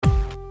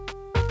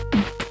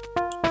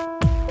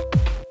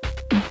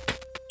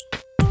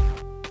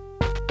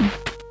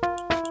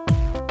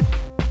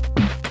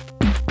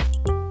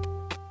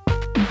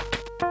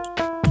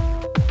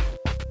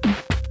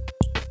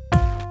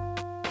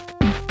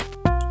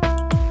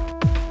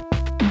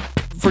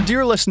For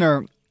dear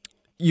listener,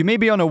 you may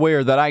be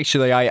unaware that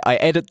actually I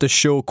edit the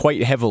show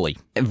quite heavily.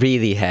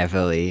 Really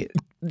heavily.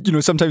 You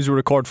know, sometimes we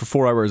record for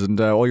 4 hours and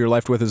all you're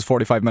left with is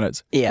 45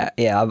 minutes. Yeah.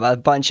 A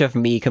bunch of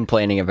me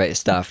complaining about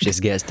stuff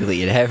just gets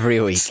deleted every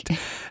week.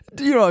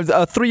 You know,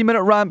 a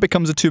 3-minute rant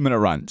becomes a 2-minute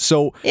rant.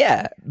 So,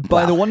 Yeah.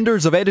 by the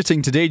wonders of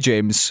editing today,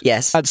 James,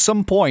 Yes. at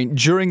some point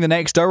during the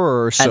next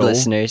hour or so,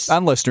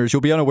 And listeners,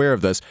 you'll be unaware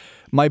of this,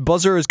 my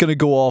buzzer is going to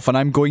go off and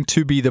I'm going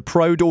to be the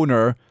proud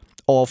owner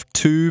of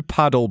 2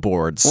 paddle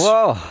boards.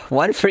 Whoa,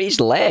 one for each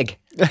leg.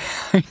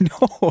 I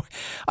know.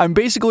 I'm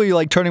basically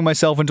like turning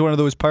myself into one of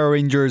those Power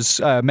Rangers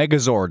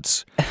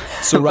Megazords.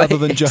 So rather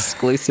than just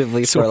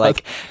exclusively for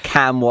like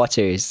Cam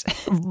Waters.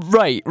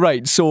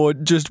 Right. So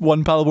just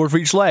one paddleboard for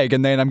each leg,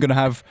 and then I'm going to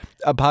have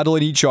a paddle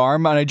in each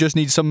arm, and I just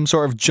need some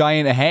sort of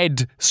giant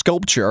head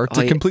sculpture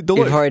to complete the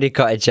look. You've already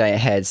got a giant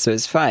head, so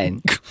it's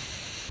fine.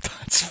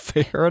 That's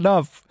fair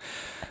enough.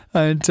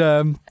 And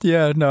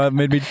it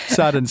made me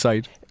sad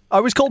inside. I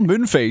was called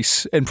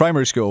Moonface in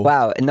primary school.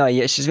 Wow, no,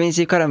 it just means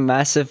you've got a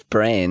massive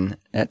brain,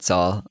 that's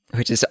all,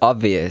 which is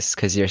obvious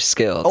because you're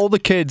skilled. All the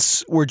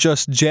kids were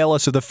just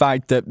jealous of the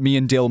fact that me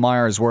and Dale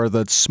Myers were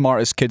the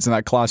smartest kids in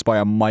that class by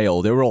a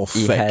mile. They were all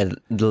thick. You had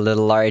the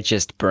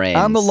largest brain.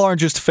 And the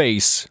largest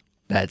face.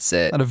 That's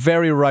it. And a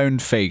very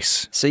round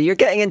face. So you're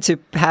getting into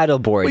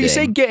paddleboarding. Well, you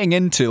say getting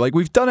into, like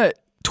we've done it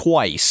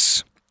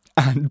twice,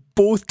 and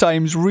both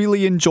times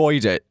really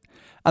enjoyed it.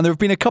 And there have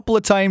been a couple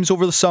of times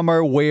over the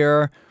summer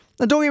where...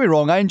 And don't get me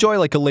wrong, I enjoy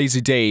like a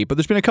lazy day, but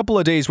there's been a couple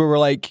of days where we're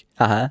like,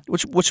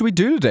 what should we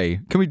do today?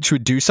 Should we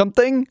do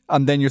something?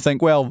 And then you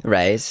think, well,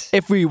 right.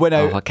 If we went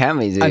out what can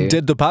we do? and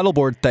did the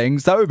paddleboard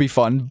things, that would be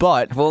fun,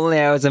 but... If only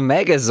I was a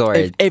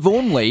Megazord. If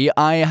only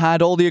I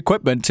had all the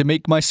equipment to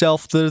make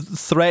myself the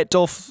threat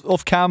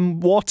of Cam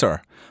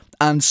Water.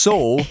 And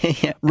so,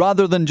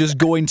 rather than just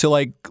going to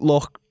like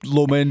Loch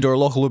Lomond or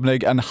Loch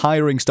Lubnig and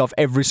hiring stuff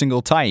every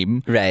single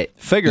time,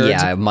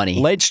 figured, money.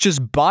 Let's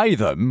just buy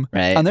them,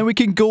 and then we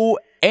can go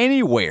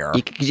anywhere.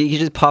 You could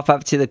just pop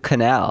up to the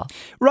canal.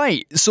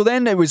 Right. So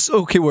then it was,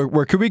 okay,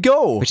 where could we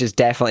go? Which is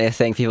definitely a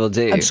thing people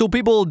do. And so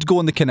people go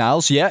in the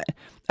canals,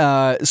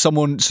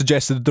 someone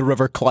suggested the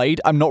River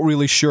Clyde. I'm not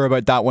really sure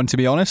about that one, to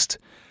be honest.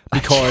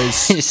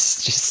 Because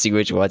just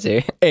sewage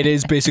water. It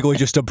is basically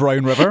just a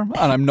brown river,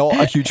 and I'm not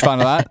a huge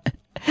fan of that.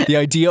 The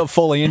idea of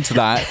falling into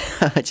that...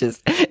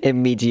 just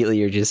immediately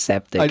you're just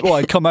septic.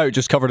 I'd come out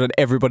just covered in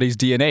everybody's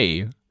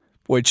DNA,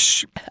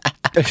 which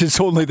is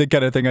only the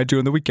kind of thing I do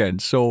on the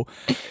weekends. So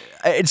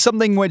it's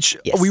something which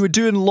we would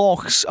do in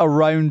lochs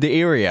around the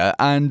area,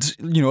 and,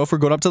 you know, if we're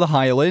going up to the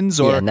Highlands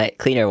or...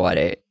 cleaner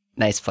water.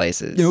 Nice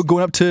places. You know,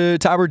 going up to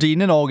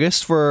Aberdeen in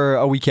August for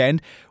a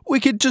weekend, we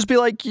could just be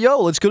like,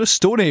 yo, let's go to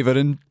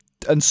Stonehaven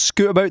and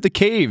scoot about the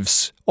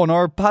caves on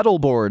our paddle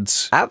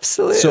boards.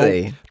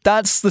 Absolutely. So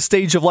that's the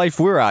stage of life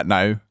we're at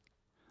now.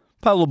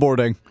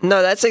 Paddleboarding.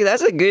 No, that's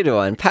a good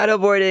one.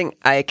 Paddleboarding,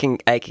 I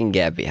can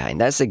get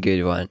behind. That's a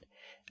good one.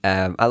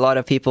 A lot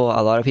of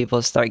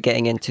people start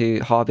getting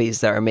into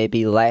hobbies that are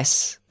maybe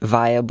less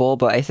viable,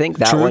 but I think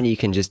that one you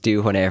can just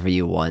do whenever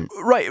you want.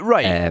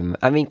 Right.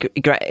 I mean,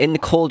 in the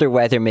colder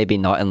weather, maybe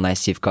not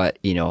unless you've got,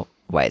 you know,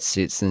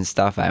 wetsuits and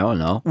stuff. I don't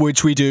know.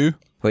 Which we do.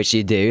 Which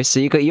you do. So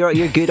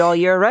you're good all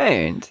year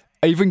round.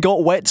 I even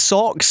got wet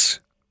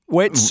socks.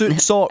 Wetsuit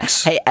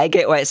socks. Hey, I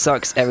get wet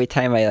socks every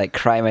time I like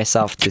cry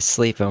myself to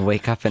sleep and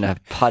wake up in a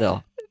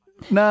puddle.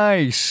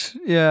 Nice.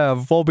 Yeah,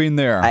 I've all been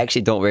there. I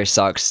actually don't wear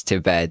socks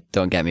to bed.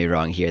 Don't get me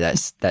wrong here.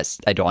 That's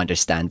I don't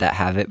understand that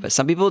habit, but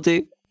some people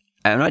do.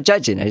 I'm not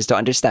judging. I just don't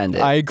understand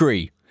it. I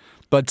agree.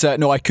 But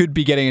no, I could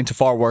be getting into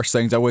far worse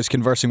things. I was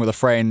conversing with a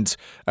friend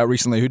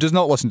recently who does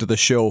not listen to the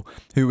show,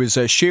 who was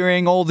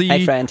sharing all the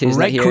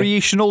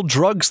recreational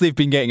drugs they've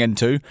been getting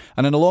into,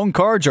 and in a long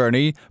car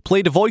journey,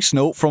 played a voice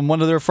note from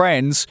one of their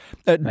friends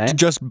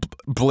just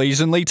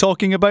blazingly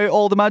talking about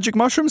all the magic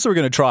mushrooms they were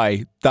going to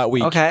try that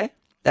week. Okay,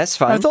 that's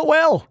fun. And I thought,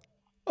 well...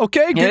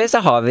 Okay, good. It's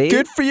a hobby.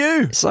 Good for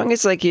you. As long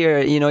as like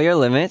you know your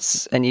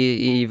limits, and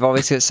you've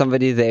always got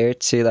somebody there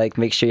to like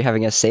make sure you're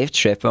having a safe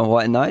trip and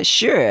whatnot.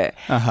 Sure.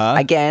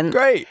 Again,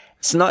 great.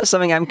 It's not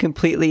something I'm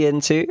completely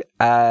into.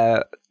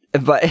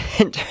 But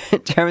in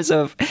terms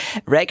of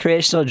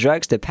recreational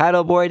drugs to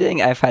paddleboarding,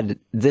 I've had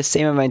the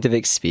same amount of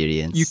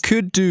experience. You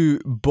could do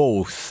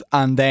both,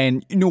 and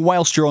then, you know,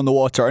 whilst you're on the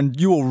water, and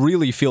you will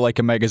really feel like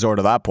a Megazord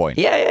at that point.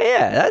 Yeah.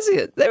 That's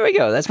it. There we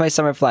go. That's my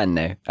summer plan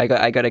now. I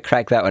got to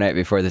crack that one out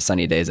before the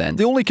sunny days end.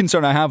 The only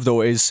concern I have,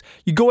 though, is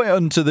you go out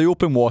into the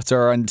open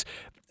water, and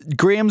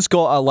Graham's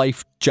got a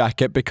life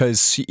jacket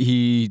because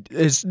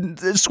his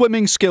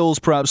swimming skills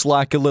perhaps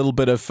lack a little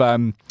bit of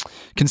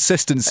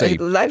consistency.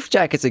 Life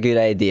jacket's a good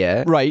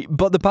idea. Right,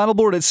 but the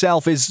paddleboard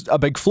itself is a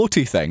big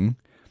floaty thing.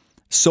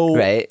 So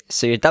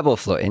you're double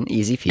floating,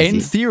 easy peasy.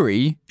 In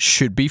theory,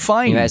 should be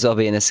fine. You might as well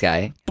be in the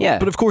sky. Yeah.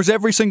 But of course,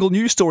 every single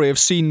news story I've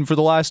seen for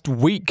the last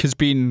week has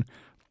been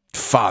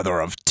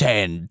father of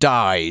 10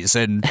 dies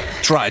in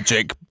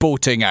tragic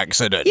boating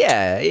accident.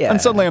 Yeah.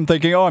 And suddenly I'm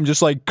thinking, I'm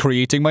just like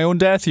creating my own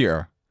death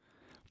here.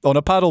 on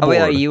a paddleboard. Wait,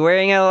 are you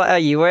wearing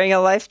a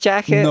life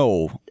jacket?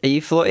 No. Are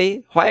you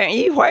floaty? Why aren't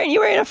you wearing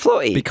a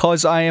floaty?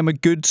 Because I am a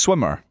good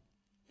swimmer.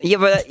 Yeah,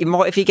 but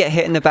if you get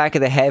hit in the back of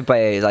the head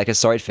by like a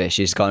swordfish,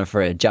 you've gone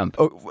for a jump.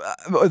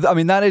 I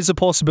mean, that is a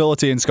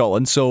possibility in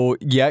Scotland. So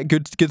yeah,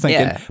 good thinking.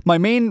 Yeah. My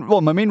main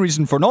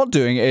reason for not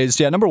doing it is,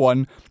 number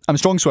one, I'm a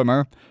strong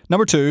swimmer.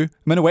 Number two,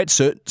 I'm in a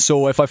wetsuit.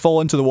 So if I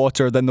fall into the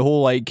water, then the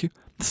whole like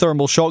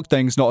thermal shock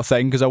thing's not a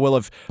thing, because I will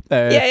have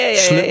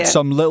slipped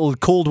some little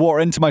cold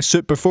water into my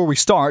suit before we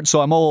start,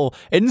 so I'm all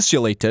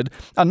insulated.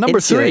 And number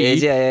three,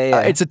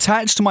 it's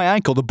attached to my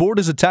ankle. The board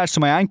is attached to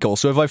my ankle,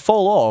 so if I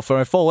fall off or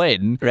I fall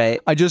in, right,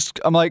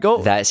 I'm like,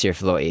 oh, that's your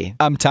floaty.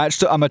 I'm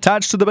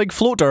attached to the big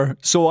floater,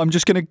 so I'm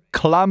just gonna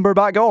clamber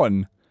back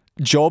on.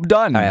 Job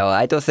done. All right, well,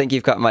 I don't think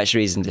you've got much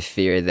reason to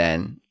fear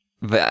then.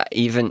 But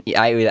even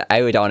I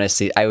would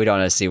honestly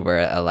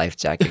wear a life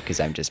jacket because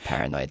I'm just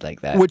paranoid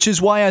like that. Which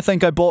is why I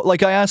think I bought.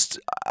 Like I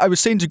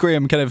was saying to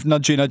Graham, kind of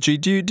nudgy,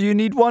 do you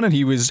need one? And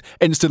he was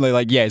instantly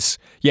like, yes,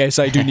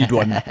 I do need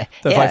one.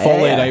 If I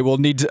fall in, I will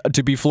need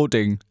to be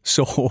floating.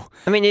 So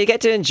I mean, you get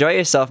to enjoy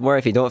yourself more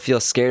if you don't feel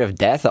scared of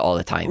death all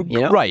the time.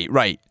 You know,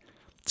 right.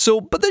 So,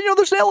 but then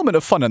there's an element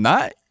of fun in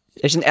that.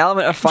 There's an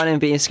element of fun in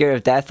being scared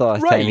of death all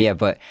the time. Yeah,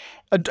 but.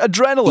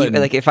 Adrenaline.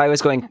 Like if I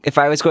was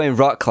going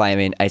rock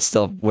climbing, I'd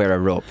still wear a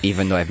rope,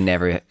 even though I've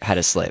never had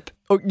a slip.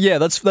 Oh yeah,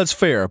 that's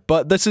fair.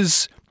 But this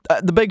is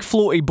the big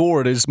floaty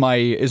board is my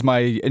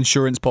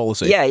insurance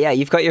policy. Yeah,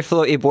 you've got your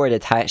floaty board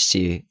attached to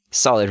you.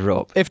 Solid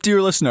rope. If,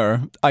 dear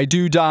listener, I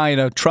do die in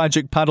a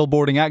tragic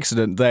paddleboarding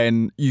accident,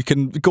 then you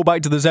can go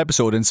back to this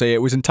episode and say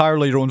it was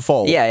entirely your own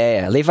fault.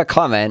 Yeah. Leave a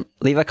comment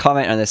on the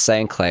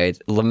SoundCloud.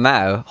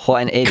 Lamau,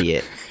 what an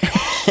idiot.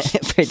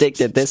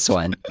 Predicted this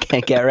one.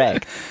 Can't get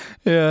wrecked.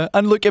 Yeah,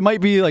 and look, it might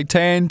be like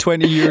 10,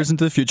 20 years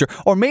into the future.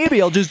 Or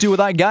maybe I'll just do what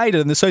that guy did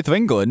in the south of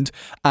England,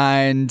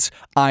 and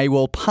I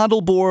will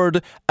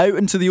paddleboard out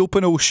into the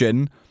open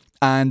ocean,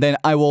 and then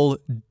I will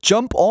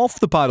jump off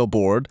the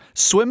paddleboard,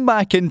 swim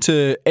back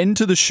into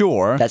the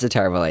shore. That's a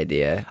terrible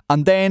idea.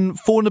 And then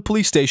phone the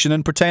police station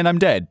and pretend I'm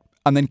dead,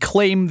 and then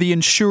claim the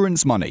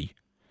insurance money.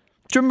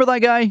 Do you remember that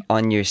guy?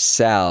 On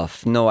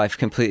yourself. No, I've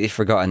completely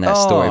forgotten that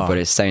story, but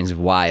it sounds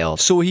wild.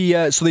 So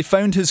they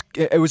found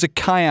it was a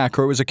kayak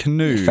or it was a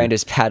canoe. He found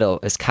his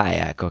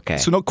kayak, okay.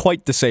 So not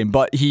quite the same,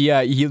 but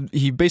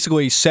he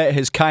basically set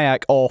his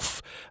kayak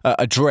off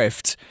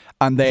adrift,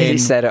 and then he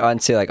set it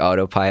onto like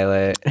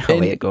autopilot,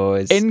 away it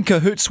goes. In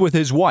cahoots with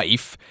his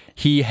wife,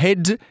 he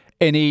hid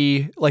in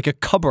a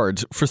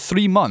cupboard for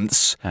 3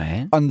 months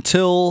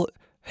until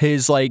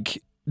his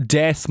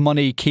death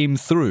money came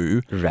through,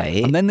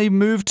 right? And then they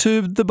moved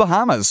to the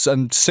Bahamas,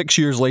 and 6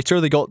 years later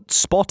they got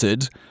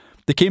spotted.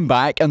 They came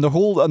back, and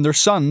their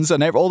sons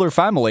and all their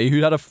family, who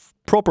had a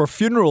proper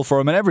funeral for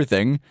him and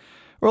everything,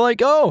 were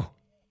like, "Oh,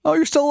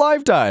 you're still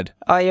alive, Dad.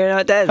 Oh, you're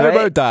not dead, How right?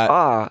 about that?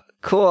 Oh,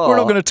 cool. We're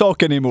not going to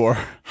talk anymore.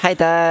 Hi,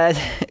 Dad.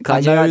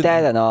 Glad you're not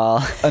dead and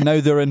all." And now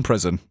they're in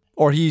prison.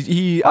 Or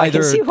he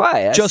either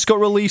just got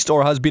released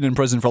or has been in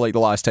prison for the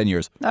last 10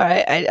 years. All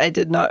right, I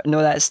did not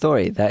know that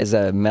story. That has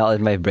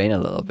melted my brain a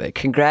little bit.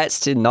 Congrats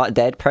to not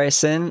dead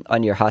person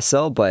on your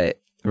hustle, but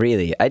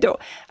really, I don't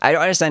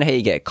understand how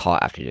you get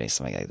caught after doing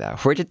something like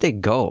that. Where did they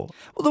go?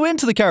 Well, they went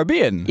to the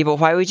Caribbean. Yeah, but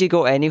why would you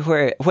go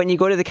anywhere? When you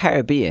go to the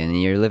Caribbean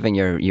and you're living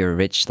your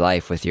rich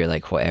life with your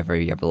whatever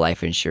your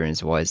life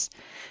insurance was,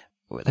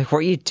 what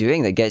are you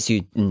doing that gets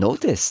you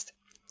noticed?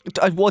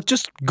 Well,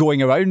 just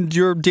going around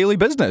your daily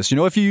business.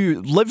 If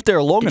you lived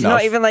there long enough.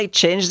 Not even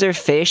change their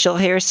facial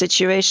hair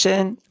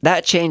situation.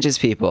 That changes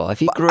people. If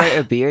you grow out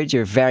a beard,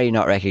 you're very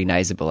not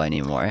recognizable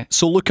anymore.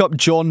 So look up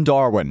John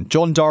Darwin.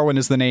 John Darwin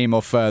is the name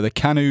of the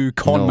canoe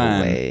con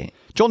man. Way.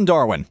 John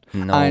Darwin.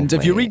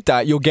 If you read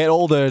that, you'll get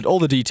all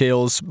the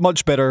details.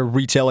 Much better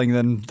retelling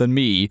than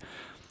me.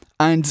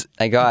 And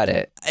I got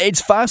it. It's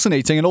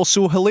fascinating and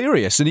also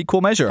hilarious in equal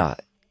measure.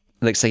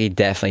 Looks like he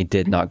definitely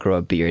did not grow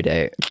a beard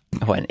out.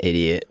 What an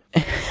idiot.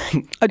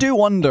 I do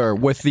wonder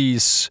with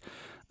these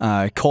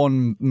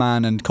con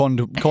women,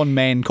 con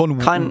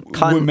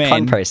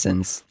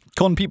persons,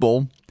 con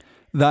people,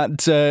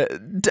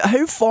 that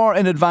how far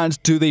in advance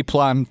do they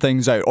plan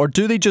things out? Or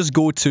do they just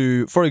go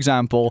to, for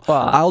example,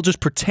 I'll just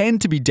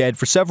pretend to be dead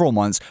for several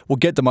months, we'll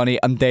get the money,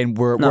 and then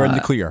we're in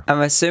the clear? I'm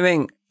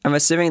assuming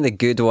the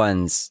good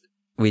ones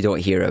we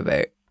don't hear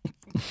about.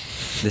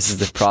 This is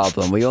the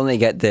problem. We only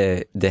get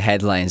the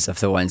headlines of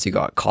the ones who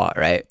got caught,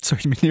 right?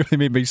 Sorry, you nearly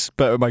made me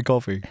spit out my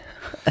coffee.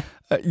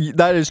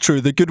 That is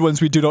true. The good ones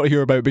we do not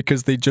hear about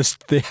because they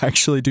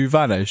actually do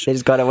vanish. They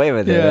just got away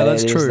with it. Yeah, right?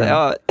 that's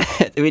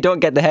true. We don't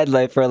get the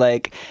headline for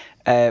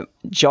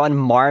John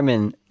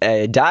Marmon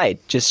died,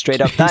 just straight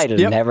up died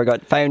and never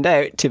got found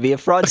out to be a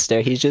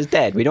fraudster. He's just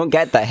dead. We don't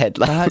get that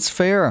headline. That's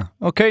fair.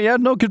 Okay, yeah,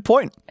 no, good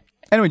point.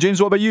 Anyway,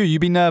 James, what about you? You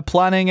been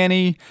planning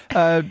any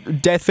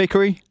death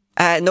fakery?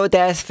 No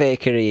death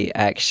fakery,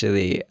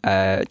 actually.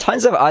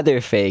 Tons of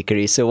other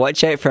fakery, so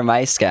watch out for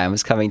my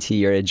scams coming to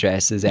your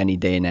addresses any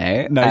day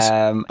now. Nice.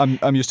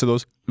 I'm used to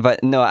those.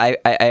 But no,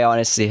 I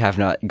honestly have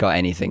not got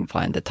anything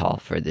planned at all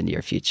for the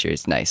near future.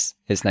 It's nice.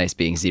 It's nice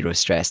being zero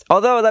stressed.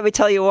 Although, let me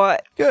tell you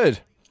what. Good.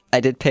 I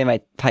did pay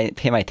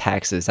my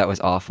taxes. That was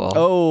awful.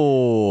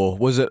 Oh,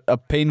 was it a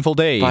painful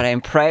day? But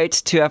I'm proud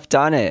to have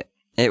done it.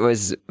 It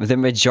was the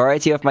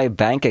majority of my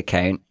bank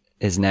account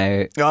is now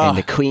in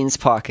the Queen's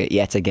pocket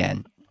yet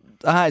again.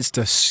 That's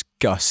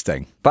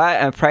disgusting.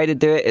 But I'm proud to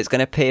do it. It's going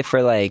to pay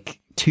for like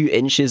 2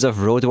 inches of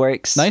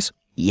roadworks. Nice.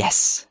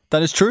 Yes.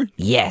 That is true.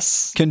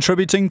 Yes.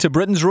 Contributing to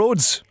Britain's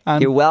roads.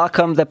 And, you're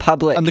welcome, the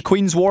public. And the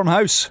Queen's warm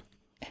house.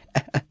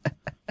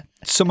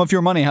 Some of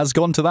your money has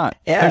gone to that.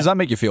 Yeah. How does that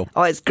make you feel?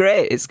 Oh, it's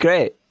great. It's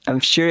great. I'm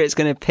sure it's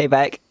going to pay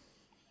back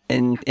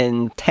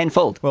in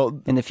tenfold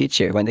in the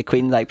future when the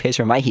Queen pays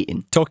for my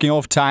heating. Talking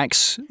of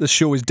tax, this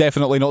show is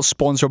definitely not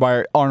sponsored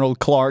by Arnold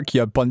Clark,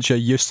 you bunch of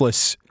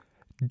useless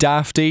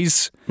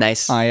dafties.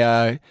 Nice.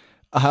 I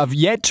have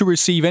yet to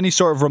receive any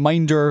sort of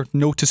reminder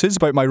notices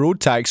about my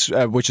road tax,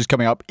 which is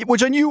coming up,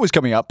 which I knew was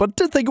coming up, but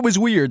did think it was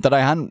weird that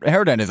I hadn't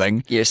heard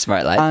anything. You're a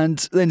smart lad.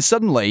 And then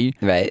suddenly,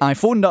 I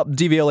phoned up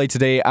DVLA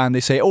today and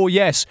they say, oh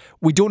yes,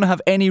 we don't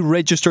have any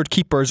registered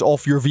keepers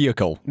off your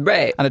vehicle.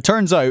 Right. And it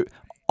turns out,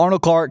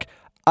 Arnold Clark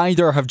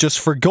either have just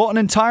forgotten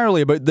entirely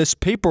about this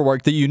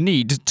paperwork that you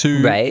need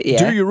to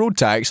do your road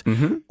tax,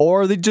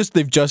 or they've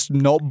just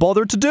not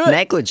bothered to do it.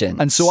 Negligence.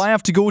 And so I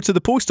have to go to the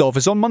post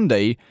office on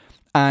Monday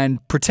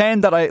and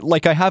pretend that I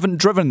haven't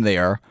driven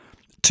there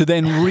to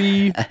then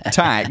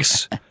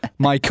re-tax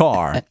my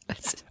car.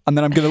 And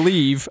then I'm going to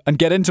leave and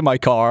get into my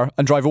car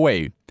and drive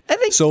away. I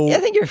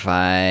think you're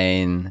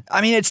fine.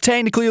 I mean, it's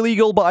technically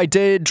illegal, but I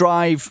did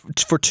drive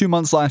for 2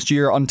 months last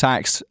year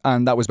untaxed,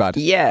 and that was bad.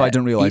 Yeah, but I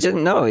didn't realize. You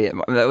didn't know.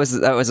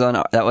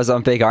 That was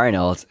on Big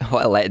Arnold.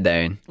 What a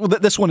letdown. Well,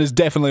 this one is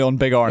definitely on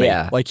Big Arnie.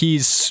 Yeah,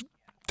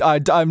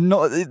 I'm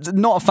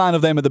not a fan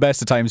of them at the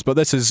best of times, but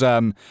this is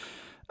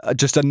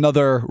just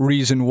another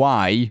reason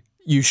why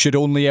you should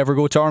only ever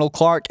go to Arnold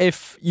Clark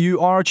if you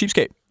are a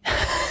cheapskate.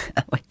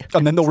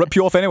 And then they'll rip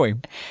you off anyway.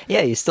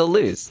 Yeah, you still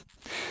lose.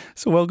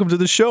 So welcome to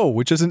the show,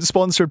 which isn't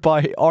sponsored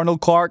by Arnold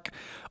Clark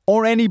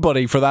or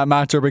anybody for that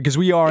matter, because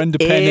we are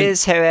independent. It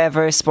is,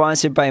 however,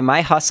 sponsored by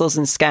My Hustles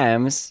and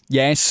Scams.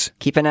 Yes.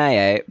 Keep an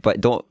eye out, but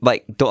don't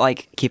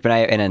keep an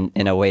eye out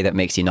in a way that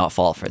makes you not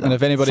fall for them. And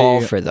if anybody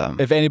fall for them.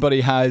 If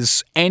anybody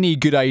has any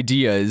good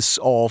ideas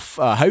of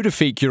how to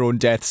fake your own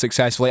death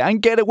successfully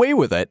and get away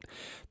with it,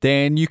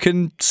 then you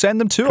can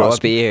send them to us.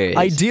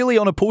 Ideally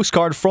on a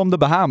postcard from the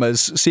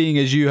Bahamas, seeing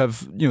as you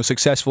have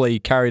successfully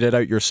carried it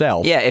out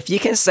yourself. Yeah, if you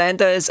can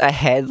send us a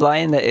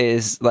headline that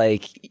is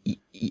like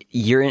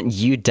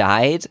you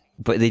died,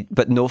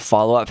 but no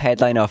follow-up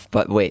headline of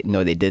but wait,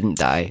 no, they didn't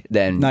die,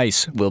 then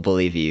nice, we'll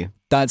believe you.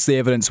 That's the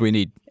evidence we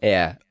need.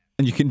 Yeah.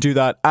 And you can do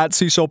that at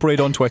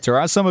CSOPRaid on Twitter,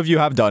 as some of you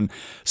have done.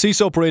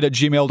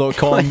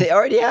 CSOPRaid@gmail.com. They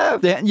already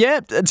have. Yeah,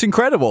 it's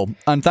incredible.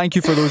 And thank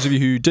you for those of you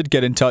who did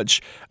get in touch.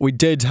 We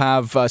did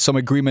have some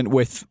agreement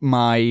with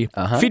my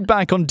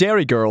feedback on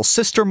Derry Girl.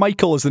 Sister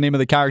Michael is the name of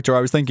the character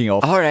I was thinking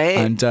of. All right.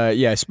 And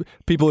yes,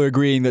 people are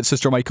agreeing that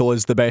Sister Michael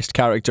is the best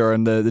character,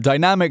 and the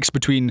dynamics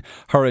between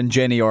her and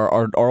Jenny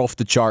are off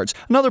the charts.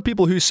 And other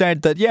people who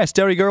said that, yes,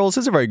 Derry Girls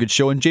is a very good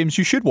show, and James,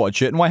 you should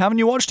watch it. And why haven't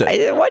you watched it? I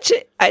didn't watch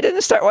it. I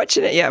didn't start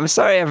watching it yet. I'm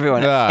sorry, everyone.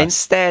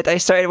 Instead, I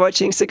started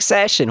watching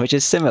Succession, which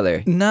is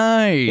similar.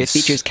 Nice. It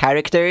features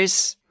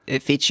characters.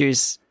 It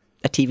features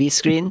a TV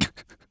screen.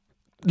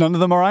 None of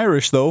them are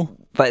Irish, though.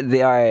 But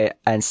they are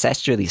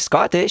ancestrally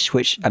Scottish,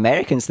 which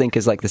Americans think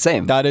is like the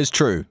same. That is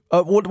true.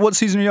 What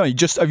season are you on?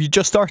 Have you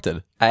just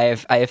started? I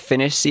have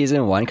finished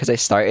season 1 because I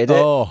started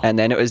it, and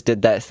then it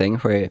did that thing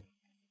where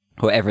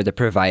whoever the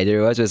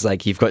provider was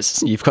like, you've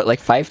got like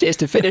 5 days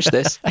to finish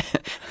this.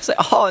 It's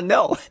like, oh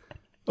no.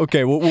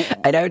 Okay, well,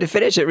 I now had to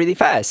finish it really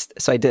fast.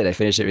 So I did. I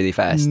finished it really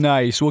fast.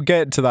 Nice. We'll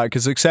get to that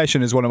because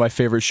Succession is one of my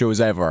favourite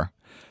shows ever.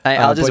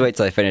 I'll just wait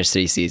till I finish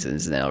 3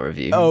 seasons and then I'll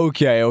review.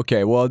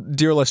 Okay. Well,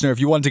 dear listener, if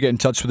you want to get in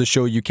touch with the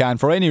show, you can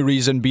for any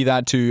reason, be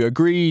that to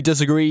agree,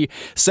 disagree,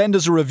 send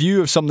us a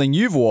review of something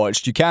you've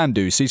watched. You can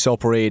do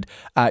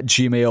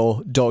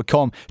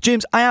CSOPRaid@gmail.com.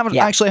 James, I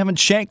haven't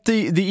checked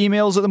the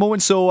emails at the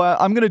moment, so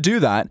I'm going to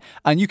do that,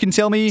 and you can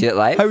tell me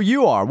how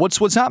you are.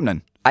 What's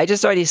happening? I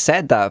just already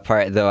said that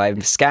part though.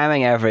 I'm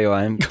scamming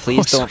everyone.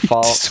 Please don't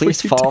fall.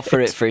 Please fall for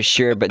it for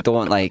sure, but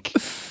don't make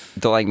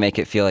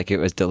it feel like it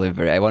was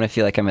deliberate. I want to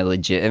feel like I'm a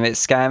legitimate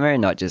scammer,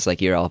 not just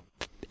like you're all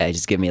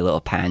just give me a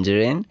little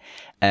pandering.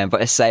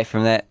 But aside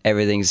from that,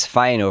 everything's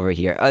fine over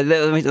here.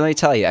 Let me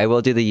tell you, I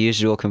will do the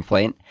usual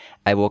complaint.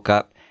 I woke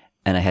up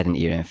and I had an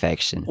ear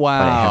infection. Wow.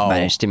 But I have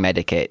managed to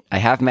medicate. I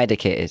have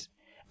medicated.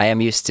 I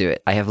am used to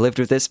it. I have lived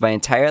with this my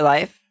entire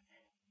life.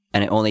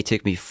 And it only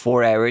took me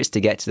 4 hours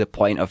to get to the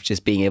point of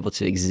just being able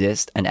to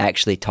exist and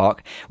actually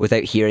talk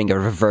without hearing a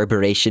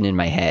reverberation in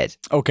my head.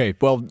 Okay,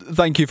 well,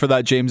 thank you for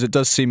that, James. It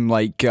does seem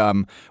like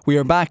we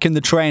are back in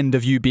the trend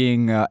of you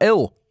being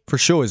ill for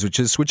shows, which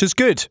is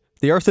good.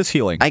 The earth is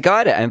healing. I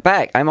got it. I'm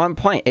back. I'm on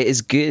point. It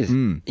is good.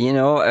 You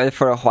know,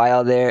 for a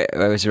while there,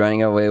 I was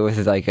running away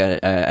with like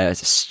a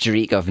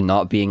streak of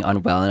not being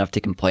unwell enough to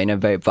complain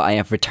about, but I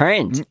have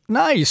returned.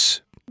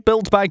 Nice.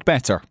 Build back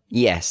better.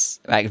 Yes,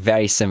 like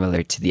very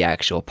similar to the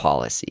actual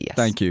policy. Yes.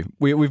 Thank you.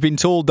 We've been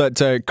told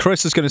that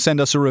Chris is going to send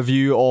us a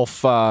review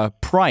of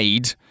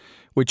Pride,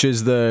 which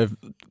is the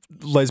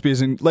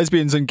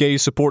lesbians and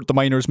gays support the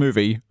minors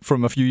movie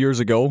from a few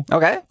years ago.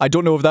 Okay. I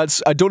don't know if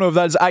that's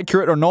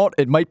accurate or not.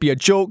 It might be a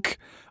joke.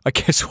 I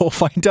guess we'll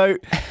find out.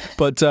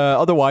 But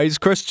otherwise,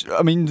 Chris,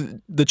 I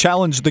mean,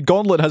 the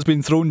gauntlet has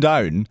been thrown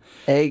down.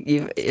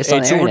 It's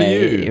over to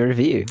you. Your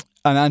review.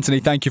 And Anthony,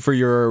 thank you for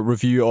your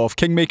review of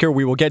Kingmaker.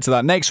 We will get to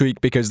that next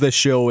week because this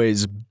show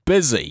is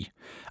busy,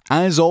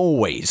 as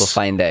always. We'll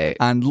find out.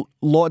 And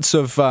lots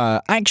of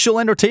actual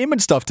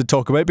entertainment stuff to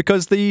talk about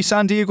because the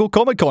San Diego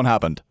Comic-Con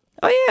happened.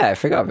 Oh yeah, I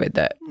forgot about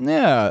that.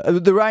 Yeah,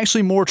 there were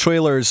actually more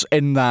trailers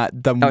in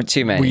that than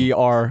too many. We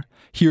are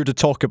here to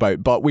talk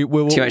about, but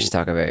we'll too much to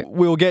talk about.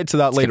 We'll get to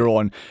that later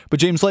on.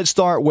 But James, let's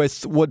start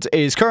with what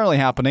is currently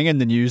happening in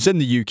the news in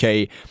the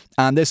UK,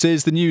 and this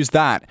is the news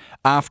that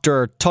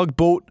after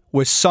Tugboat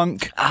was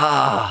sunk,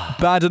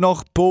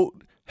 Badenoch boat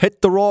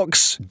hit the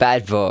rocks.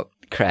 Bad vote,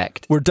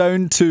 correct. We're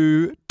down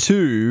to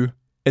 2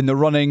 in the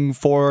running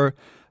for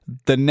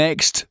the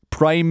next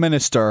Prime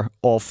Minister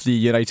of the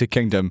United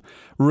Kingdom,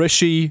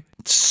 Rishi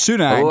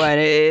Sunak. Oh, and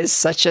it is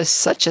such a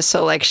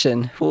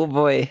selection. Oh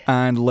boy.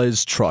 And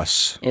Liz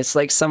Truss. It's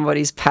like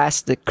somebody's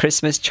passed the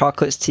Christmas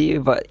chocolates to you,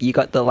 but you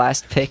got the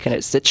last pick and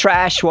it's the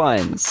trash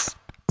ones.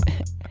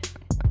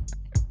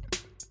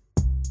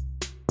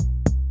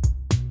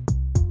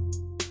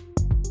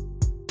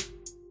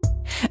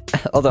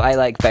 Although I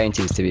like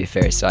bounties, to be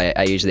fair, so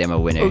I usually am a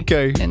winner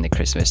in the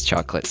Christmas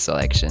chocolate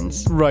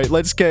selections. Right,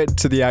 let's get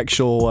to the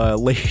actual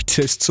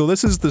latest. So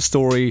this is the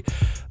story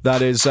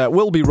that is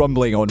will be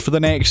rumbling on for the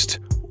next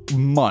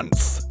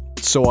month.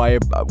 So boy,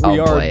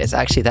 it's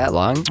actually that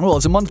long? Well,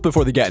 it's a month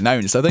before they get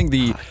announced. I think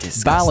the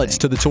ballots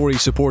to the Tory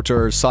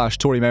supporters /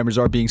 Tory members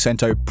are being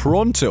sent out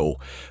pronto.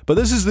 But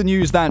this is the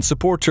news that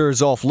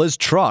supporters of Liz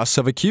Truss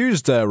have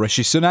accused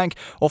Rishi Sunak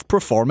of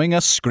performing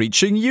a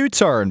screeching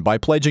U-turn by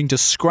pledging to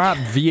scrap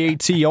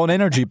VAT on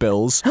energy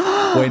bills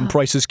when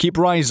prices keep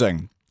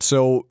rising.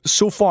 So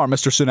far,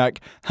 Mr. Sunak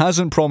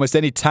hasn't promised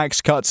any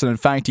tax cuts, and in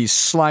fact, he's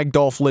slagged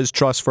off Liz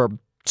Truss for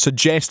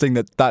suggesting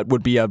that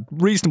would be a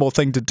reasonable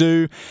thing to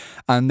do.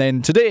 And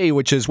then today,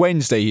 which is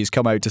Wednesday, he's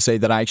come out to say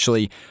that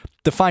actually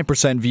the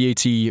 5%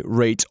 VAT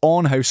rate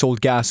on household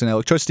gas and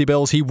electricity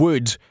bills, he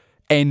would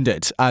end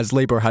it, as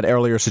Labour had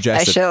earlier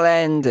suggested. I shall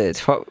end it.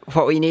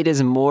 What we need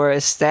is more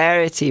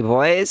austerity,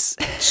 boys.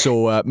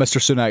 So Mr.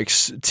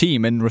 Sunak's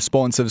team, in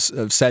response,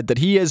 have said that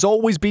he has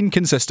always been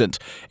consistent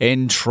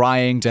in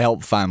trying to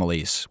help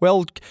families.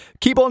 Well,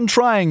 keep on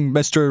trying,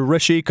 Mr.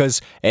 Rishi, because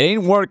it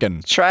ain't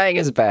working. Trying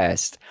is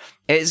best.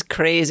 It's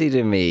crazy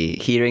to me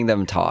hearing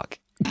them talk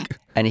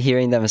and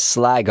hearing them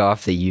slag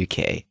off the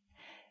UK.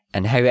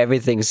 And how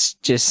everything's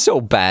just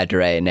so bad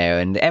right now,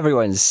 and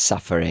everyone's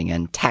suffering,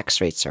 and tax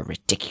rates are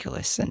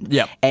ridiculous, and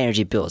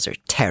energy bills are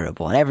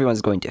terrible, and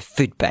everyone's going to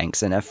food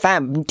banks,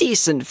 and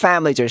decent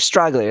families are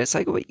struggling. It's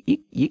like, well,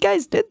 you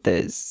guys did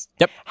this.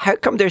 Yep. How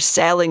come their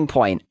selling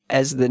point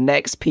as the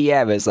next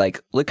PM is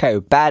like, look how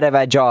bad of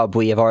a job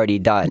we have already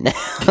done.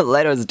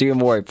 Let us do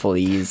more,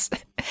 please.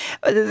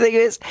 But the thing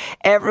is,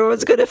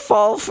 everyone's going to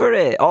fall for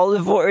it. All the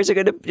voters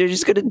they're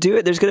just going to do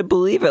it. They're just going to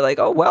believe it. Like,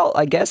 oh, well,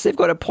 I guess they've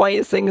got a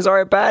point. Things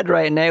are bad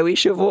right now. We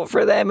should vote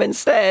for them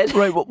instead.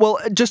 Right. Well,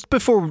 just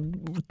before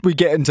we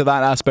get into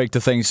that aspect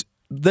of things,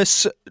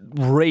 this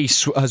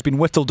race has been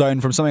whittled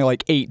down from something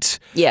like 8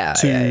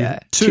 to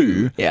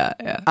 2. Yeah.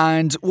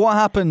 And what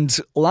happened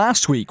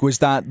last week was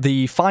that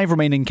the 5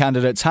 remaining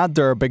candidates had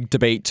their big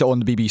debate on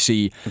the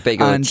BBC.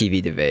 Big old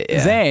TV debate,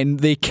 yeah. Then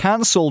they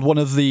cancelled one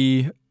of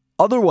the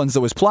other ones that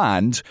was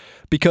planned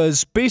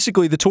because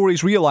basically the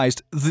Tories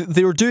realised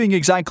they were doing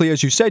exactly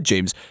as you said,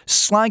 James,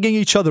 slagging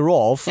each other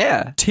off,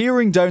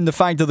 tearing down the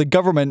fact that the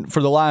government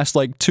for the last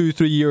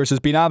 2-3 years has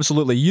been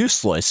absolutely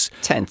useless,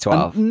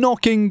 10-12, and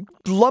knocking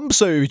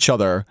lumps out of each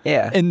other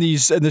in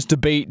this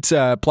debate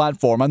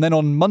platform. And then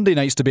on Monday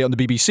night's debate on the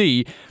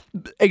BBC,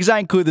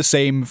 exactly the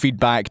same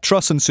feedback.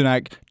 Truss and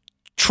Sunak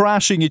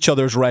trashing each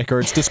other's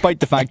records despite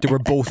the fact that we're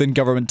both in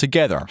government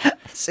together.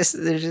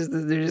 They're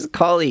just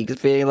colleagues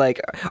being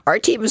like, our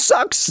team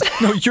sucks.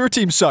 No, your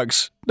team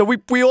sucks. No,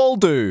 we all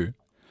do.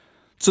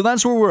 So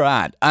that's where we're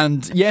at.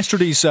 And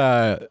yesterday's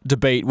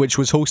debate, which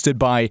was hosted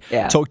by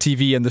Talk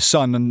TV and The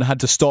Sun, and had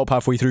to stop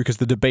halfway through because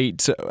the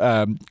debate,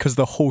 because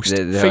the host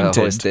fainted.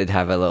 The host did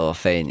have a little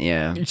faint,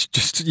 It's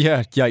just,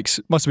 yikes.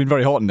 Must have been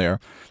very hot in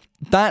there.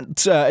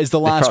 That is the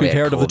last we've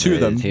heard of the two of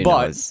them.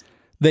 But knows?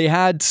 They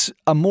had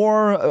a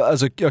more,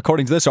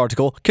 according to this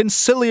article,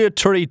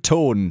 conciliatory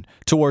tone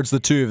towards the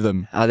two of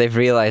them. Oh, they've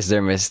realised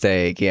their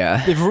mistake,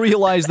 yeah. They've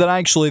realised that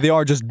actually they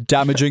are just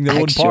damaging their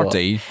own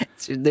party.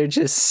 They're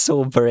just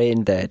so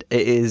brain dead.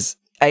 It is...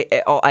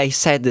 I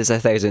said this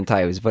 1,000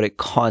 times, but it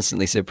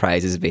constantly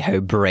surprises me how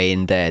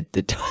brain dead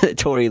the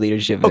Tory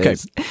leadership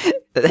is.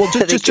 Well,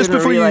 just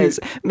before realize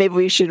maybe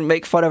we shouldn't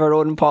make fun of our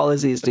own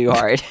policies too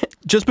hard.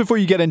 Just before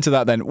you get into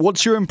that, then,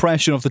 what's your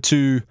impression of the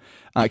two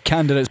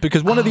candidates?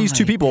 Because one of these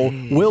two people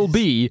will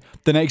be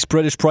the next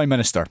British Prime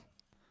Minister.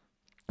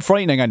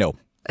 Frightening, I know.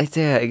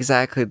 Yeah,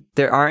 exactly.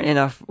 There aren't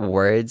enough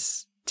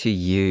words to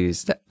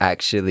use that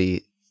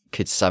actually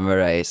could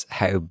summarize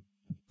how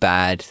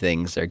bad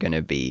things are going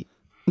to be.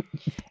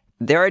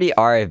 They already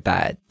are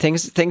bad.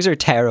 Things are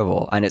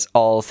terrible, and it's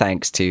all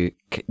thanks to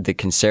the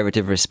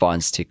Conservative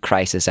response to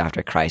crisis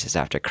after crisis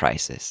after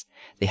crisis.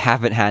 They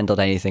haven't handled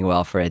anything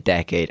well for a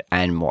decade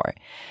and more.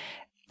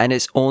 And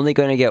it's only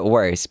going to get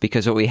worse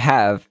because what we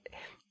have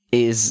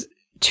is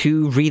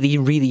two really,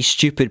 really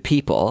stupid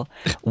people,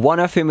 one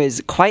of whom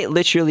is quite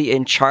literally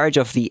in charge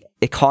of the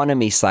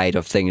economy side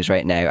of things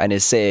right now and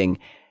is saying,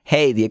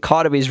 hey, the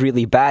economy is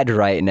really bad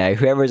right now.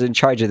 Whoever's in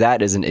charge of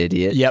that is an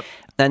idiot. Yep.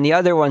 And the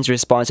other one's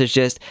response is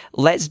just,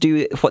 let's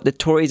do what the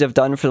Tories have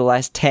done for the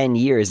last 10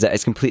 years that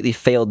has completely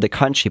failed the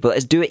country, but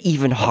let's do it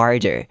even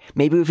harder.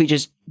 Maybe if we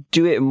just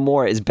do it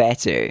more, it's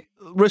better.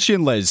 Rishi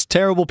and Liz,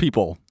 terrible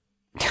people.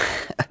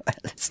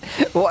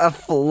 What a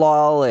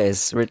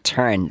flawless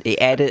return.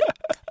 The edit,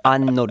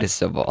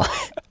 unnoticeable.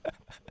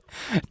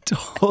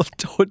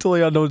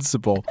 Totally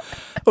unnoticeable.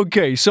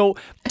 Okay, so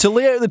to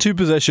lay out the two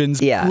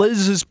positions,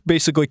 Liz has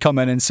basically come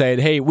in and said,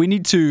 hey, we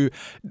need to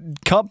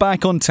cut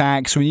back on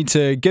tax. We need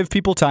to give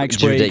people tax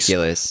breaks.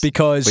 Ridiculous.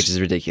 Which is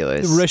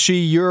ridiculous. Rishi,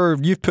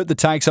 you've put the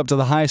tax up to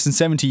the highest in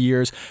 70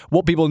 years.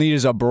 What people need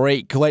is a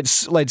break.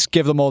 Let's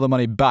give them all the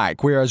money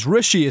back. Whereas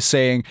Rishi is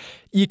saying,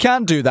 you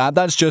can't do that.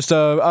 That's just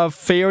a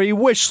fairy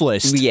wish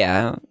list.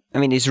 Yeah, I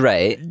mean, he's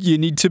right. You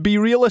need to be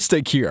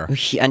realistic here.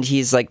 And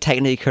he's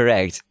technically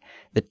correct.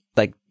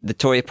 The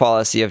Tory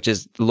policy of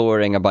just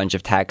lowering a bunch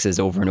of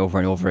taxes over and over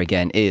and over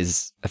again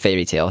is a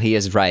fairy tale. He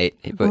is right,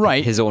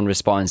 but his own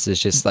response is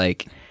just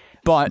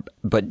but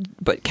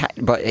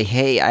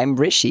hey, I'm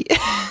Rishi.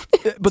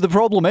 But the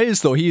problem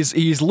is, though,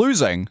 he's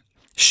losing.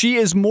 She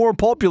is more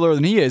popular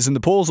than he is in the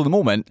polls at the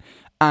moment,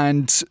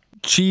 and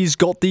she's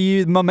got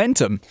the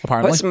momentum,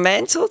 apparently. What's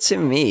mental to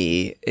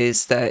me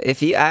is that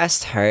if you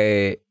asked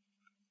her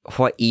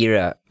what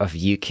era of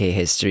UK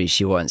history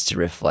she wants to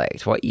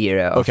reflect, what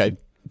era of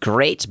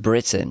Great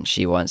Britain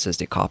she wants us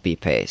to copy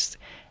paste,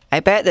 I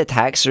bet the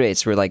tax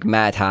rates were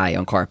mad high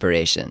on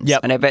corporations.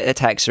 Yep. And I bet the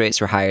tax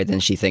rates were higher than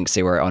she thinks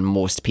they were on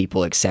most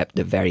people except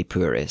the very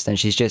poorest. And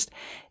she's just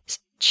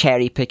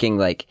cherry picking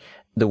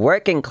the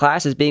working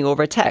class is being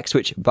overtaxed,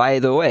 which, by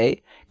the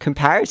way,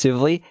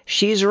 comparatively,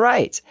 she's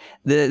right.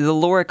 The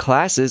lower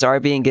classes are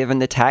being given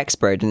the tax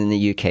burden in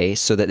the UK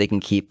so that they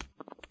can keep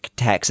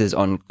taxes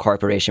on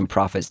corporation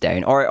profits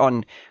down, or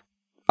on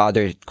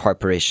other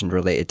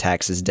corporation-related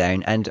taxes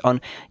down, and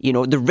on,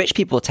 the rich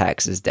people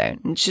taxes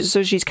down.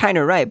 So she's kind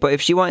of right. But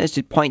if she wanted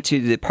to point to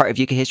the part of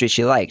UK history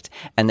she liked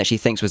and that she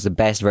thinks was the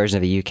best version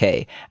of the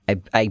UK,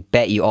 I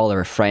bet you all of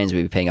her friends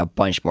would be paying a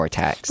bunch more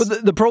tax.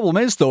 But the problem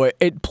is, though,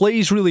 it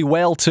plays really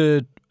well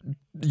to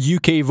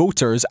UK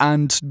voters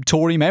and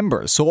Tory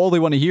members. So all they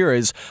want to hear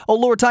is,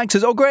 lower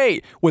taxes,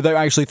 great, without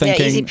actually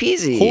thinking, easy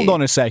peasy. Hold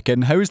on a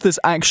second, how is this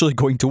actually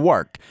going to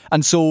work?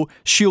 And so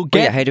she'll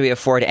get... how do we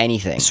afford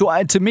anything?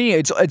 So to me,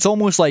 it's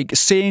almost like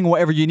saying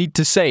whatever you need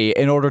to say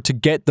in order to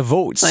get the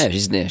votes.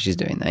 She's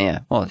doing that, yeah.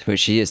 Well, what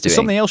she is doing.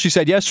 Something else she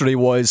said yesterday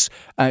was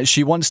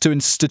she wants to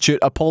institute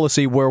a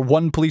policy where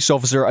one police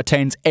officer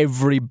attends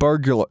every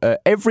burglary.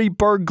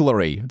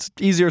 It's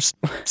easier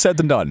said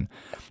than done.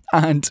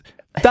 And...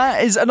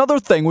 that is another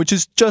thing which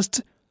is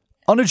just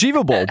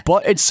unachievable,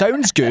 but it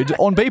sounds good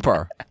on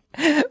paper.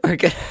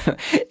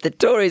 The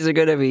Tories are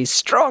going to be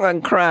strong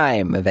on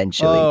crime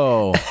eventually.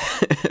 Oh.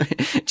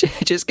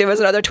 Just give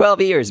us another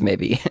 12 years,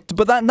 maybe.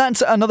 But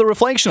that's another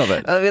reflection of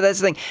it. That's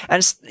the thing.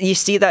 And you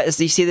see the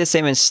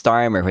same in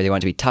Starmer, where they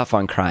want to be tough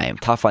on crime,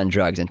 tough on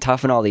drugs, and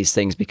tough on all these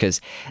things because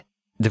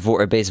the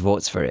voter base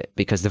votes for it,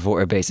 because the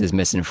voter base is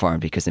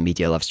misinformed, because the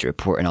media loves to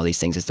report and all these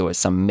things as though it's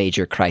some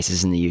major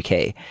crisis in the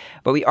UK.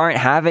 But we aren't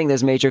having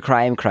this major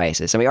crime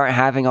crisis, and we aren't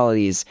having all of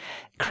these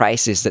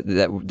crises that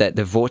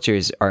the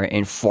voters are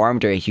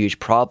informed are a huge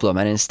problem.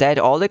 And instead,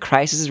 all the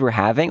crises we're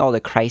having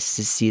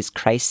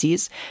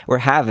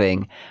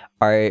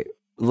are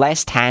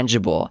less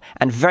tangible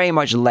and very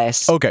much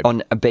less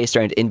based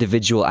around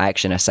individual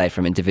action, aside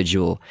from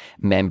individual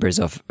members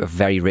of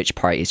very rich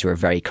parties who are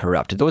very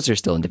corrupt. Those are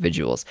still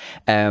individuals.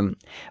 But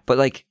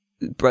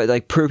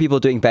poor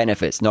people doing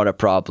benefits, not a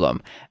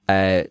problem.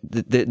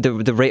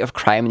 The rate of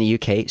crime in the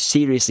UK,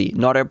 seriously,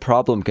 not a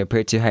problem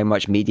compared to how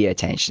much media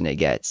attention it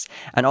gets.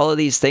 And all of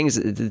these things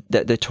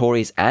that the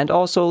Tories and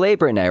also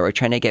Labour now are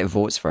trying to get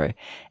votes for,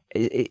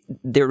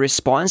 their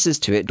responses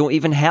to it don't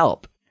even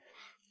help.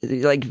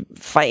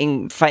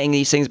 Fighting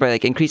these things by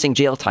increasing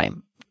jail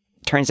time,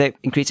 turns out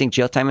increasing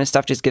jail time and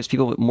stuff just gives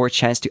people more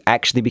chance to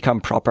actually become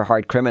proper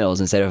hard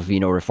criminals instead of,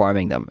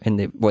 reforming them in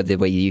the way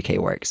the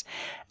UK works.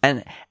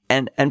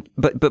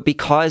 But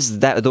because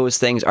those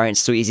things aren't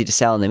so easy to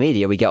sell in the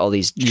media, we get all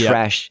these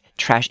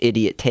trash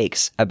idiot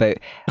takes about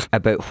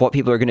what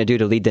people are going to do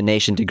to lead the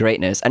nation to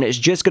greatness, and it's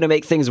just going to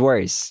make things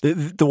worse.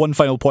 The one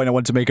final point I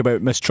want to make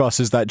about Miss Truss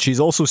is that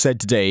she's also said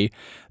today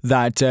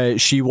that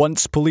she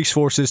wants police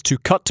forces to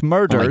cut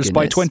murders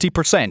by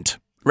 20%.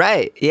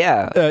 Right,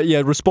 yeah.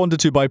 Responded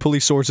to by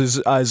police sources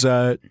as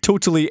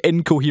totally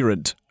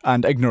incoherent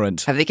and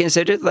ignorant. Have they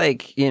considered,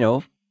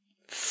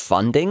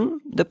 funding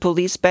the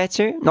police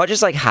better? Not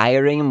just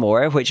hiring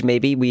more, which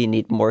maybe we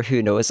need more,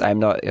 who knows? I'm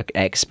not an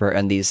expert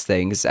on these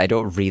things. I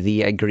don't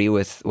really agree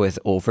with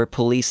over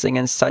policing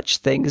and such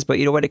things, but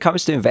when it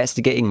comes to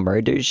investigating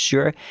murders,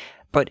 sure.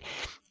 But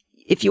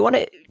if you want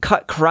to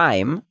cut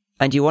crime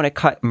and you want to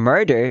cut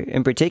murder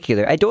in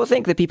particular, I don't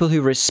think the people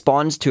who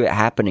respond to it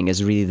happening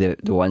is really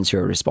the ones who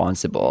are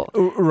responsible.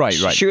 Right.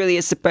 Surely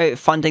it's about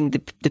funding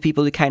the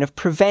people who kind of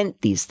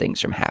prevent these things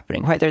from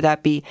happening, whether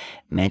that be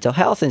mental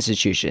health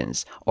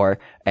institutions or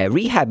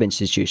rehab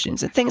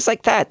institutions and things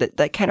like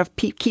that kind of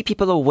keep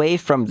people away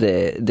from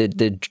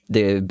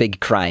the big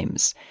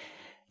crimes,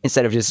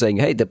 instead of just saying,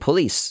 hey, the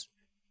police,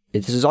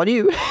 this is on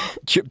you.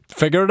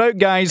 Figure it out,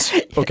 guys.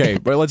 Okay,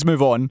 right, let's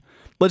move on.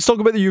 Let's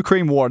talk about the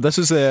Ukraine war. This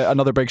is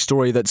another big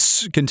story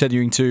that's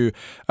continuing to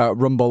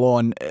rumble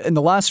on. In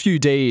the last few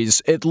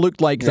days, it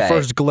looked like the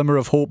first glimmer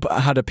of hope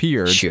had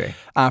appeared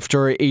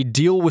after a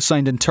deal was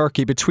signed in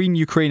Turkey between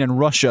Ukraine and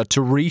Russia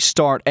to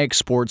restart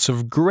exports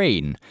of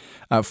grain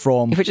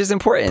from which is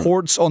important.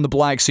 Ports on the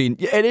Black Sea.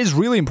 It is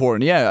really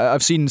important, yeah.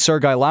 I've seen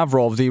Sergei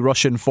Lavrov, the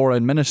Russian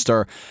foreign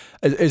minister,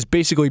 is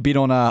basically been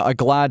on a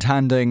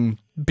glad-handing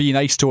be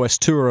nice to us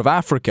tour of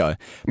Africa,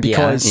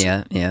 because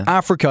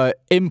Africa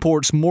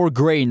imports more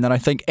grain than I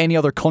think any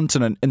other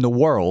continent in the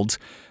world,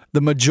 the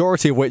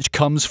majority of which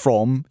comes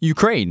from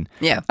Ukraine.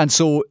 Yeah. And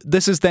so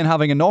this is then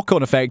having a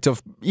knock-on effect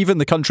of even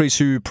the countries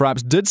who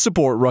perhaps did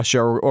support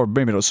Russia, or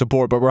maybe not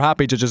support, but were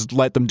happy to just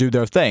let them do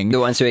their thing. The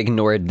ones who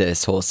ignored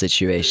this whole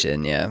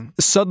situation, yeah.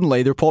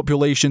 Suddenly, their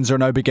populations are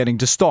now beginning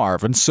to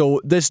starve. And so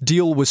this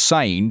deal was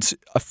signed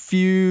a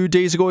few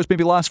days ago, it's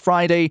maybe last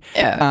Friday.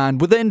 Yeah. And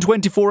within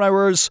 24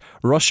 hours,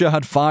 Russia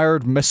had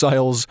fired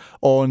missiles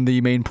on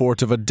the main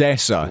port of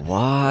Odessa.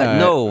 What?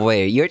 No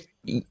way.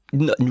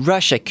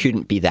 Russia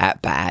couldn't be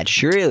that bad,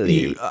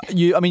 surely.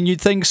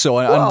 You'd think so,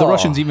 and the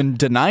Russians even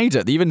denied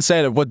it. They even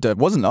said it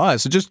wasn't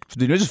us. It just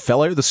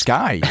fell out of the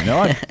sky.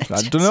 I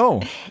don't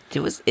know.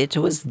 It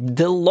was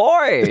the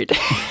Lord.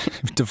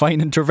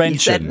 Divine intervention. He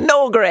said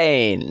no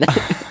grain.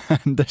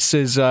 And this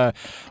is,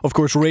 of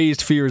course,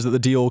 raised fears that the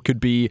deal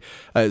could be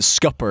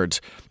scuppered.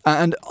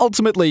 And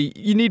ultimately,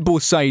 you need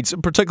both sides,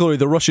 particularly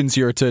the Russians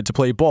here, to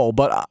play ball.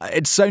 But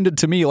it sounded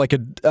to me like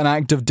an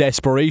act of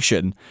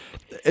desperation,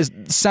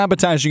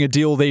 sabotaging a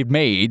deal they've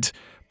made,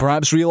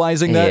 perhaps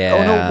realizing that,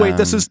 oh no, wait,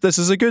 this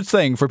is a good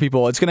thing for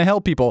people. It's going to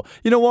help people.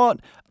 You know what?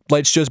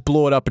 Let's just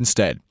blow it up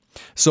instead.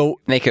 So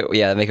make it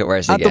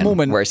worse again. At the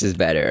moment, worse is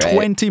better, right?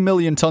 20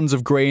 million tons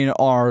of grain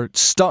are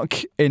stuck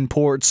in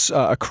ports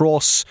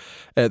across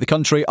the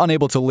country,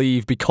 unable to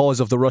leave because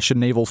of the Russian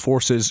naval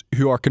forces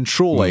who are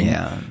controlling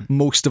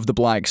most of the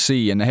Black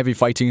Sea. And the heavy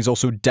fighting has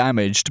also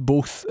damaged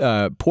both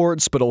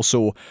ports, but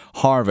also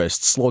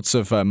harvests. Lots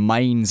of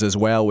mines as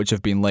well, which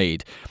have been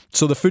laid.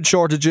 So the food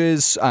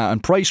shortages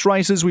and price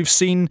rises we've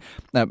seen,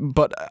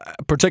 but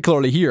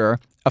particularly here,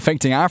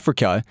 affecting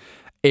Africa,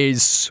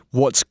 is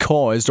what's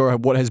caused, or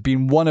what has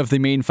been one of the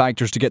main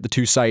factors to get the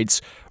two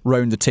sides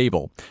round the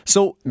table.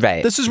 So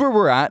this is where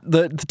we're at.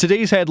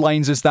 Today's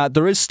headlines is that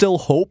there is still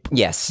hope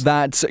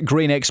that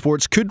grain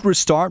exports could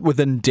restart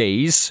within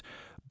days,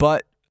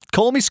 but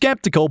call me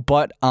skeptical,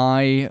 but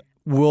I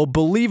will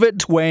believe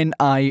it when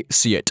I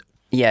see it.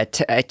 Yeah,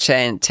 I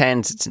tend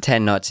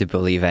not to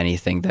believe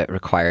anything that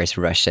requires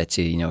Russia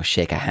to,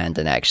 shake a hand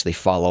and actually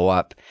follow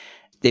up.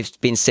 They've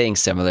been saying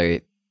similar,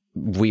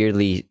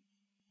 weirdly,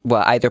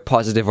 either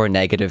positive or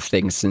negative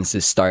things since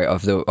the start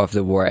of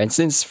the war, and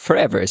since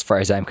forever, as far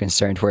as I'm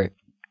concerned, where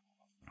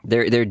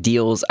their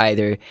deals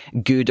either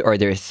good or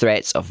their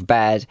threats of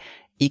bad.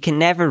 You can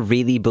never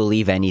really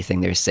believe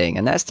anything they're saying,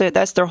 and that's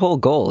their whole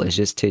goal, is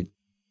just to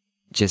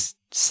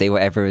say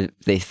whatever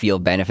they feel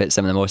benefits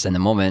them the most in the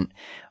moment,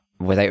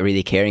 without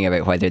really caring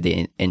about whether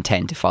they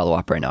intend to follow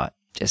up or not.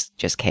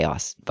 Just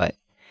chaos. But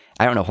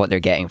I don't know what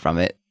they're getting from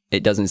it.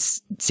 It doesn't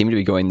seem to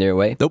be going their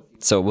way. Nope.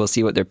 So we'll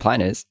see what their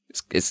plan is.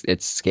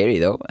 It's scary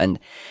though, and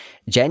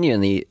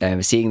genuinely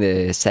seeing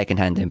the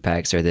secondhand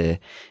impacts, or the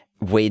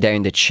way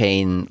down the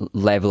chain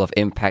level of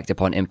impact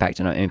upon impact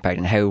and impact,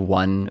 and how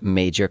one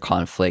major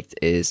conflict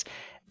is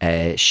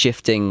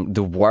shifting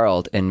the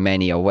world in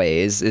many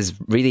ways is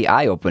really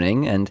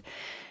eye-opening. And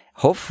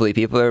hopefully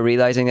people are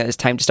realizing that it's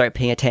time to start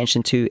paying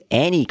attention to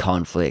any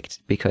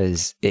conflict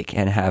because it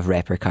can have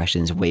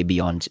repercussions way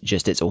beyond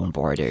just its own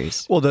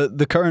borders. Well,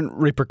 the current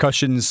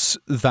repercussions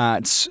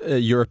that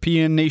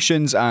European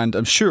nations and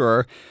I'm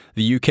sure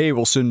the UK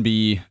will soon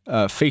be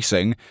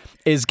facing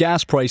is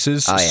gas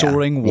prices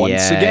soaring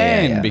once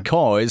again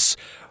because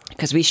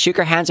we shook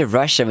our hands with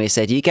Russia and we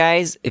said, you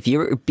guys, if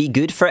you be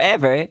good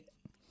forever,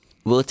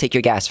 we'll take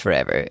your gas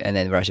forever. And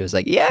then Russia was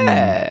like,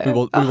 we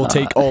will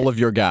take all of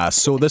your gas.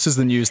 So this is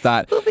the news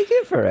that we'll be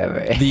good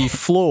forever. The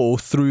flow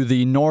through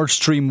the Nord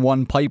Stream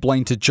 1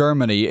 pipeline to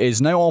Germany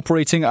is now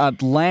operating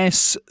at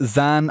less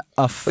than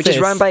a fifth. Which is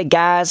run by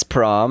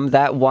Gazprom,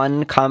 that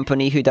one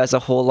company who does a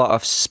whole lot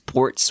of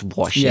sports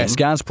washing. Yes,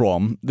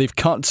 Gazprom. They've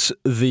cut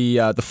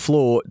the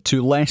flow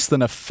to less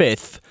than a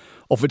fifth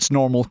of its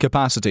normal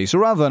capacity. So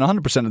rather than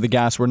 100% of the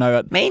gas, we're now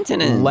at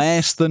maintenance.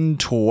 Less than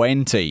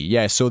 20.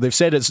 Yes, so they've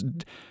said it's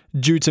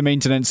due to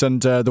maintenance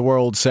and the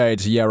world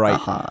said, yeah, right.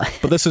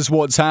 But this is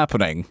what's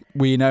happening.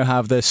 We now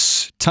have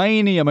this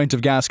tiny amount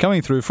of gas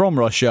coming through from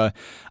Russia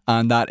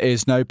and that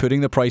is now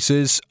putting the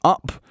prices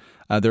up.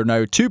 They're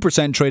now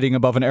 2% trading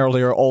above an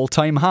earlier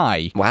all-time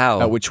high.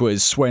 Wow. Which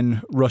was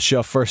when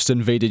Russia first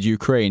invaded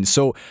Ukraine.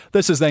 So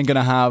this is then going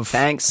to have...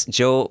 Thanks,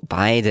 Joe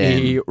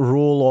Biden. A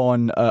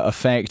roll-on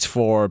effect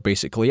for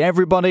basically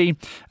everybody.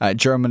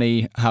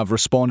 Germany have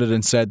responded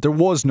and said there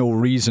was no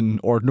reason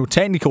or no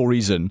technical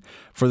reason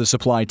for the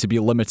supply to be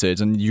limited.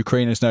 And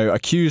Ukraine has now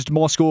accused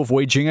Moscow of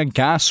waging a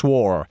gas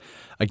war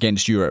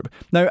against Europe.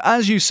 Now,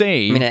 as you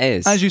say... I mean, it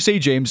is. As you say,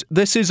 James,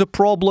 this is a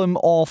problem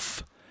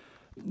of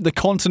the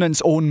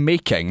continent's own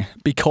making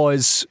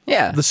because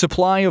the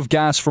supply of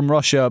gas from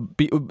Russia,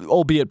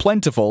 albeit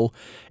plentiful,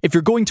 if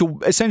you're going to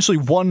essentially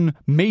one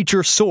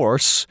major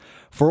source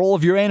for all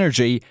of your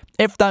energy,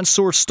 if that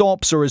source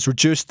stops or is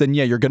reduced, then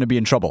you're going to be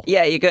in trouble.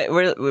 Yeah,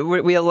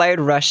 we allowed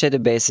Russia to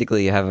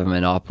basically have a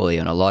monopoly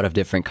on a lot of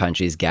different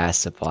countries' gas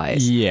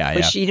supplies.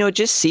 Which,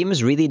 just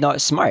seems really not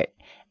smart.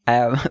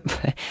 But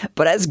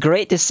that's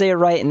great to say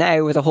right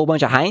now with a whole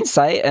bunch of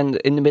hindsight and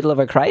in the middle of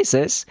a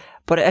crisis.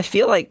 But I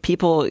feel like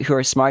people who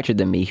are smarter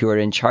than me, who are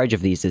in charge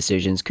of these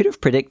decisions, could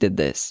have predicted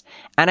this.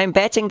 And I'm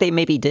betting they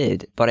maybe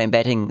did, but I'm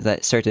betting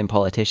that certain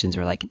politicians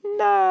were like,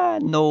 nah,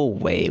 no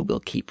way, we'll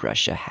keep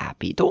Russia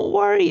happy. Don't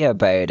worry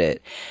about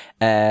it.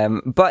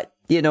 But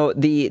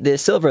the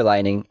silver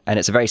lining, and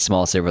it's a very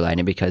small silver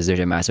lining because there's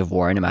a massive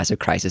war and a massive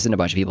crisis and a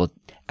bunch of people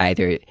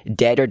either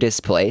dead or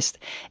displaced,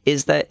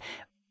 is that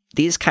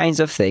these kinds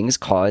of things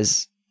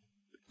cause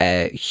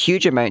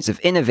huge amounts of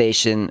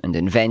innovation and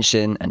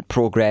invention and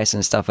progress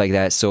and stuff like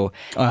that. So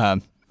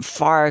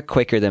far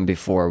quicker than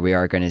before, we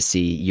are going to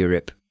see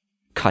Europe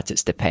cut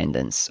its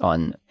dependence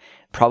on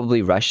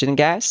probably Russian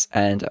gas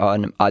and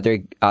on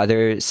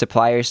other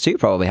suppliers too,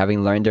 probably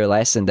having learned their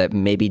lesson that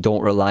maybe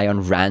don't rely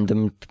on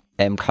random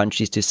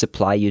countries to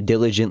supply you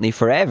diligently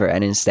forever.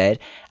 And instead,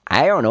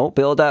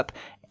 build up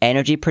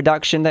energy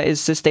production that is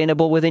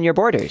sustainable within your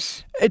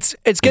borders. It's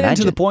getting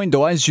to the point,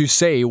 though, as you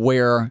say,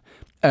 where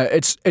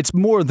it's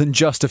more than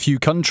just a few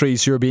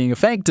countries who are being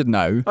affected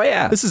now. Oh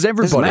yeah, this is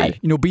everybody.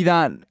 Be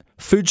that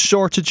food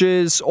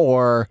shortages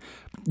or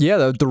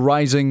the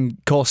rising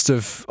cost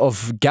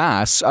of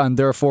gas and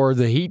therefore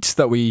the heat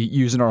that we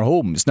use in our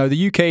homes. Now,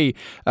 the UK,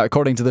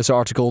 according to this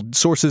article,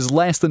 sources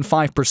less than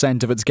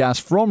 5% of its gas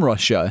from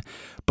Russia,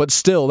 but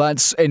still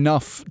that's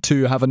enough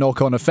to have a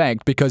knock-on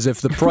effect because if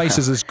the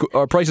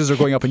prices are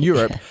going up in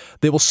Europe,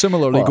 they will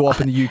similarly go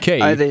up in the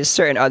UK. Are there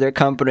certain other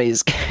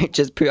companies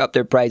just put up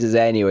their prices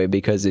anyway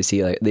because they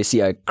see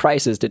a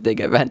crisis to take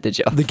advantage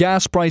of? The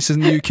gas prices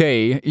in the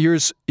UK,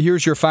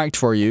 here's your fact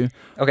for you,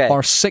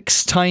 are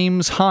 6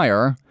 times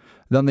higher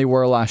than they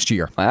were last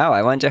year. Wow,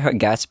 I wonder how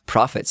gas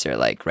profits are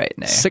like right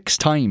now. 6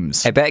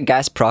 times. I bet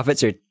gas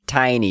profits are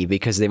tiny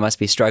because they must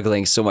be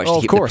struggling so much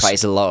to keep the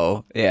price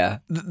low. Yeah.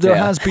 There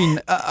has been,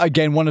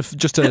 again,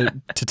 just to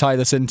tie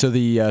this into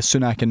the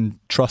Sunak and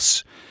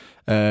Truss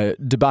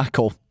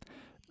debacle,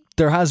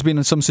 there has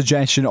been some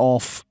suggestion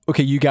of,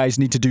 you guys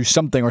need to do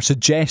something or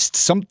suggest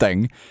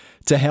something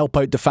to help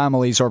out the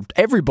families or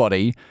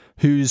everybody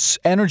whose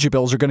energy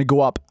bills are going to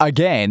go up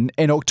again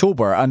in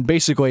October. And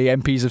basically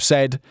MPs have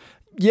said,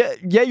 yeah,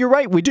 you're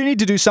right, we do need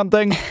to do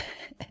something.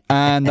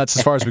 And that's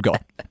as far as we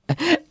got.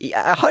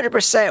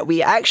 100%.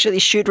 We actually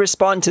should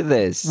respond to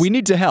this. We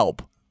need to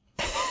help.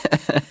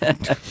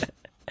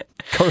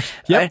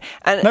 Yep.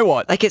 And now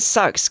what? Like, it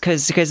sucks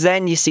because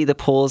then you see the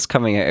polls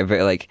coming out of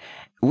it like,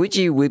 would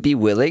you be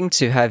willing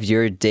to have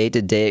your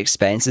day-to-day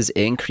expenses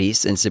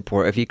increase in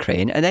support of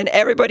Ukraine? And then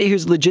everybody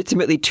who's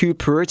legitimately too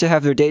poor to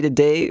have their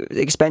day-to-day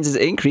expenses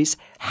increase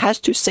has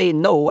to say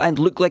no and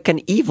look like an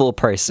evil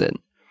person.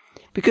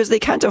 Because they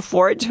can't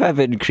afford to have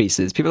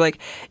increases. People are like,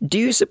 do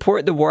you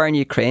support the war in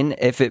Ukraine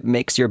if it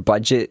makes your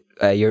budget,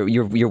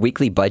 your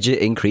weekly budget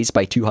increase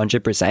by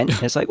 200%?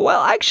 And it's like,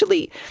 well,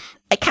 actually,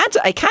 I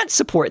can't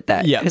support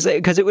that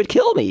because it would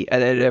kill me.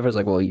 And then everyone's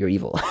like, well, you're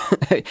evil.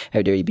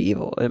 How dare you be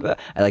evil?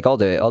 Like all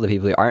the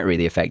people who aren't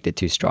really affected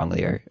too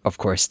strongly are, of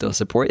course, still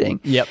supporting.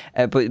 Yep.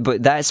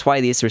 But that's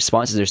why these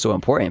responses are so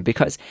important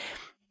because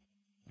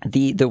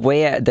the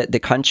way that the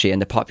country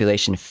and the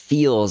population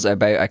feels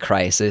about a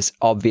crisis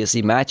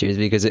obviously matters,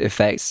 because it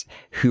affects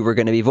who we're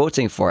going to be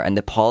voting for and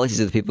the policies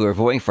of the people who are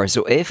voting for.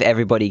 So if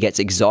everybody gets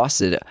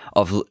exhausted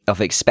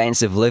of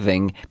expensive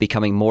living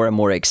becoming more and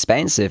more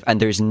expensive, and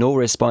there's no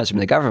response from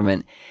the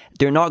government,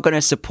 they're not going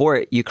to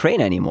support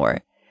Ukraine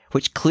anymore,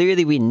 which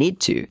clearly we need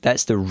to.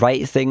 That's the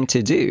right thing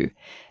to do.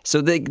 So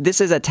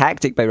this is a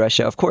tactic by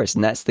Russia, of course,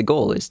 and that's the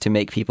goal, is to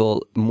make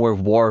people more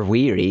war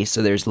weary,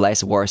 so there's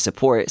less war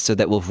support, so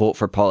that we'll vote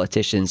for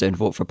politicians and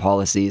vote for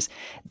policies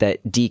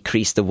that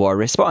decrease the war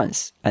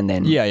response and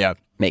then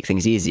make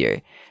things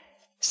easier.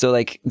 So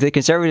like the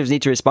Conservatives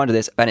need to respond to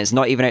this, and it's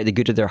not even out of the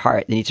good of their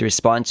heart. They need to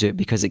respond to it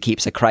because it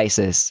keeps a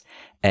crisis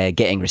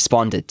getting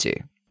responded to,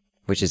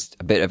 which is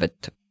a bit of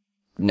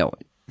no,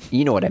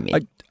 you know what I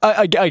mean.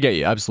 I get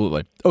you,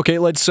 absolutely. Okay,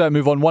 let's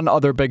move on. One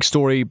other big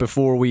story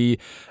before we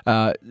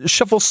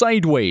shuffle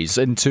sideways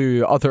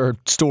into other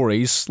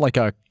stories, like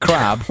a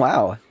crab.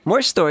 Wow.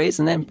 More stories,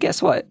 and then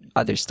guess what?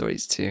 Other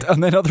stories too.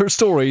 And then other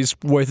stories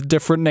with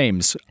different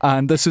names.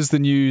 And this is the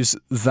news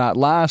that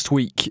last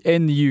week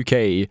in the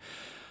UK,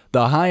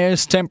 the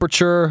highest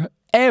temperature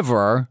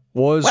ever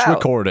was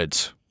recorded.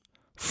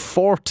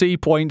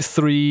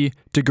 40.3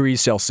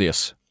 degrees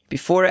Celsius.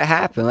 Before it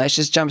happened, let's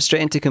just jump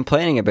straight into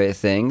complaining about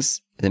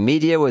things. The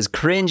media was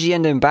cringy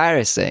and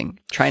embarrassing,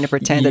 trying to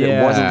pretend that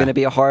it wasn't going to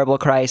be a horrible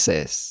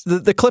crisis.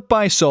 The clip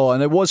I saw,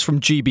 and it was from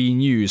GB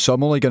News, so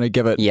I'm only going to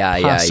give it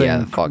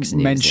passing Fox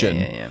News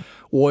mention,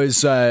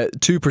 was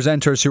two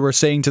presenters who were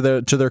saying to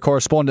their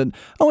correspondent,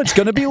 "Oh, it's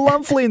going to be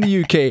lovely in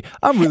the UK.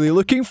 I'm really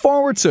looking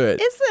forward to it.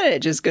 Isn't it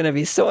just going to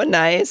be so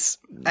nice?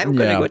 I'm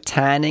going to go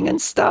tanning and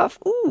stuff.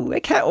 Ooh,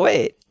 I can't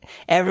wait.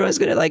 Everyone's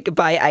going to like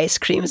buy ice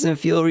creams and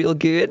feel real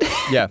good."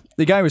 Yeah.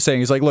 The guy was saying,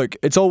 he's like, look,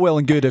 it's all well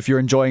and good if you're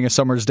enjoying a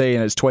summer's day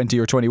and it's 20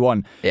 or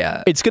 21.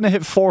 Yeah. It's going to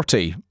hit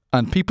 40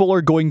 and people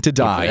are going to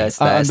die.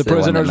 That's and the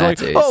prisoner's like,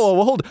 oh,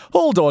 well,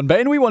 hold on,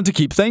 Ben. We want to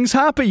keep things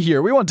happy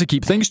here. We want to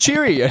keep things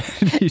cheery.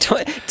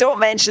 don't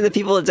mention the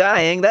people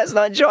dying. That's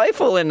not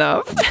joyful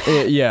enough.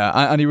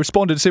 And he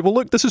responded to say, well,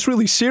 look, this is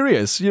really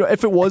serious. You know,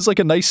 if it was like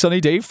a nice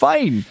sunny day,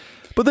 fine.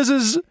 But this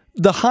is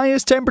the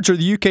highest temperature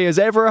the UK has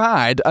ever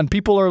had, and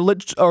people are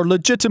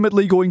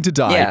legitimately going to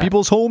die. Yeah.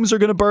 People's homes are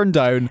going to burn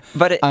down,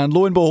 and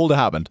lo and behold, it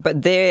happened.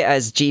 But they,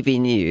 as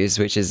GB News,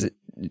 which is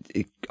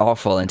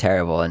awful and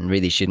terrible and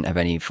really shouldn't have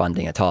any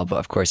funding at all, but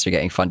of course they're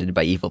getting funded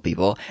by evil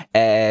people,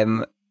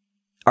 are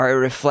a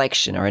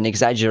reflection or an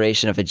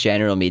exaggeration of a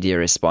general media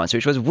response,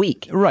 which was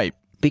weak. Right.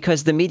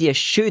 Because the media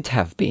should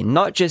have been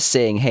not just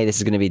saying, hey, this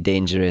is going to be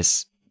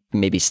dangerous,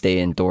 maybe stay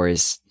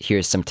indoors,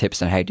 here's some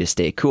tips on how to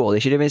stay cool. They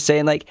should have been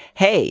saying like,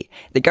 hey,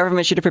 the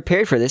government should have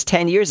prepared for this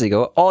 10 years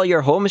ago. All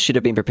your homes should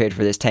have been prepared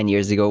for this 10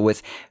 years ago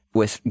with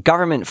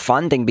government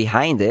funding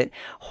behind it.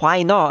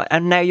 Why not?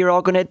 And now you're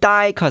all going to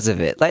die because of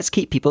it. Let's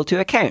keep people to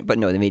account. But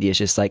no, the media is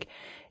just like,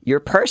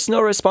 your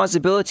personal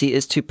responsibility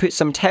is to put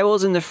some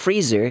towels in the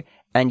freezer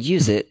and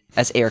use it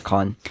as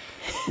aircon.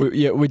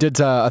 We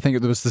did, I think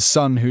it was The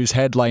Sun, whose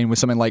headline was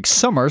something like,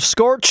 Summer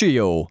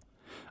Scorchio.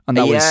 And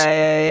that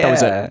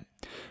was it.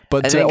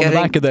 But on the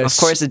back of this...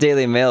 Of course, the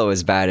Daily Mail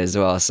was bad as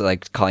well. So,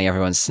 like, calling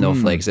everyone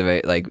snowflakes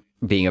about, like,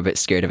 being a bit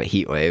scared of a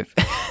heat wave.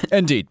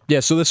 Indeed. Yeah,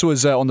 so this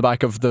was on the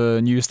back of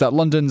the news that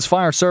London's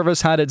fire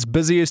service had its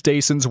busiest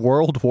day since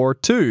World War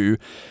II,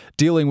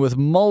 dealing with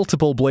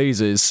multiple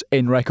blazes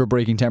in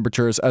record-breaking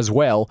temperatures as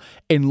well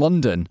in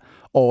London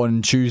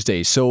on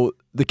Tuesday. So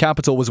the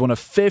capital was one of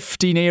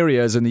 15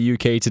 areas in the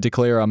UK to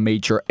declare a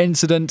major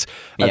incident.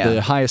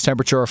 The highest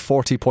temperature,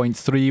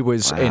 40.3,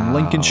 was in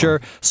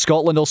Lincolnshire.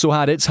 Scotland also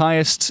had its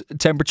highest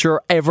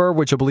temperature ever,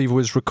 which I believe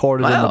was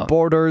recorded in the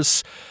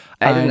Borders.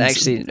 I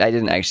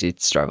didn't actually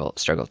struggle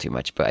too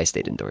much, but I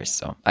stayed indoors,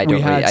 so I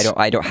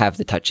don't have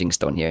the touching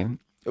stone here.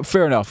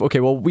 Fair enough. Okay,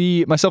 well,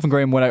 myself and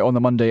Graham went out on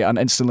the Monday and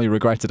instantly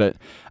regretted it,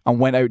 and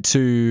went out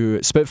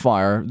to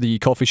Spitfire, the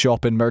coffee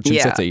shop in Merchant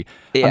City,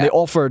 and they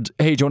offered,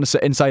 hey, do you want to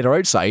sit inside or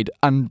outside?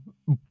 And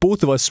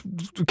both of us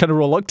kind of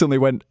reluctantly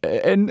went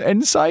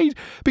inside,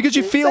 because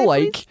you feel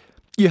like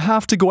you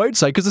have to go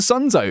outside because the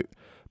sun's out.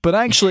 But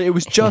actually, it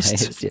was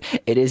just...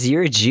 It is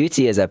your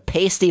duty as a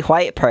pasty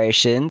white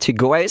person to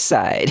go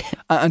outside.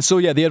 And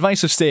so, the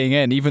advice of staying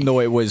in, even though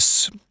it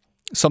was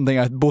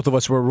something both of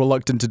us were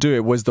reluctant to do,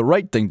 it was the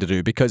right thing to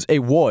do, because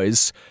it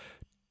was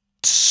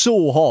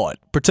so hot,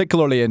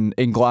 particularly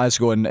in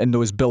Glasgow and in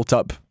those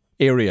built-up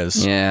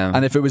areas. Yeah.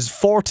 And if it was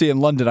 40 in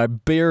London, I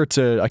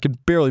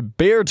could barely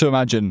bear to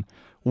imagine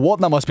what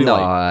that must be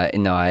like.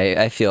 No,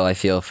 I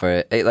feel for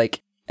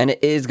it. And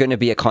it is going to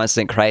be a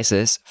constant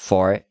crisis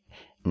for...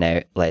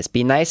 Now, let's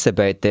be nice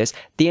about this.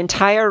 The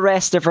entire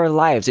rest of our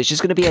lives, it's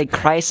just going to be a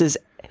crisis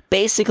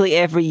basically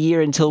every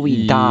year until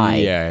we die.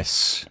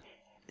 Yes.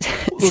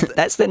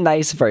 That's the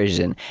nice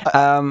version.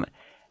 And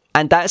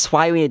that's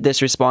why we need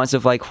this response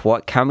of like,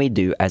 what can we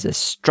do as a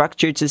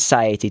structured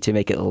society to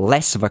make it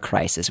less of a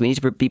crisis? We need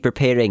to be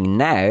preparing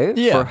now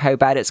for how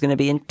bad it's going to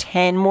be in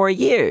 10 more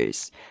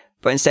years.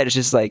 But instead it's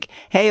just like,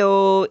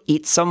 hey-oh,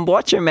 eat some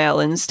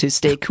watermelons to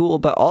stay cool,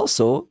 but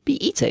also be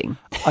eating.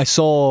 I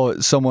saw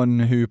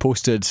someone who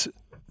posted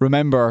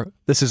remember,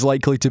 this is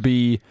likely to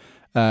be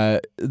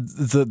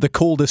the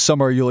coldest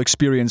summer you'll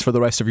experience for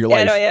the rest of your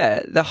life.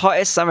 The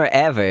hottest summer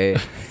ever.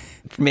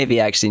 Maybe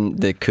actually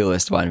the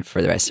coolest one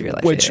for the rest of your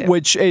life.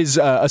 Which is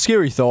a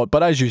scary thought,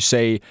 but as you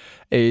say,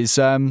 is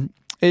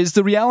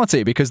the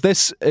reality, because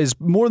this is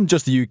more than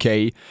just the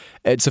UK.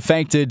 It's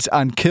affected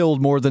and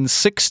killed more than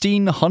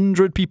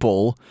 1,600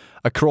 people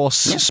across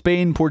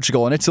Spain,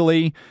 Portugal, and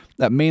Italy.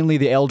 Mainly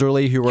the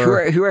elderly who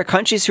are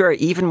countries who are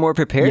even more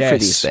prepared for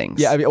these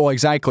things. Yeah,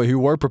 exactly. Who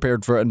were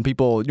prepared for it, and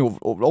people,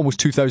 almost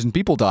 2,000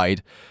 people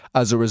died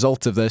as a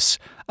result of this,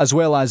 as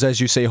well as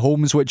you say,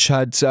 homes which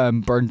had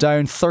burned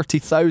down.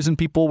 30,000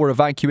 people were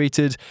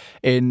evacuated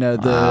in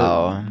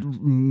the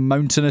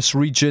mountainous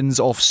regions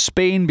of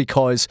Spain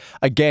because,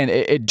 again,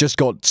 it just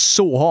got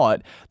so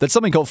hot that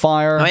something caught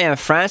fire. Oh yeah,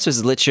 France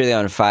was literally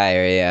on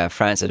fire. Yeah,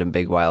 France had a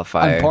big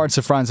wildfire. And parts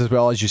of France as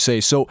well, as you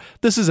say. So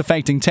this is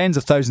affecting tens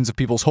of thousands of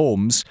people's homes.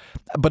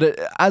 But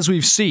as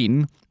we've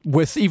seen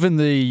with even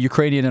the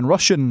Ukrainian and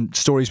Russian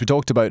stories we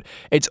talked about,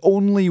 it's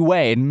only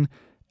when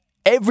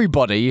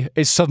everybody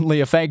is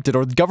suddenly affected,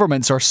 or the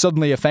governments are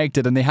suddenly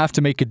affected, and they have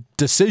to make a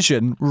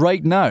decision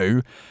right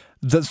now,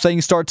 that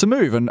things start to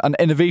move, and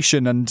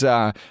innovation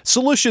and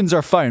solutions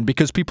are found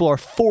because people are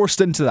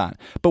forced into that.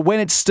 But when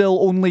it's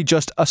still only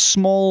just a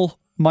small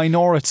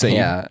minority,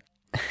 and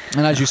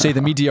as you say,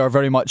 the media are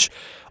very much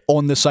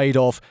on the side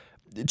of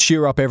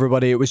cheer up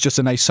everybody, it was just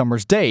a nice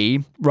summer's day,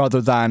 rather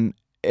than,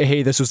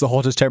 hey, this was the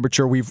hottest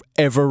temperature we've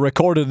ever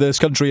recorded in this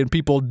country and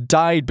people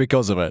died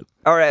because of it.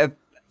 Or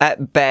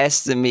at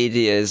best, the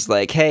media is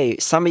like, hey,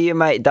 some of you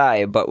might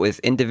die, but with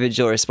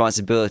individual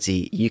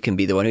responsibility, you can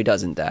be the one who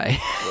doesn't die.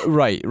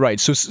 Right.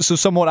 So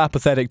somewhat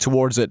apathetic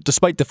towards it,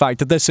 despite the fact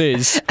that this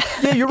is,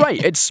 you're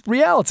right, it's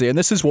reality, and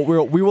this is what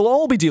we will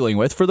all be dealing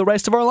with for the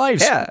rest of our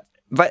lives. Yeah.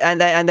 But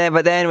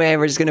then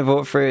we're just gonna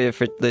vote for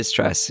Liz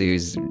Truss,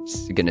 who's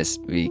gonna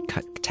be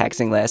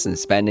taxing less and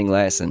spending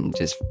less and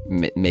just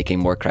making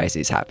more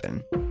crises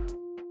happen.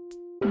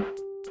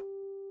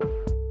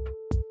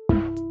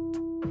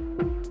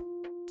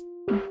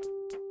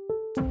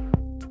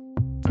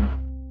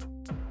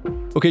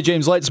 Okay,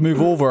 James, let's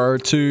move over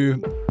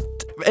to,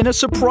 in a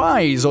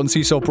surprise on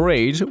Seesaw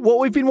Parade, what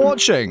we've been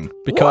watching.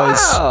 Because,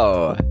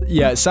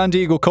 San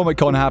Diego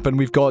Comic-Con happened.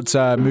 We've got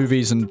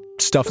movies and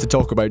stuff to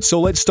talk about. So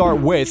let's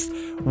start with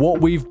what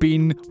we've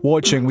been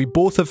watching. We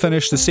both have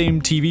finished the same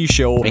TV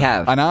show. We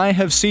have. And I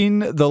have seen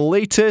the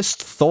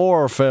latest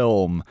Thor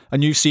film.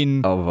 And you've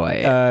seen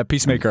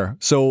Peacemaker.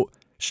 So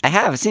I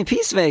have seen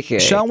Peacemaker.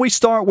 Shall we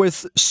start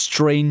with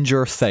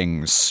Stranger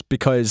Things?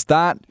 Because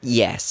that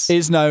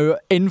is now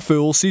in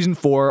full, season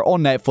 4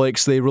 on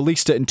Netflix. They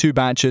released it in 2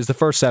 batches, the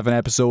first 7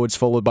 episodes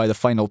followed by the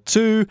final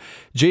 2.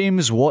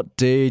 James, what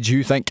did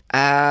you think?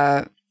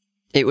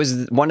 It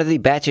was one of the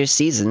better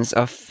seasons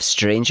of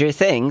Stranger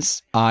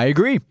Things. I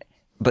agree.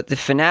 But the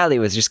finale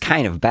was just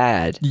kind of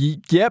bad.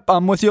 Yep,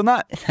 I'm with you on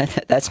that.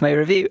 That's my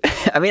review.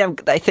 I mean,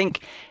 I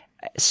think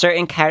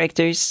certain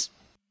characters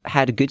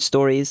had good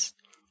stories.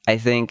 I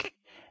think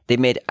they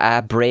made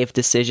a brave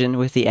decision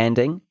with the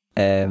ending.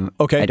 I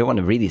don't want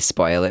to really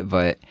spoil it,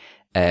 but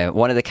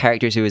one of the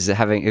characters who was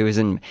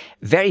in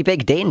very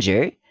big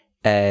danger,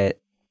 they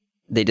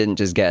didn't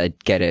just get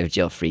a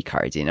jail free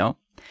card,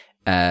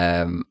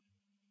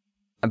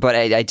 But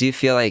I do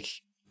feel like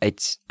I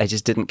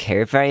just didn't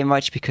care very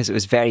much because it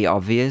was very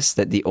obvious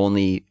that the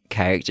only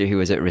character who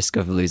was at risk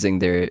of losing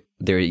their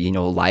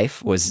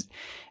life was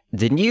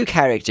the new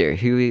character,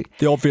 who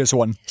the obvious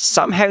one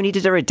somehow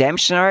needed a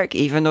redemption arc,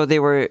 even though they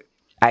were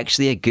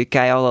actually a good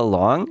guy all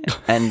along.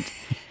 And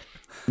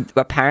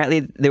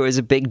apparently there was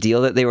a big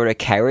deal that they were a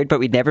coward,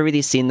 but we'd never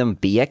really seen them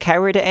be a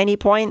coward at any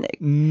point.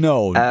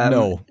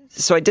 No.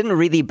 So I didn't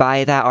really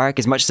buy that arc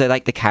as much as I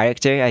liked the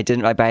character.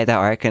 I buy that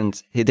arc,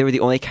 and they were the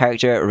only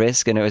character at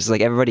risk, and it was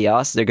like everybody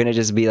else, they're going to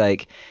just be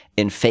like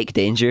in fake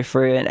danger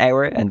for an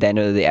hour, and then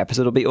the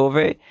episode will be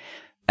over.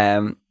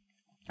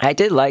 I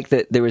did like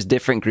that there was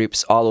different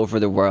groups all over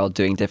the world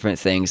doing different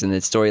things, and the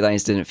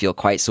storylines didn't feel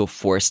quite so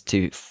forced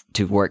to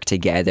work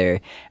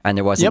together, and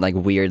there wasn't like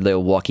weird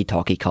little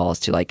walkie-talkie calls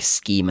to like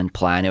scheme and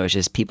plan. It was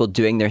just people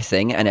doing their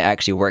thing, and it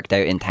actually worked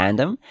out in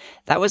tandem.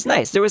 That was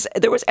nice. There was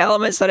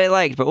elements that I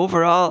liked, but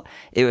overall,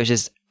 it was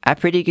just a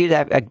pretty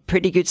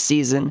good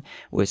season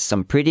with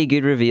some pretty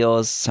good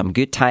reveals, some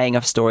good tying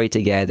of story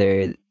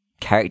together,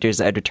 characters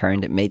that had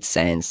returned. It made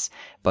sense,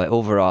 but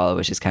overall, it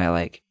was just kind of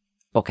like,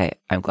 okay,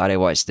 I'm glad I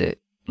watched it.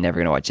 Never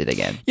going to watch it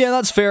again. Yeah,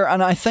 that's fair.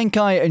 And I think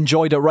I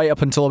enjoyed it right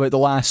up until about the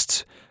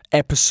last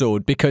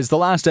episode, because the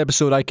last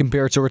episode I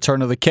compared to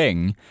Return of the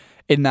King,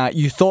 in that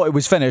you thought it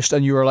was finished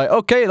and you were like,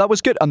 okay, that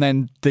was good. And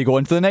then they go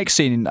into the next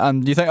scene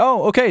and you think,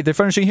 oh, okay, they're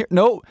finishing here.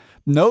 No,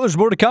 there's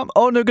more to come.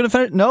 Oh, they're going to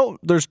finish. No,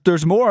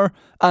 there's more.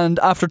 And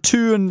after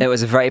it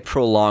was a very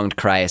prolonged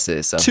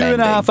crisis of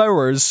 2.5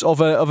 hours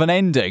of an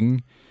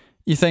ending,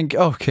 you think,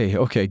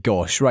 okay,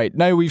 gosh, right.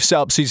 Now we've set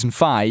up season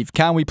 5.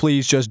 Can we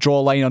please just draw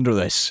a line under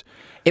this?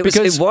 It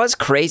was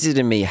crazy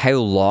to me how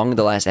long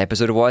the last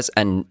episode was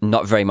and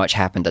not very much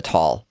happened at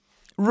all.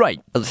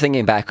 Right.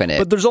 Thinking back on it.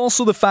 But there's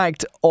also the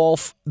fact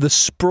of the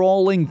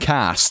sprawling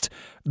cast.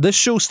 This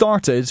show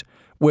started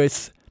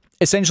with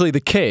essentially the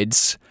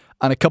kids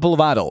and a couple of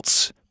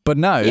adults. But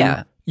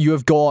now you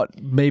have got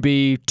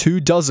maybe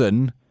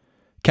 24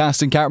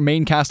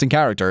 main cast and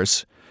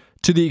characters,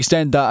 to the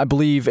extent that I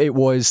believe it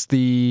was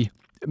the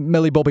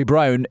Millie Bobby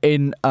Brown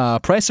in a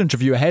press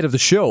interview ahead of the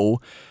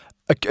show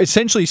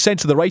essentially said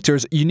to the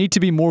writers, you need to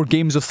be more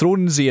Games of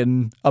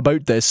Thronesian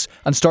about this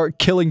and start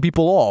killing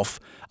people off.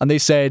 And they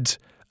said,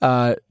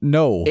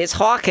 no. It's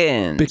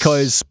Hawkins.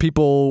 Because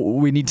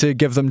we need to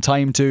give them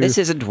time to... This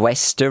isn't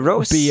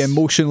Westeros. ...be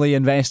emotionally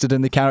invested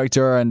in the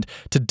character and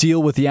to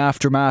deal with the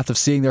aftermath of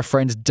seeing their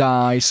friends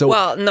die. So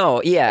well,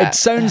 no, yeah. It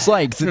sounds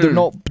like they're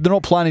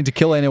not planning to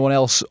kill anyone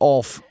else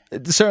off,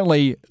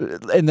 certainly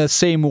in the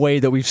same way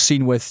that we've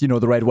seen with,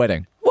 the Red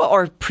Wedding. Well,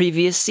 or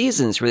previous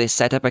seasons where they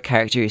set up a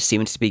character who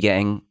seemed to be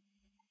getting...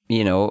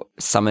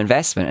 some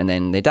investment, and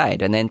then they died,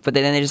 but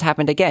then it just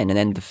happened again, and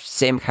then the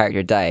same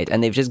character died,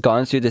 and they've just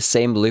gone through the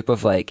same loop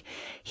of like,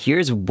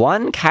 here's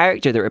one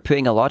character that we're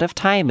putting a lot of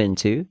time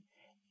into,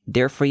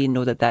 therefore you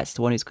know that that's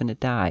the one who's going to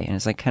die, and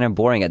it's like kind of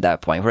boring at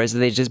that point. Whereas if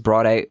they just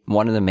brought out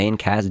one of the main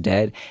cast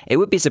dead, it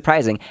would be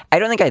surprising. I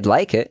don't think I'd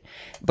like it,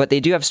 but they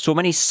do have so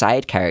many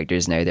side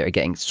characters now that are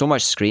getting so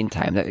much screen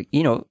time that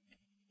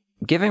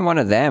giving one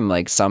of them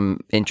like some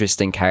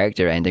interesting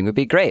character ending would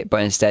be great,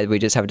 but instead we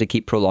just have to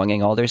keep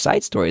prolonging all their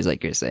side stories,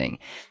 like you're saying,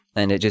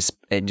 and it just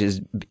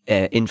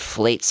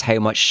inflates how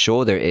much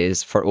show there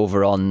is for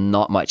overall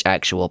not much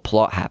actual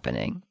plot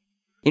happening.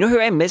 You know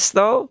who I miss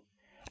though?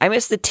 I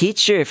miss the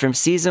teacher from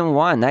season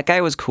 1. That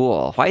guy was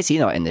cool. Why is he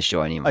not in the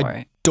show anymore?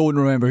 I don't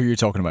remember who you're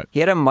talking about. He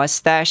had a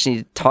mustache and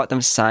he taught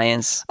them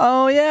science.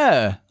 Oh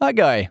yeah, that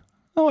guy.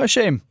 Oh, what a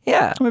shame.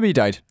 Yeah. Maybe he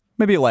died.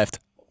 Maybe he left.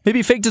 Maybe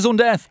he faked his own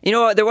death. You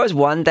know what? There was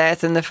one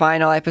death in the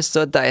final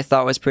episode that I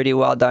thought was pretty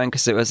well done,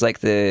 because it was like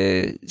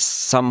the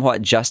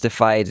somewhat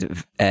justified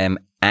the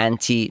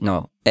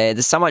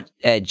somewhat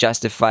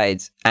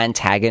justified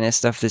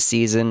antagonist of the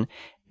season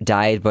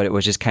died, but it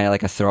was just kind of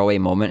like a throwaway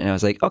moment, and I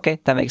was like, okay,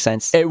 that makes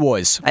sense. It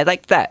was. I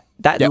liked that.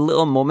 That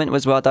little moment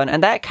was well done,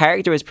 and that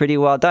character was pretty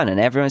well done, and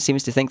everyone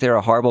seems to think they're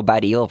a horrible,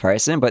 bad, evil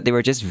person, but they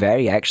were just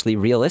very actually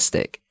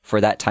realistic for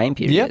that time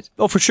period. Yeah,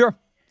 oh, for sure.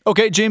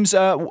 Okay, James,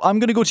 I'm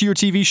going to go to your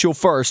TV show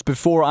first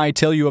before I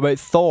tell you about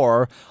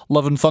Thor,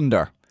 Love and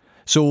Thunder.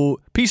 So,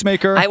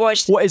 Peacemaker,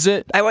 what is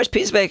it? I watched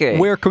Peacemaker.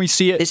 Where can we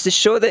see it? It's the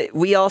show that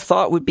we all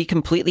thought would be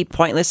completely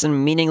pointless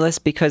and meaningless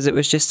because it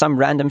was just some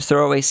random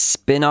throwaway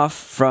spin-off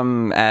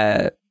from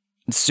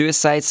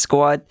Suicide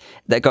Squad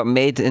that got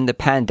made in the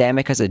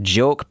pandemic as a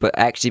joke, but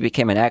actually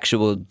became an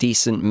actual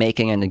decent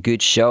making and a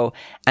good show.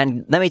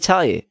 And let me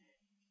tell you,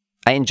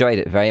 I enjoyed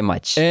it very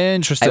much.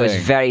 Interesting. I was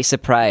very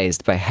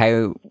surprised by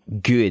how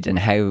good and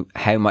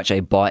how much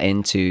I bought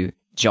into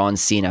John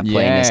Cena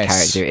playing this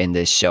character in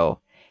this show.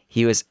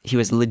 He was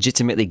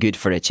legitimately good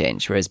for a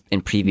change, whereas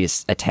in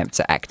previous attempts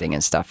at acting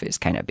and stuff, it's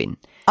kind of been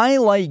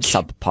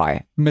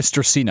subpar.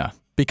 Mr. Cena,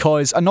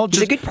 because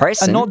he's a good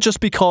person, and not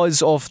just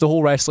because of the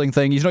whole wrestling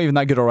thing. He's not even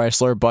that good a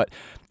wrestler, but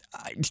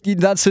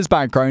that's his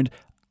background.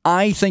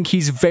 I think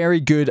he's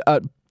very good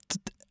at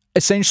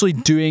essentially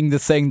doing the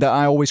thing that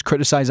I always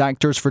criticize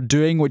actors for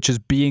doing, which is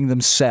being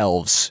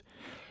themselves.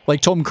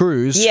 Like Tom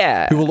Cruise,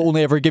 who will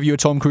only ever give you a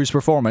Tom Cruise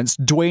performance.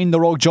 Dwayne "The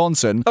Rock"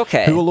 Johnson,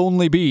 who will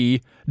only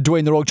be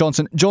Dwayne "The Rock"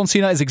 Johnson. John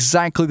Cena is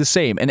exactly the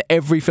same in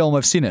every film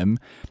I've seen him,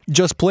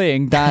 just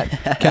playing that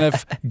kind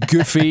of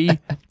goofy,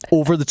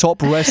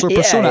 over-the-top wrestler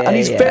persona, and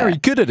he's very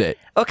good at it.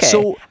 Okay,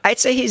 so I'd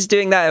say he's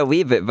doing that a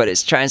wee bit, but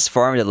it's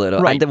transformed a little.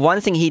 Right. And the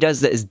one thing he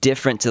does that is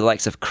different to the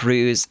likes of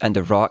Cruise and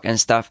The Rock and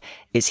stuff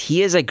is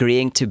he is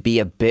agreeing to be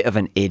a bit of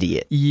an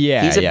idiot.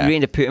 He's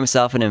agreeing to put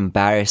himself in an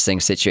embarrassing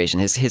situation.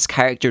 His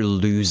character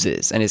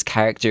loses, and his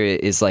character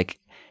is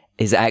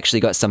actually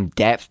got some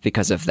depth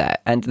because of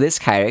that. And this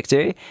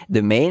character,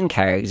 the main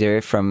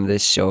character from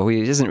this show, who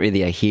isn't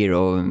really a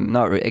hero,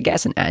 I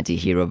guess an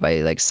anti-hero by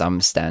like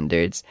some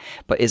standards,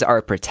 but is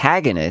our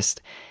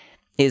protagonist,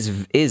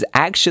 is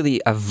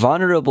actually a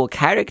vulnerable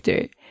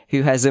character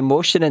who has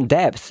emotion and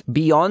depth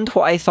beyond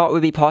what I thought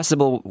would be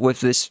possible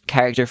with this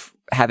character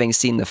having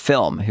seen the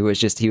film. He was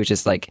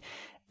just like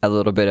a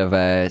little bit of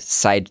a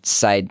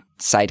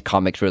side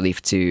comic relief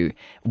to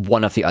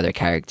one of the other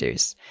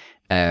characters.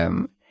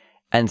 And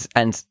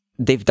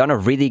they've done a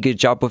really good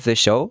job with the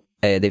show.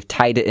 They've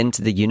tied it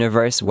into the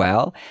universe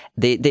well.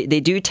 They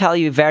do tell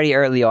you very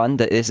early on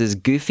that this is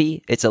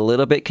goofy. It's a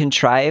little bit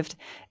contrived,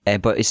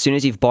 but as soon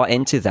as you've bought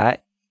into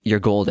that, you're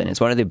golden.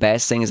 It's one of the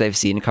best things I've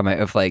seen come out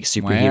of like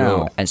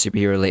superhero and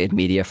superhero related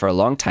media for a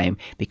long time,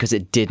 because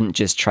it didn't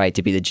just try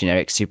to be the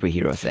generic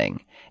superhero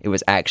thing. It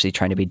was actually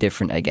trying to be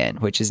different again,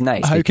 which is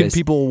nice. How can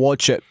people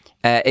watch it?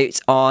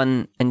 It's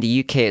on, in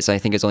the UK, so I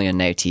think it's only on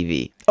Now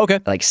TV. Okay.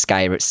 Like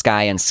Sky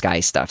and Sky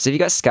stuff. So if you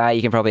got Sky,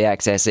 you can probably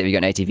access it. If you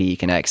got Now TV, you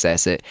can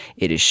access it.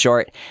 It is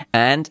short,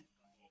 and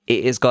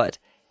it has got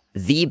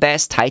the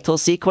best title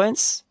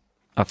sequence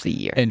of the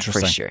year.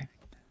 Interesting. For sure.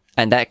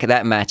 And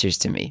that matters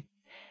to me.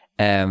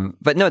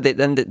 But no,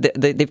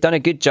 they've done a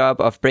good job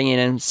of bringing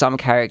in some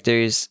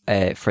characters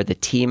for the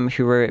team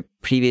who were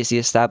previously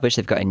established.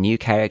 They've got a new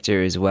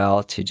character as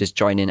well to just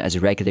join in as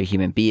regular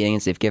human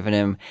beings. They've given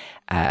him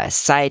a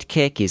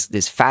sidekick.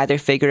 This father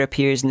figure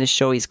appears in the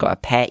show. He's got a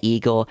pet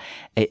eagle.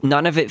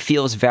 None of it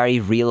feels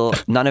very real.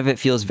 None of it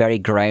feels very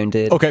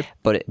grounded. Okay.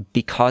 But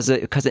because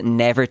it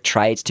never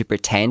tried to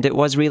pretend it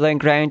was real and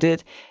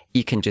grounded,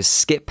 you can just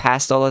skip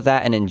past all of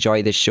that and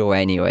enjoy the show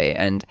anyway,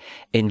 and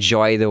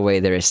enjoy the way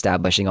they're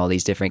establishing all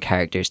these different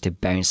characters to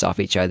bounce off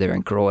each other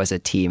and grow as a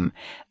team.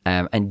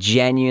 And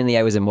genuinely,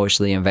 I was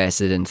emotionally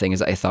invested in things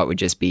that I thought would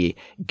just be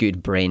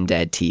good brain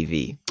dead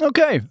TV.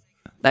 Okay.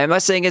 Now, I'm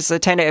not saying it's a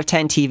 10 out of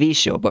 10 TV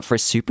show, but for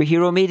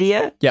superhero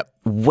media, yep,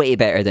 way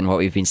better than what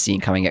we've been seeing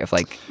coming out of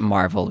like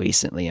Marvel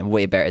recently, and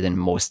way better than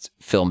most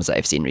films that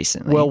I've seen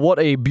recently. Well, what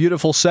a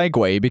beautiful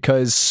segue,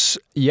 because,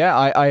 yeah,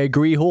 I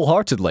agree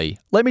wholeheartedly.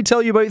 Let me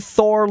tell you about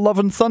Thor Love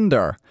and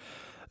Thunder.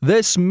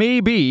 This may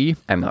be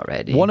I'm not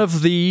ready. One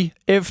of the,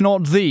 if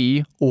not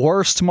the,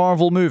 worst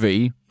Marvel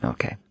movie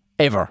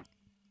ever.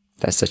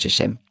 That's such a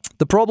shame.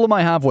 The problem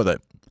I have with it,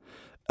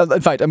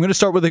 in fact, I'm going to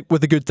start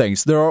with the good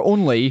things. There are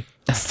only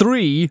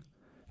 3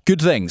 good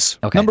things.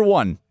 Okay. Number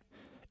 1,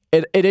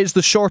 it is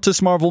the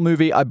shortest Marvel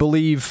movie, I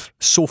believe,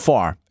 so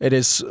far. It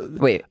is,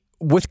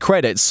 with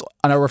credits,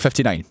 an hour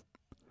 59.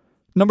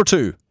 Number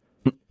 2,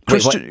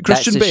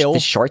 Christian Bale. The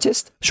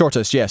shortest?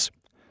 Shortest, yes.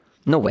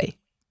 No way.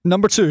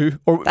 Number 2,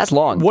 or that's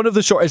long. One of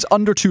the short is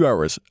under 2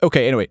 hours.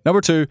 Okay, anyway,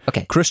 number 2,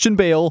 Christian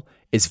Bale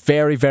is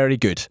very, very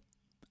good.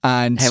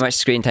 And how much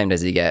screen time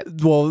does he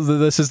get? Well,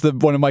 this is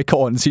one of my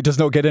cons. He does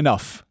not get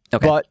enough.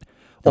 Okay. But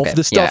of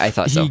the stuff I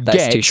thought so.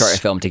 That's too short a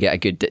film to get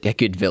a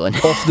good villain.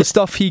 Of the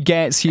stuff he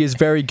gets, he is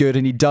very good,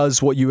 and he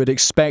does what you would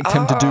expect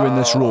him to do in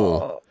this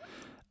role.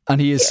 And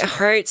he is. It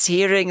hurts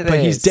hearing this. But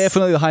he's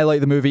definitely the highlight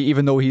of the movie,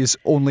 even though he's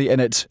only in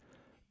it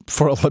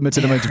for a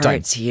limited amount of time. It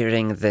hurts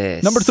hearing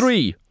this. Number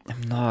 3.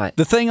 I'm not.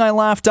 The thing I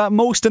laughed at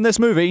most in this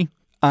movie,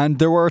 and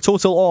there were a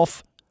total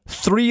of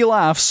 3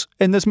 laughs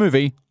in this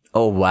movie.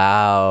 Oh,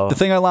 wow. The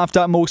thing I laughed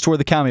at most were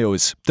the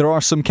cameos. There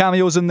are some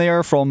cameos in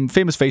there from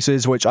famous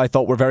faces, which I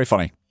thought were very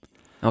funny.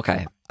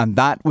 Okay. And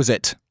that was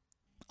it.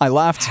 I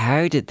laughed.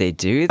 How did they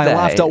do that? I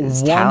laughed at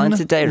one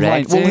talented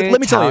director. Well, let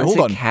me tell you. Hold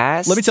on.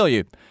 Cast. Let me tell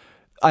you.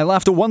 I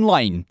laughed at one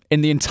line in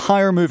the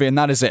entire movie, and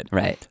that is it.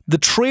 Right. The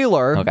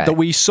trailer that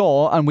we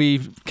saw and we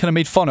kind of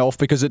made fun of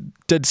because it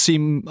did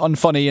seem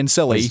unfunny and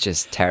silly. It's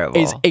just terrible.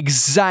 Is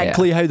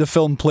exactly how the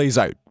film plays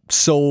out.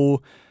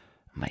 So.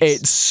 Nice.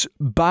 It's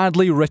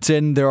badly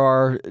written. There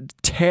are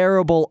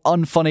terrible,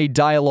 unfunny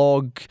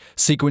dialogue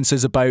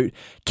sequences about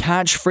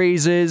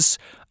catchphrases.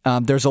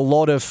 There's a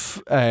lot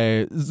of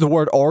the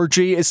word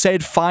orgy is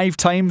said 5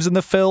 times in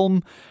the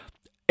film.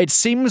 It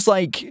seems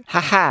like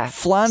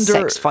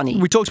sex funny.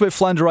 We talked about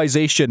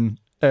Flanderization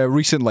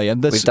recently,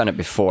 and this we've done it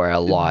before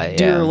a lot.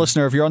 Dear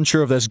listener, if you're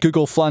unsure of this,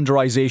 Google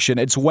Flanderization.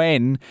 It's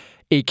when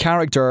a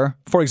character,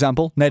 for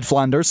example, Ned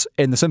Flanders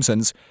in The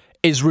Simpsons,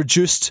 is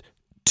reduced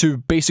to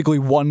basically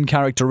one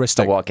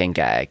characteristic. A walking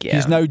gag, yeah.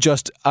 He's now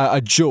just a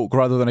joke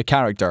rather than a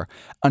character.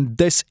 And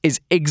this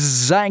is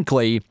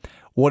exactly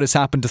what has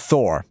happened to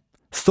Thor.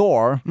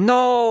 Thor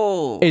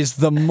is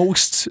the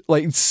most,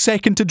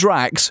 second to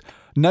Drax,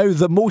 now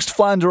the most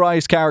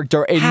Flanderized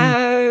character in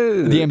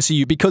the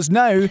MCU, because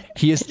now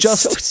he is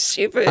just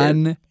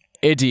an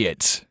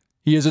idiot.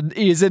 He is an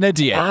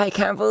idiot. I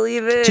can't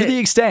believe it. To the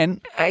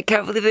extent... I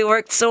can't believe they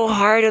worked so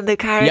hard on the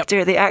character.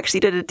 Yep. They actually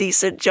did a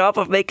decent job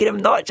of making him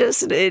not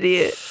just an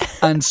idiot.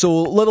 And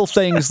so little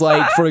things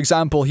like, for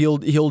example,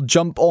 he'll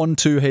jump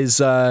onto his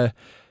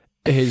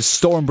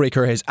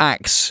Stormbreaker, his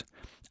axe,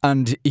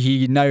 and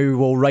he now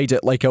will ride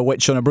it like a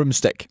witch on a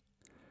broomstick.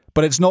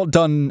 But it's not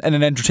done in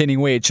an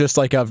entertaining way. It's just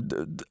like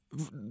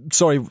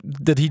sorry,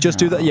 did he just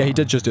do that? Yeah, he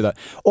did just do that.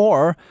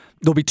 Or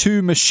there'll be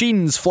 2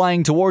 machines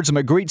flying towards him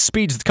at great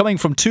speeds, coming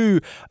from 2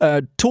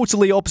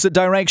 totally opposite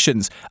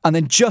directions. And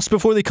then just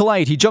before they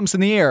collide, he jumps in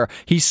the air.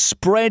 He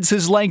spreads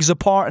his legs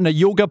apart in a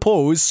yoga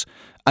pose,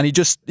 and he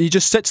just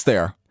sits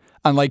there.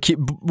 And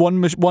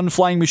one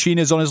flying machine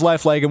is on his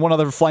left leg, and one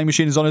other flying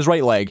machine is on his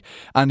right leg.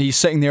 And he's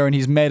sitting there and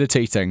he's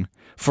meditating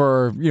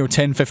for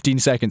 10, 15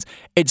 seconds.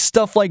 It's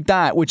stuff like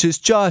that, which is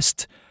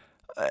just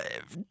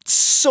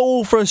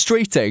so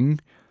frustrating,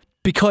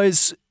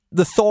 because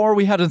the Thor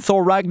we had in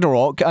Thor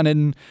Ragnarok and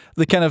in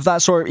the kind of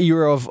that sort of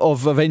era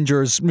of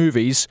Avengers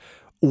movies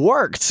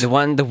worked. The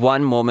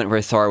one moment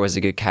where Thor was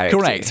a good character.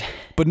 Correct.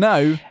 But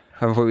now...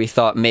 where we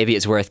thought maybe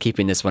it's worth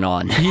keeping this one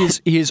on. He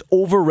is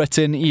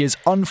overwritten, he is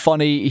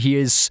unfunny, he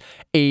is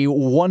a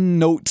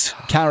one-note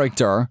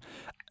character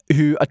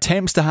who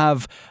attempts to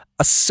have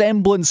a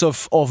semblance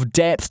of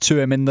depth to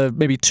him in the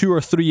maybe 2 or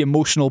 3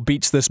 emotional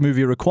beats this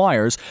movie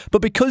requires,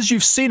 but because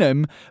you've seen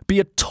him be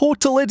a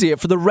total idiot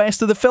for the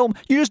rest of the film,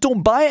 you just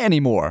don't buy it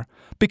anymore,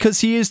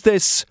 because he is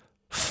this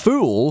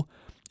fool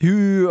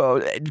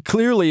who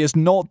clearly is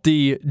not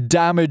the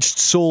damaged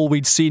soul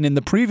we'd seen in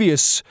the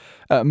previous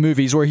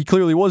movies, where he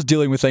clearly was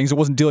dealing with things and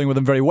wasn't dealing with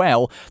them very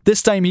well.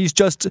 This time he's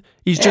just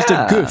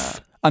a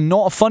goof, and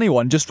not a funny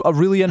one, just a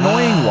really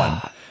annoying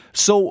one.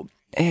 So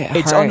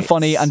it's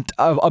unfunny, and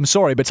I'm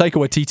sorry, but Taika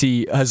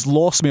Waititi has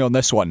lost me on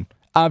this one.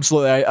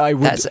 Absolutely, I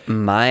would. That's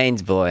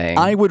mind-blowing.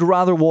 I would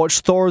rather watch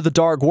Thor: The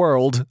Dark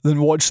World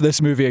than watch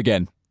this movie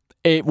again.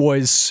 It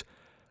was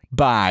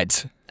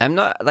bad. I'm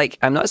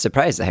not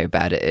surprised at how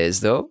bad it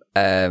is, though,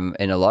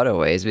 in a lot of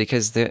ways,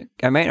 because the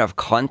amount of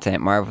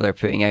content Marvel are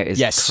putting out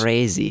is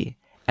crazy.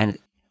 And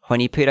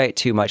when you put out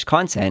too much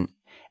content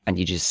and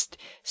you just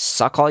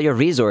suck all your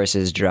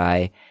resources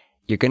dry,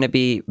 you're going to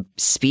be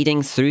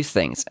speeding through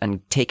things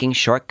and taking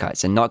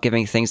shortcuts and not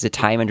giving things the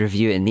time and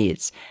review it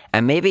needs.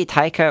 And maybe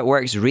Taika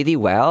works really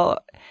well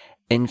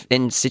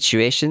in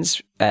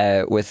situations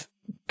with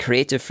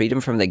creative freedom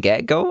from the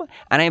get-go.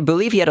 And I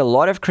believe he had a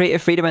lot of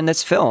creative freedom in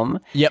this film.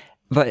 Yep.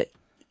 But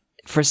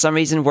for some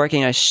reason,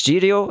 working in a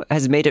studio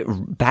has made it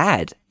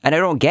bad, and I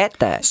don't get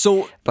that.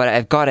 But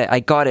I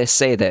gotta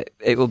say that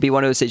it will be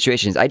one of those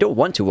situations. I don't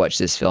want to watch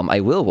this film.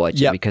 I will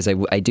watch it because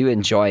I do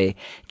enjoy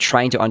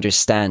trying to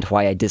understand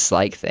why I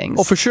dislike things.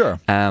 Oh, for sure.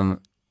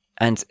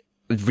 And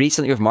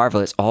recently with Marvel,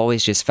 it's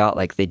always just felt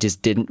like they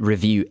just didn't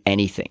review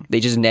anything.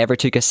 They just never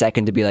took a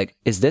second to be like,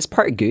 is this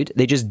part good?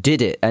 They just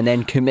did it and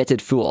then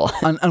committed full.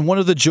 And one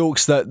of the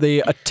jokes that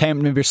they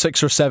attempt maybe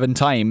 6 or 7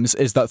 times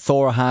is that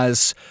Thor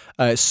has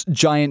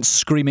giant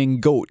screaming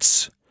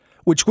goats,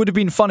 which would have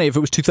been funny if it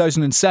was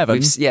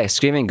 2007.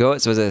 Screaming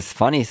goats was a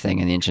funny thing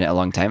in the internet a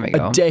long time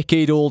ago. A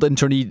decade-old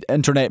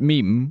internet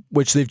meme,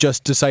 which they've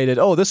just decided,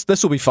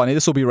 this will be funny,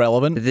 this will be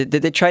relevant. Did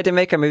they try to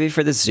make a movie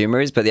for the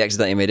Zoomers, but they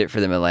accidentally made it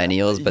for the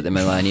millennials, but the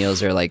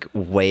millennials are like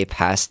way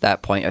past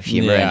that point of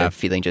humor and they're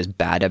feeling just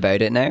bad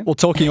about it now? Well,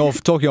 talking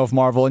of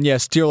Marvel, and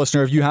yes, dear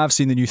listener, if you have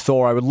seen the new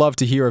Thor, I would love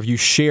to hear if you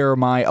share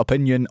my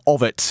opinion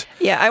of it.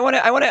 Yeah, I want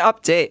to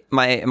update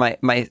my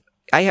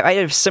I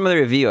had a similar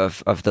review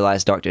of the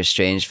last Doctor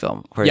Strange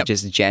film, where it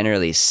just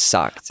generally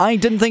sucked. I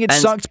didn't think it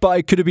sucked, but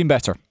it could have been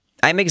better.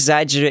 I'm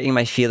exaggerating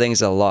my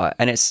feelings a lot,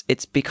 and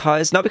it's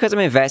because, not because I'm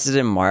invested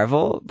in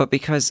Marvel, but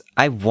because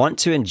I want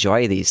to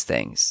enjoy these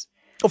things.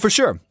 Oh, for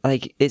sure.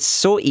 Like, it's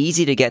so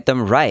easy to get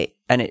them right,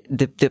 and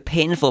the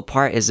painful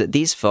part is that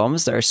these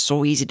films that are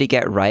so easy to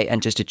get right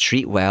and just to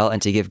treat well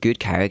and to give good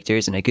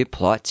characters and a good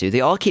plot to,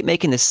 they all keep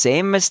making the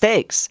same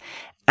mistakes.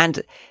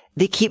 And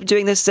they keep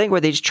doing this thing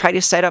where they just try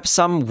to set up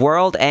some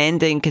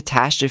world-ending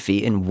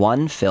catastrophe in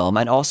one film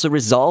and also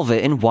resolve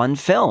it in one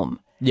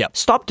film. Yep.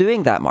 Stop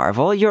doing that,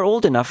 Marvel. You're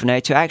old enough now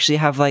to actually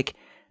have, like,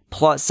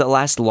 plots that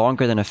last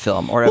longer than a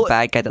film, or a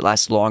bad guy that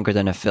lasts longer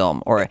than a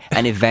film, or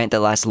an event that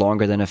lasts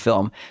longer than a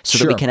film, so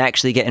that we can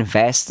actually get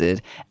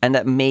invested, and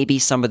that maybe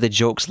some of the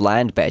jokes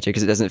land better,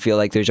 because it doesn't feel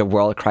like there's a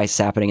world crisis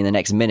happening in the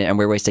next minute and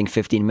we're wasting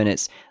 15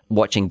 minutes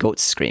watching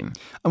goats scream.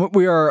 And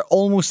we are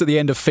almost at the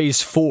end of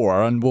Phase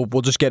 4, and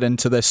we'll just get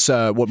into this,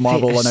 what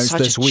Marvel announced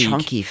this week. Such a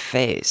chunky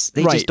phase.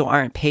 They just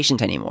aren't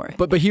patient anymore.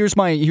 But here's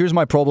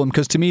my problem,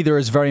 because to me there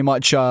is very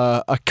much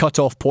a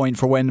cut-off point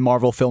for when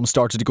Marvel films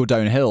started to go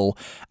downhill,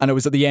 and it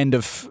was at the end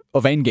of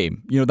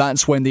Endgame. You know,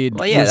 that's when they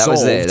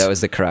resolved that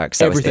was the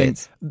crux. Everything.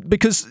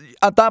 Because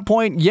at that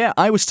point,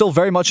 I was still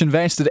very much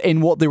invested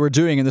in what they were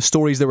doing and the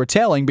stories they were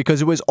telling,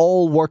 because it was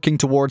all working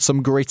towards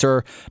some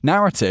greater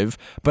narrative.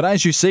 But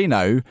as you say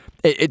now,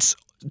 it's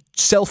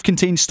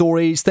self-contained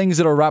stories, things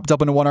that are wrapped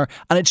up in a one-hour,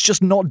 and it's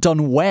just not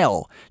done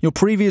well. You know,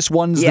 previous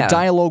ones, the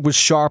dialogue was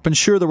sharp, and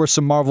sure, there were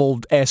some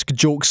Marvel-esque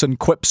jokes and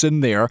quips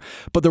in there,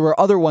 but there were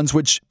other ones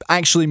which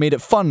actually made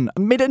it fun,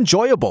 made it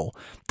enjoyable.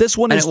 This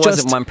one is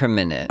wasn't one per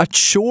minute. A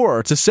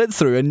chore to sit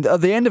through, and at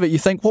the end of it, you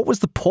think, what was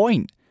the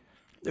point?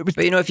 But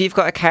you know, if you've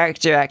got a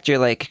character actor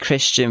like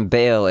Christian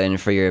Bale in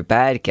for your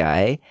bad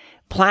guy,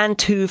 plan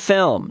 2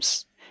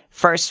 films.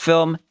 First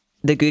film,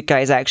 the good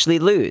guys actually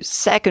lose.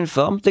 Second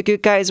film, the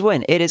good guys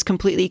win. It is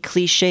completely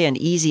cliche and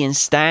easy and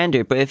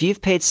standard, but if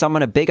you've paid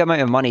someone a big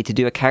amount of money to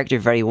do a character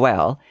very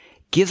well,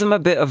 give them a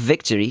bit of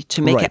victory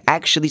to make it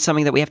actually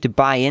something that we have to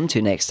buy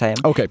into next time.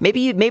 Okay.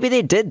 Maybe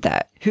they did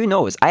that. Who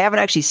knows? I haven't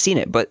actually seen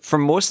it, but for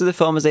most of the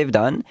films they've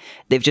done,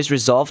 they've just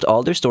resolved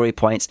all their story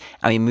points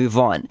and we move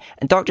on.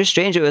 And Doctor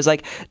Strange, it was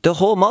like, the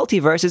whole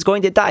multiverse is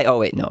going to die. Oh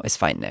wait, no, it's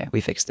fine now.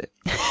 We fixed it.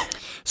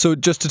 So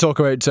just to talk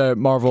about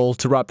Marvel,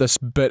 to wrap this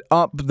bit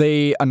up,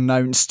 they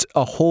announced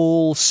a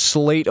whole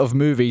slate of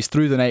movies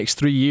through the next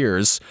 3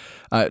 years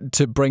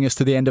to bring us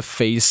to the end of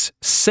Phase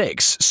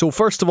 6. So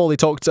first of all, they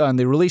talked and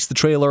they released the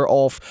trailer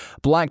of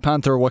Black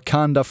Panther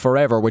Wakanda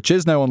Forever, which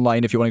is now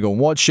online if you want to go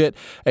and watch it.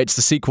 It's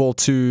the sequel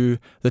to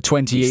the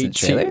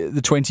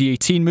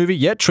 2018 movie.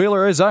 Yeah,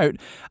 trailer is out,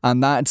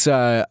 and that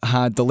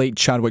had the late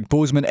Chadwick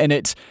Boseman in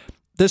it.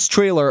 This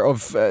trailer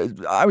of,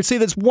 I would say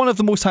that's one of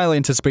the most highly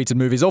anticipated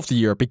movies of the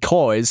year,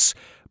 because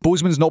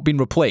Boseman's not been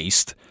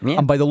replaced. Yeah.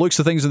 And by the looks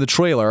of things in the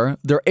trailer,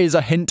 there is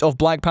a hint of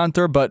Black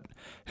Panther, but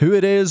who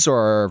it is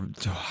or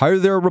how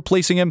they're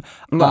replacing him,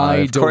 I don't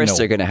know. Of course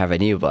they're going to have a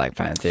new Black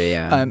Panther,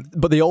 yeah.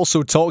 But they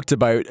also talked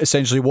about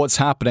essentially what's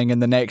happening in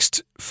the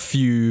next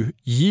few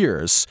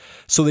years.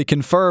 So they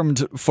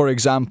confirmed, for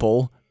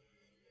example,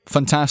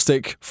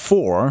 Fantastic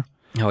Four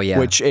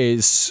which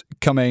is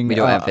coming. We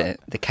don't have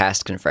the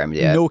cast confirmed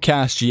yet. No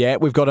cast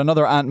yet. We've got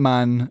another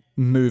Ant-Man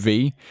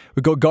movie.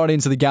 We've got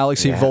Guardians of the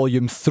Galaxy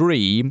Volume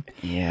 3.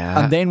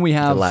 Yeah. And then we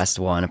have the last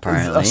one,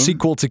 apparently. A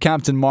sequel to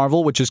Captain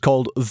Marvel, which is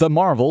called The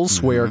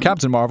Marvels, where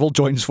Captain Marvel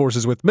joins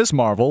forces with Miss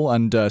Marvel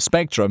and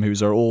Spectrum,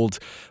 who's our old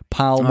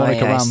pal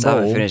Monica Rambeau. I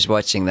still finished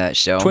watching that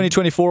show.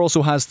 2024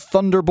 also has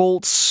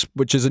Thunderbolts,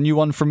 which is a new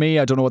one for me.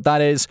 I don't know what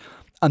that is.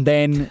 And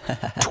then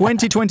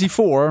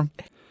 2024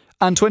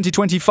 and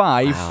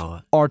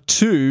 2025 are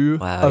two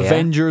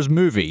Avengers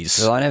movies.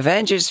 So on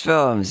Avengers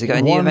films, you got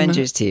a new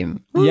Avengers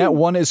team. Yeah,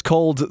 one is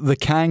called The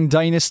Kang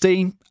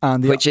Dynasty,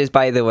 and which is,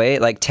 by the way,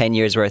 like 10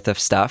 years worth of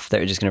stuff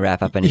that are just going to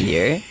wrap up in a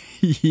year.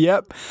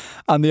 Yep.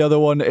 And the other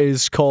one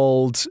is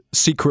called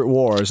Secret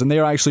Wars, and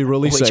they're actually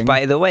releasing. Which,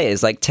 by the way,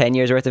 is like 10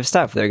 years worth of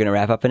stuff they're going to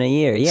wrap up in a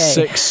year. Yay.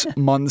 6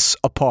 months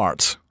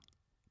apart.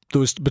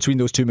 Between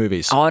those two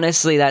movies.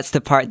 Honestly, that's the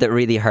part that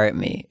really hurt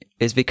me,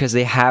 is because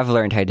they have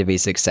learned how to be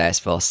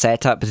successful.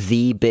 Set up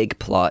the big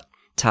plot,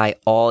 tie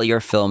all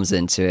your films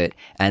into it,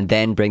 and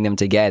then bring them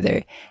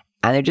together.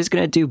 And they're just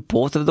going to do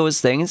both of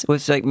those things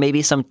with like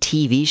maybe some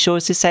TV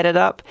shows to set it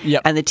up.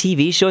 Yep. And the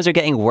TV shows are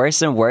getting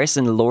worse and worse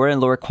and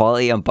lower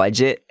quality and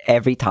budget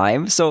every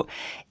time. So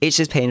it's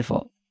just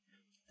painful.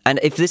 And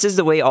if this is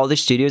the way all the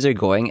studios are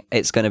going,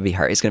 it's going to be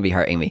hurt. It's going to be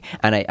hurting me.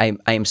 And I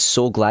am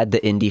so glad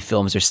that indie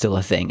films are still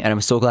a thing. And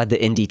I'm so glad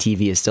that indie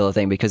TV is still a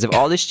thing, because if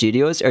all the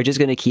studios are just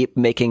going to keep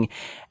making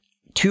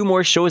 2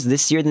 more shows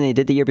this year than they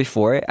did the year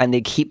before, and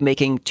they keep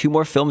making 2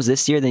 more films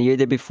this year than the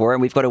year before,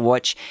 and we've got to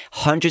watch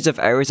hundreds of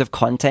hours of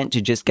content to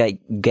just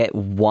get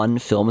 1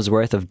 film's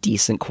worth of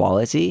decent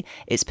quality,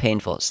 it's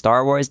painful.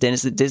 Star Wars,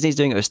 Disney's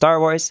doing it with Star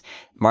Wars,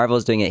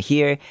 Marvel's doing it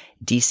here,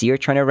 DC are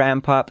trying to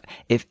ramp up.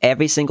 If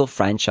every single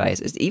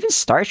franchise, even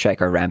Star Trek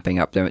are ramping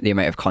up the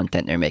amount of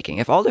content they're making.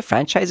 If all the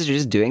franchises are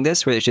just doing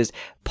this, where it's just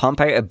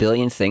pump out a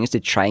billion things to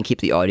try and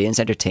keep the audience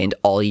entertained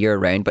all year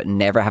round, but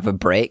never have a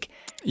break.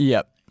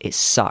 Yep. It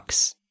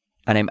sucks.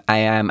 And I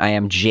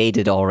am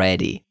jaded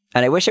already.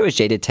 And I wish I was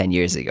jaded 10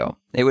 years ago.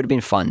 It would have been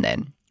fun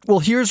then. Well,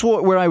 here's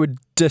where I would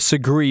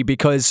disagree,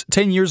 because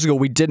 10 years ago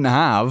we didn't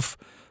have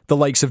the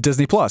likes of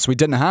Disney Plus. We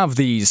didn't have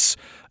these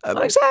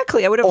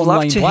exactly. I would have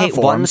loved to hit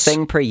 1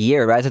 thing per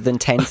year rather than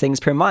 10 things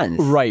per month.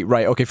 Right.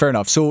 Okay, fair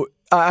enough. So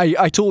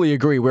I totally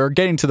agree. We're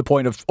getting to the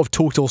point of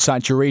total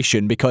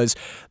saturation, because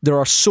there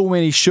are so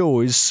many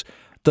shows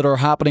that are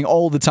happening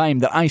all the time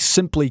that I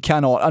simply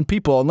cannot. And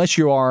people, unless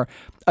you are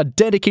a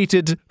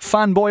dedicated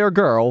fanboy or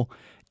girl,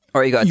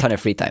 or you got a ton of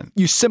free time,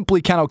 you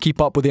simply cannot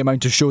keep up with the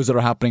amount of shows that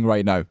are happening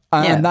right now.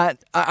 And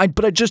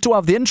but I just don't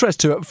have the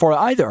interest for it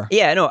either.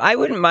 Yeah, no, I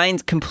wouldn't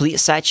mind complete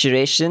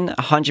saturation,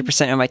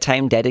 100% of my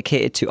time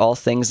dedicated to all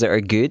things that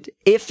are good,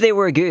 if they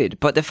were good.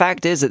 But the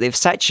fact is that they've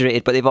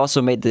saturated, but they've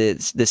also made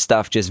the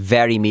stuff just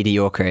very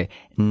mediocre,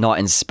 not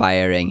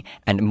inspiring,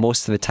 and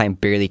most of the time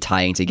barely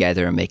tying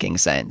together and making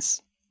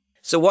sense.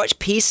 So watch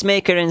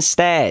Peacemaker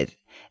instead.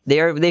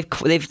 They've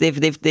told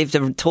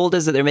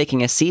us that they're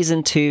making a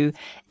season 2.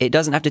 It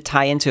doesn't have to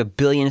tie into a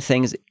billion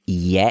things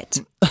yet.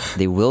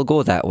 They will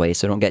go that way,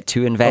 so don't get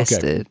too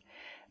invested. Okay.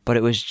 But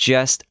it was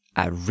just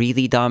a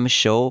really dumb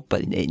show,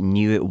 but it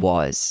knew it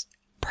was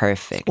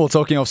perfect. Well,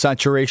 talking of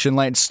saturation,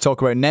 let's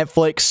talk about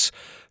Netflix,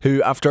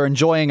 who, after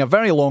enjoying a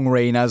very long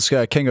reign as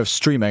king of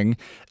streaming,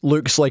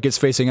 looks like it's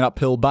facing an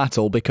uphill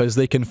battle, because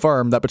they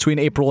confirmed that between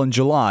April and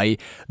July,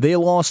 they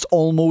lost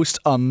almost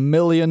 1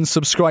 million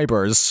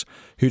subscribers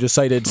who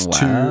decided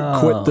to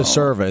quit the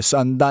service.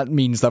 And that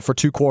means that for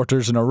 2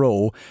 quarters in a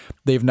row,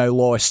 they've now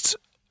lost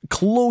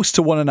close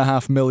to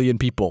 1.5 million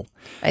people.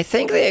 I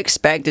think they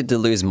expected to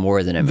lose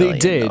more than 1 million. They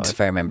did, though, if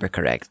I remember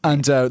correctly.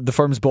 And the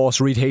firm's boss,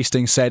 Reed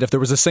Hastings, said if there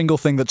was a single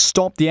thing that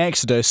stopped the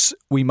exodus,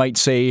 we might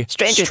say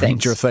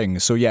Stranger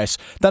Things. So yes,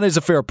 that is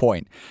a fair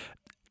point.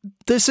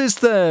 This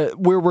is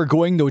where we're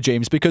going though,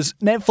 James, because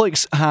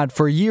Netflix had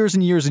for years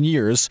and years and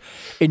years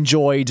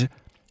enjoyed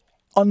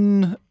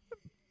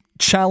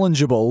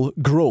unchallengeable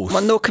growth.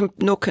 Well, no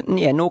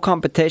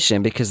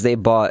competition, because they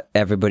bought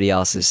everybody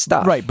else's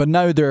stuff. Right, but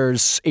now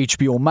there's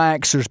HBO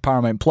Max, there's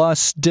Paramount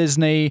Plus,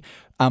 Disney,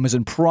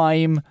 Amazon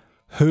Prime,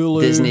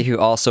 Hulu. Disney, who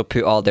also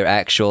put all their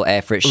actual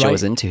effort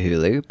shows into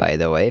Hulu, by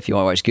the way. If you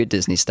want to watch good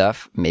Disney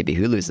stuff, maybe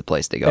Hulu's the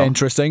place to go.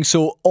 Interesting.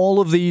 So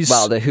all of these...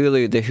 Well,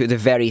 the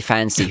very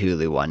fancy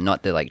Hulu one,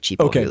 not the cheapo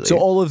Hulu. Okay, so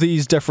all of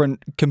these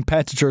different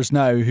competitors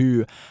now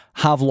who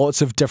have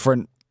lots of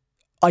different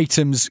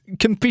items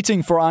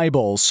competing for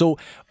eyeballs. So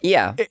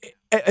yeah,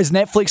 is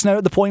Netflix now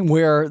at the point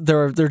where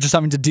they're just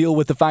having to deal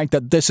with the fact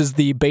that this is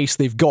the base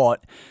they've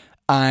got,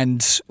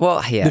 and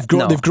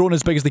they've grown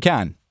as big as they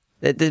can?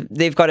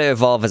 They've got to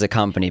evolve as a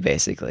company,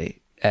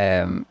 basically,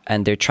 and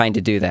they're trying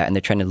to do that, and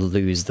they're trying to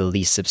lose the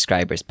least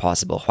subscribers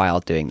possible while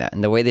doing that.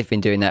 And the way they've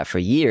been doing that for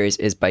years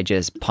is by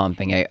just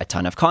pumping out a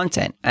ton of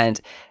content. And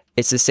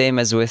it's the same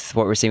as with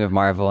what we're seeing with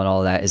Marvel and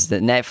all that, is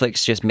that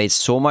Netflix just made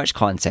so much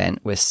content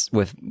with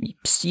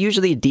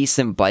usually a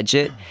decent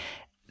budget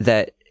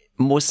that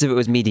most of it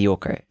was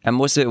mediocre and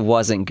most of it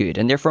wasn't good.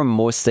 And therefore,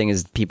 most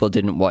things people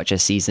didn't watch a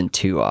season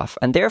 2 of.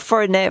 And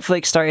therefore,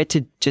 Netflix started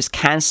to just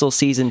cancel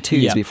season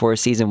 2s before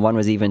season 1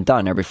 was even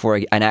done, or before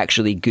an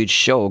actually good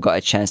show got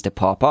a chance to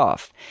pop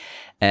off.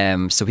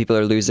 So people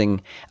are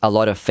losing a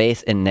lot of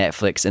faith in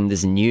Netflix, in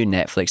this new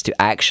Netflix,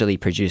 to actually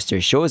produce their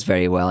shows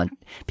very well. And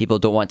people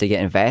don't want to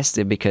get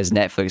invested because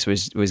Netflix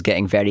was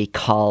getting very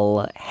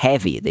cull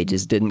heavy. They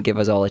just didn't give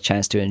us all a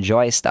chance to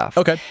enjoy stuff.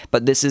 Okay.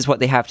 But this is what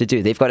they have to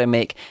do. They've got to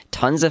make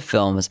tons of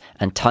films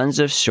and tons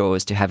of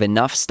shows to have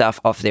enough stuff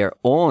of their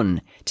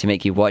own to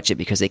make you watch it,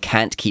 because they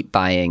can't keep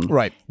buying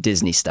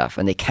Disney stuff,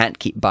 and they can't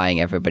keep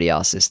buying everybody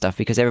else's stuff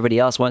because everybody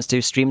else wants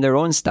to stream their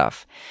own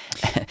stuff.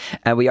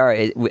 And we are,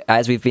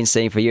 as we've been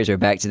saying for years, we're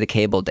back to the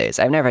cable days.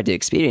 I've never had to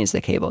experience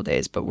the cable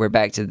days, but we're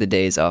back to the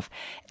days of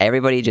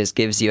everybody just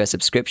gives you a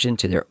subscription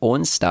to their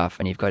own stuff,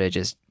 and you've got to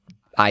just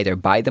either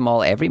buy them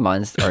all every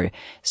month or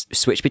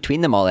switch between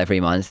them all every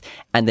month.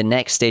 And the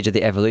next stage of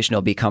the evolution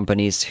will be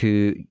companies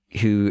who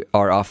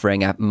are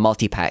offering a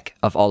multi-pack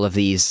of all of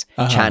these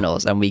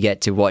channels, and we get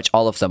to watch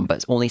all of them,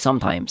 but only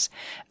sometimes.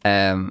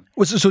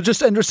 So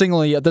just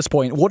interestingly, at this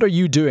point, what are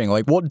you doing?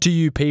 Like, what do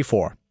you pay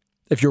for,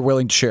 if you're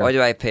willing to share? What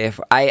do I pay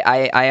for?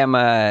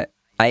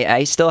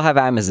 I still have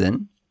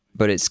Amazon,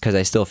 but it's because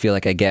I still feel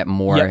like I get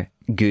more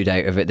good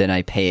out of it than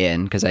I pay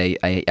in, because I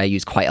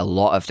use quite a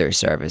lot of their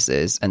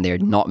services, and they're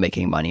not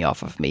making money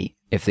off of me.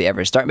 If they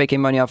ever start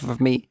making money off of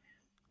me,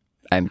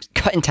 I'm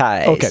cutting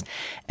ties. Okay.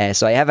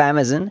 So I have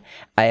Amazon.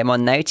 I am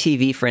on Now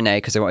TV for now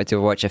because I wanted to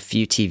watch a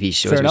few TV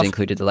shows, which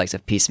included the likes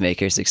of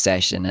Peacemaker,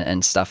 Succession,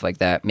 and stuff like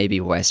that.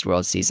 Maybe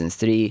Westworld season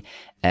 3.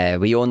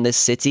 We Own This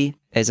City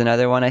is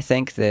another one, I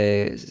think.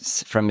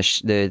 From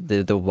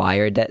the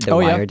Wire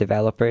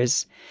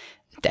developers,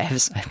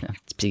 devs. I'm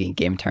speaking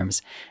game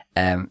terms.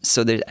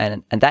 So there's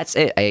and that's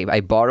it. I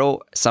borrow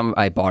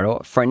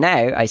for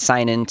now. I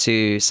sign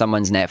into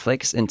someone's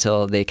Netflix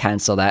until they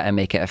cancel that and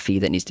make it a fee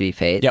that needs to be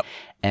paid.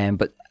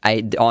 But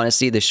I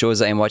honestly, the shows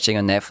that I'm watching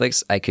on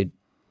Netflix, I could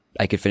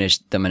finish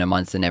them in a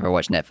month and never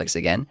watch Netflix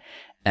again,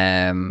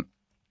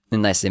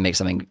 unless they make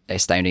something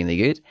astoundingly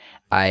good.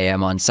 I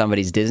am on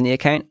somebody's Disney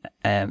account,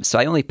 so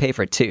I only pay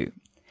for 2.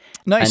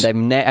 Nice.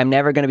 And I'm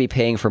never going to be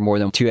paying for more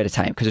than 2 at a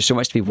time, because there's so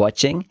much to be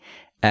watching.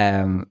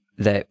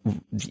 That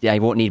I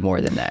won't need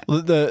more than that.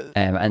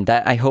 And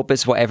that, I hope,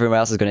 is what everyone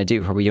else is going to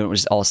do, where we don't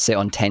just all sit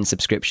on 10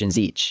 subscriptions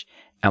each,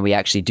 and we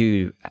actually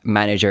do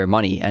manage our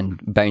money and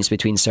bounce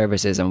between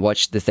services and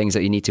watch the things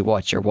that you need to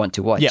watch or want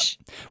to watch. Yeah.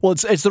 Well,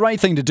 it's the right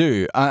thing to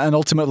do. And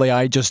ultimately,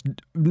 I just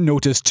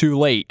noticed too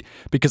late,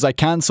 because I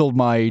cancelled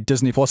my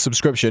Disney Plus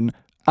subscription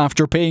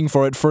after paying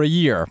for it for a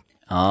year.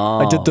 Oh.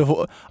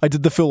 I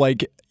did the full,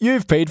 like,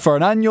 you've paid for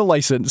an annual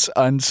license,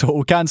 and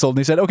so cancelled. And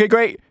they said, okay,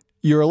 great.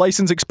 Your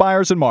license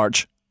expires in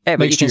March. Yeah,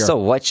 but you can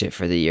still watch it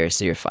for the year,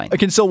 so you're fine. I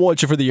can still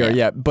watch it for the year,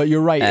 yeah. But you're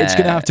right. It's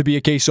going to have to be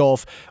a case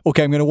of,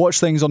 okay, I'm going to watch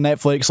things on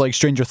Netflix like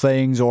Stranger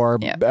Things or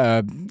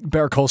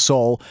Better Call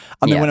Saul,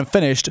 and then when I'm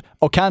finished,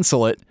 I'll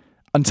cancel it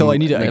until I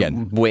need it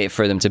again. Wait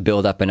for them to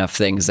build up enough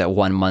things that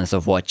 1 month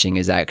of watching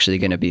is actually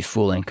going to be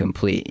full and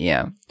complete,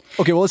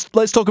 Okay, well,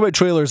 let's talk about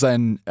trailers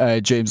then,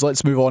 James.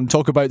 Let's move on and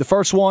talk about the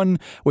first one,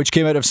 which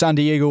came out of San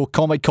Diego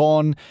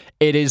Comic-Con.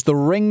 It is The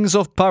Rings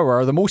of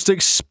Power, the most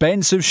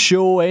expensive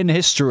show in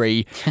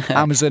history.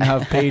 Amazon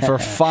have paid for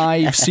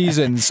 5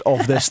 seasons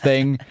of this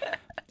thing,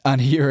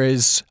 and here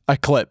is a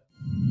clip.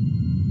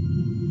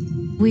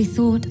 We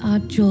thought our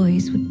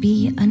joys would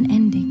be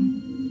unending.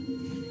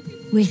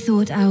 We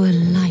thought our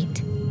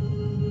light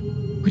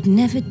would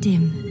never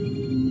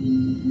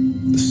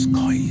dim. The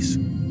skies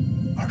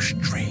are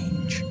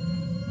strange.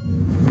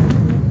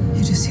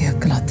 You just hear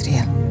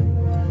Galadriel,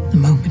 the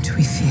moment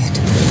we feared.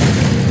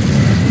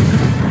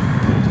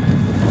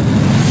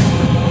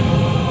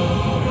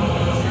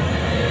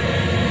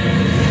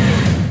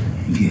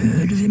 Have you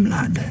heard of him,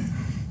 lad?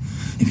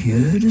 Have you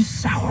heard of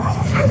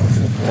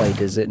Sauron? Why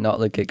does it not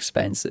look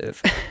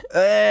expensive?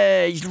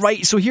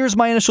 Right, so here's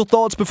my initial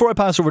thoughts before I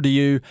pass over to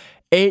you.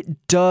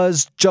 It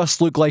does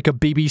just look like a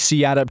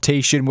BBC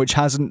adaptation, which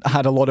hasn't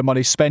had a lot of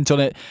money spent on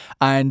it.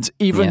 And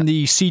even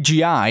the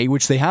CGI,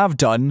 which they have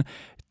done,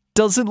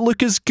 doesn't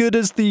look as good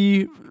as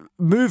the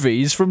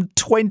movies from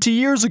 20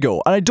 years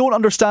ago. And I don't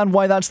understand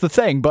why that's the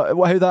thing, but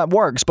how that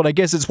works. But I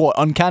guess it's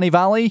Uncanny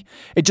Valley?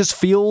 It just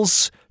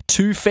feels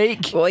too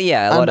fake. Well,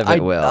 yeah, a lot of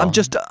it will.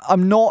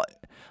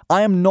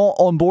 I am not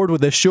on board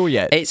with this show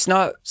yet. It's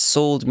not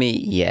sold me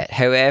yet.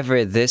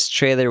 However, this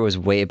trailer was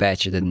way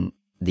better than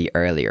the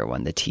earlier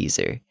one, the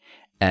teaser.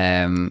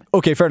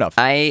 Okay, fair enough.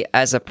 I,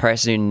 as a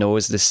person who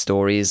knows the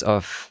stories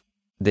of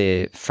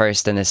the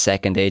first and the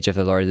second age of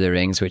the Lord of the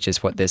Rings, which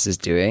is what this is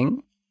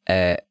doing,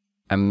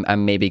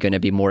 I'm maybe going to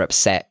be more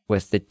upset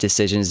with the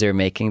decisions they're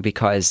making,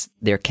 because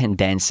they're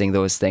condensing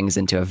those things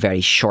into a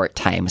very short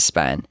time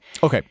span.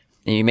 Okay.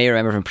 And you may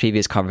remember from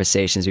previous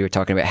conversations, we were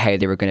talking about how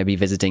they were going to be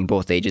visiting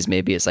both ages.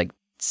 Maybe it's like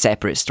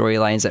separate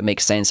storylines that make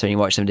sense when you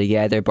watch them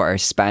together, but are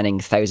spanning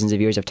thousands of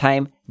years of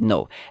time.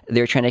 No,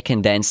 they're trying to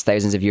condense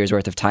thousands of years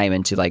worth of time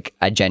into like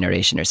a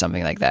generation or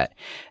something like that.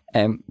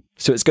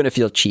 So it's going to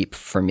feel cheap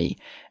for me.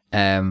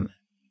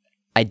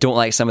 I don't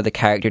like some of the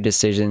character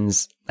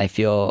decisions. I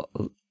feel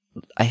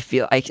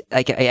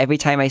every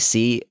time I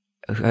see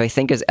who I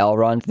think is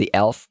Elrond, the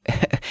elf,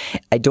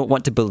 I don't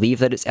want to believe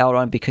that it's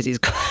Elrond because he's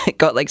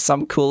got like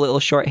some cool little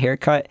short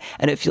haircut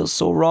and it feels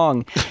so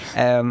wrong.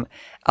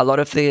 A lot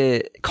of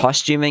the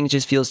costuming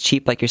just feels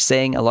cheap, like you're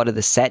saying. A lot of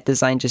the set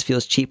design just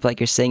feels cheap, like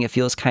you're saying. It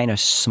feels kind of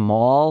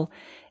small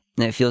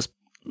and it feels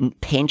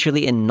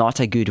painterly in not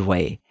a good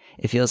way.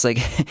 It feels like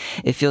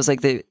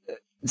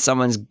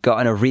someone's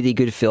gotten a really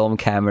good film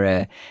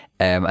camera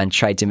and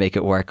tried to make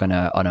it work on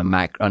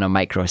a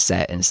micro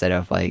set instead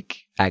of like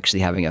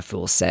actually having a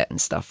full set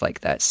and stuff like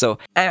that. So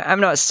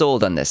I'm not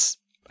sold on this.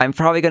 I'm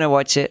probably going to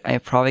watch it. I'm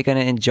probably going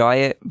to enjoy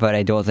it, but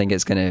I don't think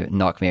it's going to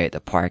knock me out of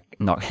the park.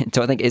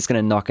 Don't think it's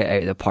going to knock it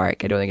out of the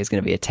park. I don't think it's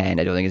going to be a 10.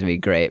 I don't think it's going to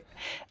be great.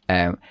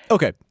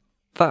 Okay.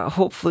 But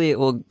hopefully it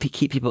will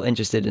keep people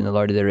interested in The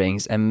Lord of the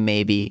Rings, and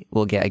maybe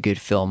we'll get a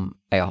good film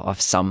of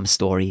some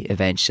story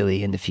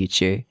eventually in the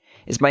future.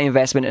 It's my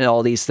investment in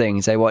all these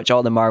things. I watch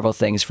all the Marvel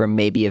things for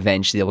maybe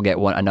eventually we'll get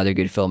another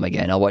good film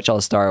again. I'll watch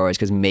all Star Wars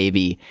because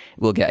maybe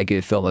we'll get a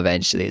good film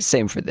eventually.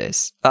 Same for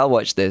this. I'll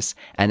watch this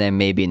and then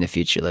maybe in the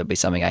future there'll be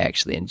something I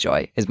actually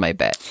enjoy, is my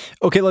bet.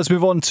 Okay, let's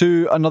move on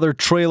to another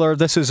trailer.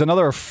 This is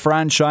another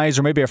franchise,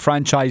 or maybe a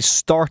franchise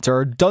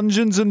starter,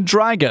 Dungeons and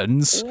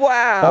Dragons.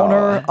 Wow.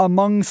 Honor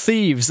Among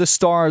Thieves. This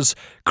stars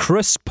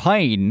Chris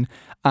Pine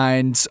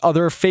and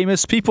other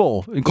famous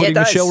people, including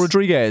Michelle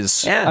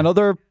Rodriguez and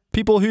other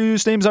people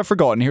whose names I've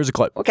forgotten. Here's a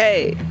clip.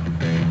 Okay.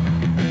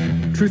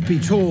 Truth be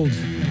told,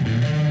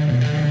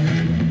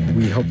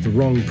 we helped the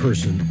wrong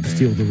person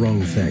steal the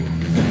wrong thing.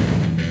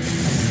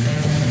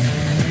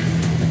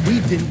 We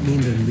didn't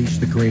mean to unleash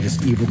the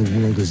greatest evil the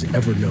world has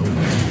ever known.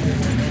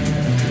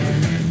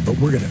 But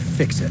we're gonna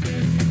fix it.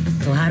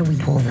 So how do we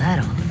pull that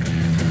off?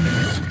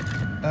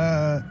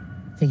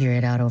 Figure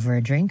it out over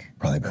a drink?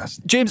 Probably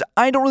best. James,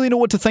 I don't really know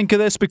what to think of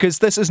this because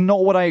this is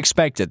not what I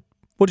expected.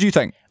 What do you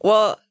think?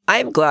 Well,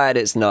 I'm glad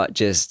it's not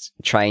just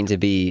trying to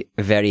be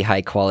very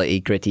high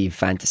quality, gritty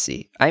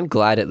fantasy. I'm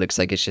glad it looks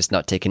like it's just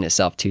not taking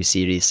itself too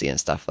seriously and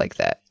stuff like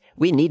that.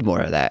 We need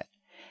more of that.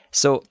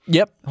 So,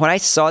 when I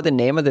saw the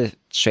name of the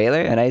trailer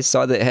and I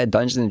saw that it had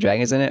Dungeons and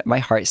Dragons in it, my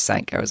heart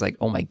sank. I was like,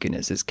 oh my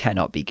goodness, this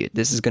cannot be good.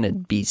 This is going to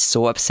be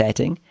so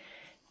upsetting.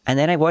 And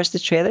then I watched the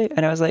trailer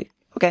and I was like,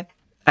 okay,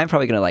 I'm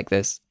probably going to like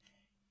this.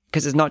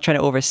 Because it's not trying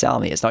to oversell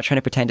me. It's not trying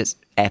to pretend it's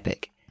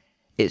epic.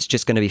 It's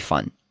just going to be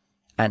fun.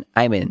 And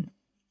I'm in.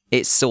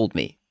 It sold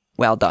me.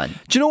 Well done.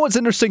 Do you know what's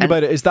interesting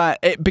about it is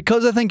that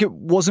because I think it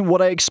wasn't what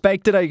I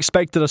expected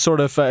a sort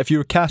of, if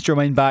you cast your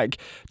mind back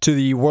to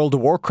the World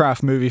of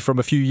Warcraft movie from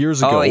a few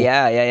years ago. Oh,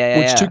 yeah.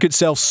 Which took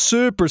itself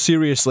super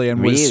seriously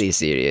and was really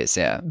serious,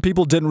 yeah.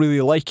 People didn't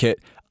really like it.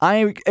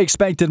 I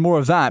expected more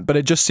of that, but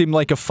it just seemed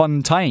like a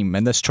fun time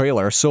in this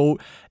trailer. So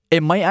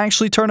it might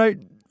actually turn out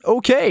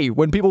okay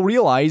when people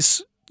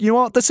realize, you know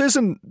what, this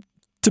isn't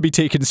to be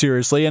taken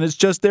seriously and it's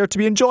just there to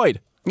be enjoyed.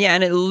 Yeah,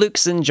 and it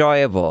looks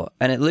enjoyable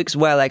and it looks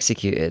well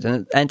executed.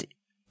 And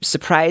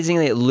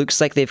surprisingly, it looks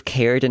like they've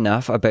cared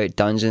enough about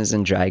Dungeons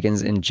and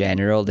Dragons in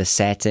general, the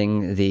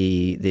setting,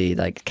 the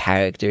like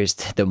characters,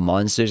 the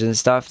monsters and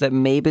stuff, that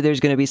maybe there's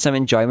going to be some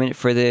enjoyment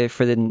for the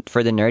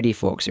nerdy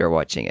folks who are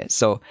watching it.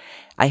 So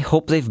I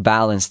hope they've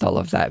balanced all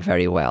of that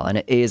very well, and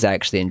it is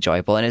actually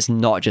enjoyable, and it's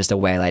not just a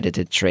well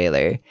edited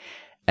trailer.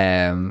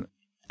 And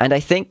I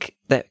think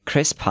that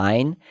Chris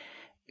Pine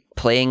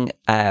playing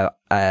a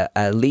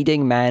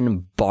leading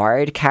man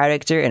bard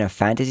character in a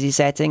fantasy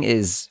setting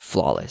is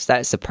flawless.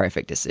 That's the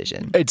perfect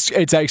decision. It's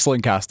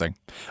excellent casting.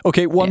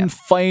 Okay, one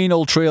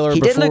final trailer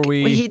before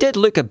we... He did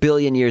look 1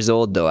 billion years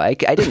old, though. I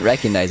didn't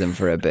recognize him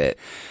for a bit.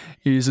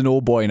 He's an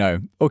old boy now.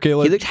 Okay, he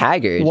looked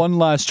haggard. One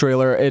last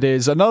trailer. It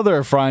is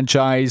another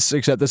franchise,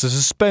 except this is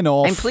a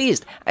spin-off. I'm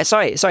pleased.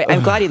 Sorry.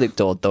 I'm glad he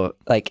looked old, though.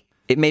 Like,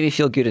 it made me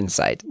feel good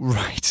inside.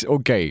 Right,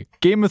 okay.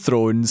 Game of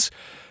Thrones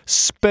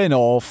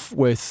spin-off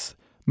with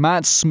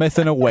Matt Smith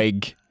in a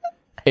wig.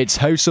 It's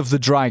House of the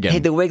Dragon. Hey,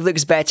 the wig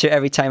looks better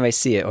every time I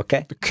see it,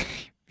 okay?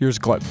 Here's a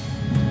clip.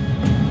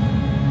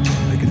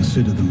 I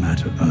consider the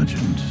matter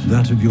urgent.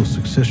 That of your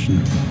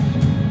succession.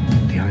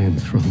 The Iron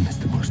Throne is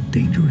the most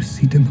dangerous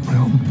seat in the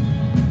realm.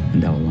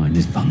 And our line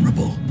is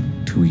vulnerable.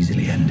 Too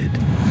easily ended.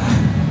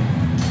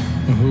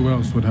 Well, who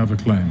else would have a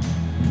claim?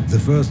 The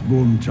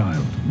firstborn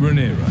child.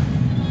 Rhaenyra.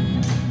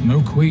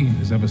 No queen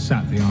has ever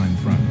sat the Iron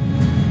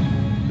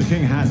Throne. The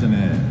king has an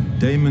heir,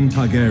 Daemon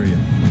Targaryen.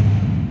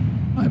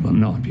 I will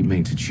not be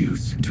made to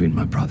choose between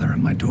my brother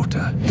and my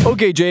daughter.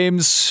 Okay,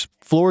 James,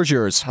 floor is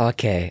yours.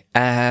 Okay,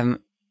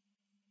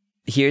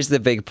 here's the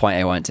big point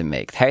I want to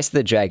make. House of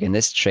the Dragon,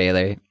 this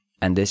trailer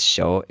and this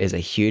show is a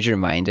huge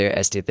reminder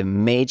as to the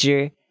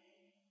major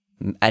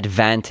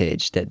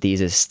advantage that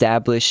these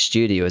established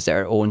studios that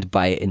are owned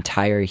by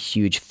entire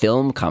huge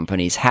film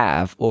companies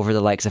have over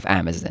the likes of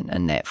Amazon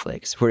and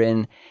Netflix,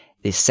 wherein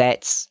the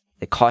sets,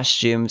 the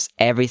costumes,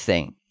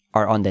 everything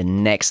are on the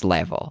next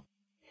level.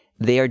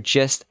 They are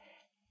just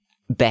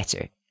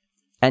better.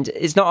 And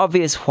it's not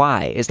obvious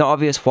why. It's not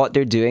obvious what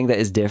they're doing that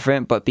is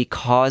different, but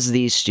because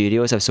these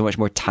studios have so much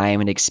more time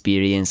and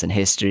experience and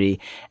history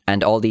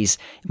and all these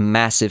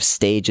massive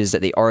stages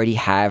that they already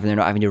have and they're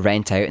not having to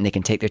rent out and they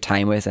can take their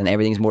time with and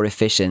everything's more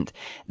efficient,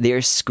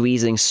 they're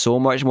squeezing so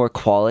much more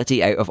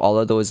quality out of all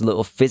of those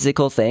little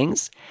physical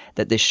things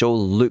that the show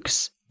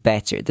looks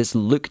better. This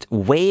looked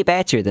way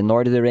better than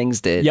Lord of the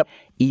Rings did,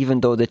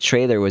 even though the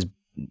trailer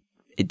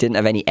it didn't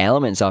have any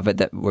elements of it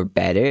that were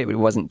better. It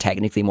wasn't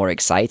technically more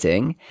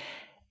exciting.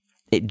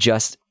 It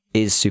just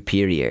is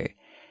superior.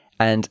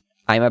 And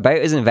I'm about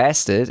as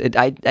invested.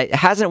 It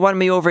hasn't won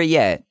me over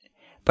yet,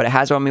 but it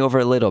has won me over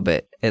a little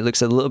bit. It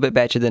looks a little bit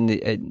better than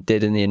it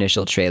did in the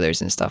initial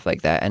trailers and stuff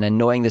like that. And then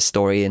knowing the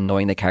story and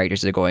knowing the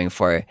characters they're going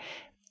for,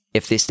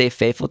 if they stay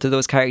faithful to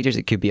those characters,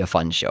 it could be a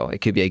fun show.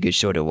 It could be a good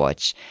show to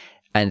watch.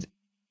 And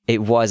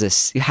it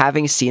was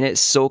having seen it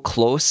so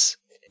close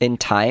in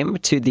time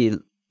to the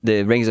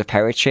Rings of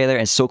Power trailer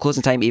and so close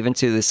in time even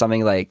to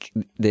something like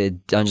the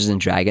Dungeons and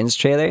Dragons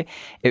trailer,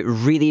 it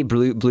really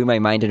blew my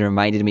mind and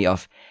reminded me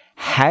of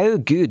how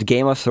good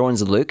Game of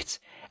Thrones looked,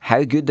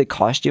 how good the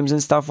costumes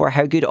and stuff were,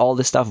 how good all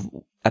the stuff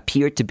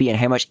appeared to be, and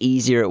how much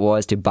easier it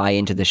was to buy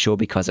into the show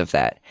because of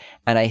that.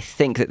 And I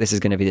think that this is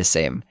going to be the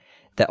same,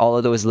 that all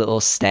of those little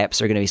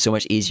steps are going to be so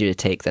much easier to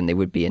take than they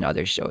would be in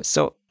other shows.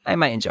 So I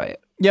might enjoy it.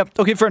 Yep,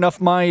 okay, fair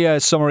enough. My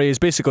summary is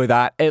basically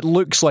that. It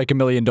looks like $1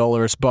 million,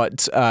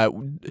 but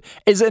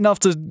is it enough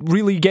to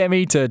really get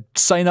me to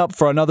sign up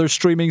for another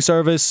streaming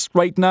service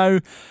right now?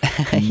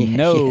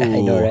 No. Yeah, I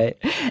know, right?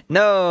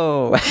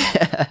 No.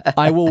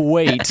 I will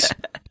wait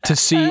to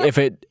see if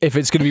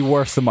it's going to be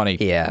worth the money.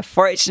 Yeah,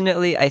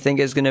 fortunately, I think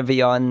it's going to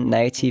be on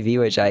Now TV,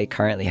 which I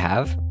currently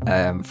have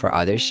for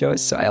other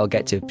shows, so I'll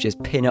get to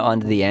just pin it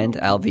on to the end.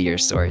 I'll be your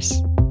source.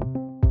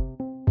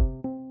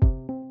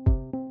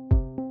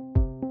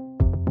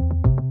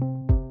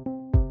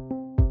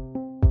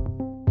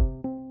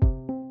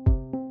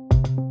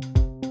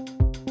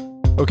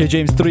 Okay,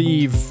 James,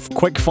 3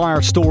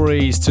 quick-fire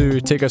stories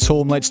to take us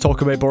home. Let's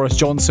talk about Boris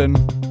Johnson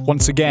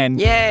once again.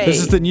 Yay! This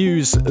is the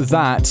news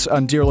that,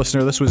 and dear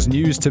listener, this was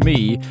news to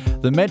me,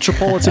 the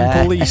Metropolitan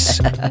Police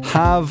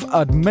have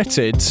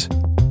admitted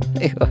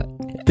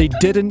they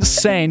didn't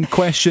send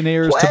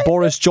questionnaires to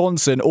Boris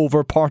Johnson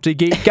over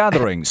Partygate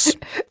gatherings.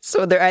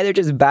 So they're either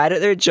just bad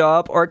at their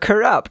job or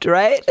corrupt,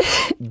 right?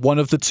 One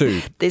of the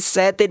two. They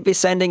said they'd be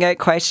sending out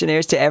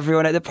questionnaires to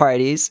everyone at the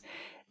parties.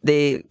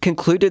 They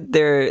concluded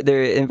their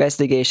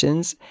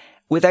investigations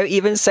without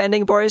even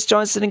sending Boris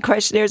Johnson in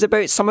questionnaires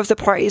about some of the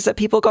parties that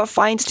people got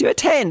fined to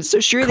attend. So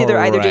surely They're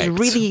either just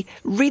really,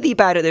 really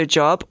bad at their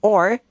job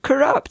or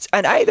corrupt.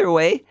 And either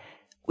way,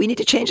 we need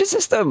to change the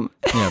system.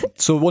 Yeah.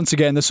 So once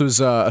again, this was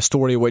a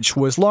story which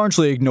was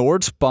largely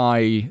ignored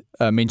by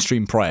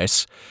mainstream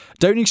press.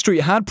 Downing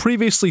Street had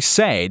previously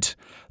said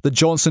that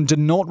Johnson did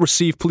not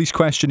receive police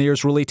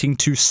questionnaires relating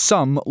to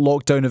some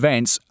lockdown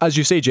events, as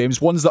you say,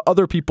 James, ones that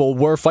other people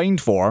were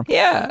fined for.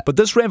 Yeah. But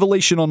this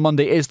revelation on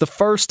Monday is the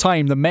first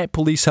time the Met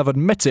Police have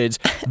admitted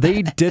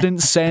they didn't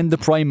send the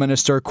Prime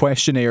Minister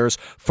questionnaires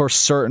for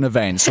certain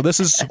events. So this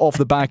is off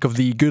the back of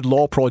the Good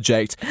Law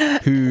Project,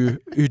 who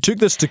took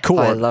this to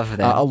court I love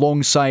that.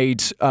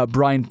 Alongside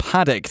Brian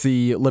Paddock,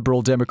 the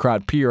Liberal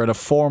Democrat peer and a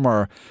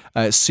former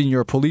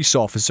senior police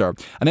officer.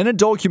 And in a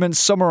document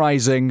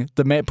summarising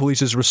the Met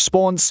Police's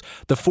response,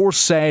 the force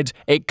said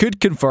it could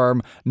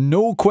confirm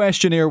no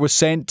questionnaire was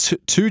sent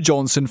to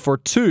Johnson for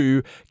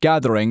 2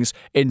 gatherings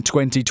in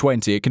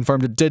 2020. It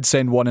confirmed it did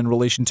send one in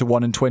relation to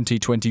one in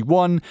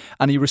 2021,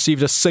 and he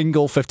received a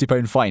single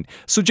 £50 fine.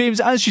 So, James,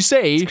 as you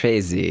say, it's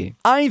crazy.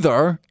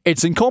 Either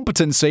it's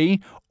incompetency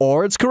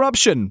or it's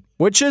corruption.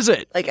 Which is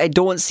it? Like, I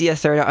don't see a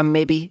third.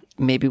 Maybe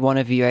one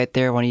of you out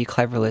there, one of you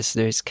clever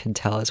listeners, can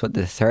tell us what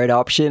the third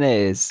option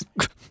is.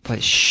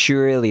 But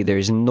surely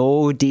there's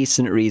no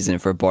decent reason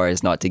for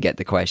Boris not to get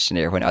the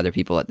questionnaire when other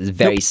people at the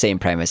very same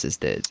premises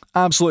did.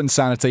 Absolute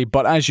insanity.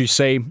 But as you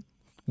say,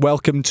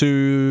 welcome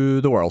to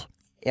the world.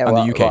 Yeah, and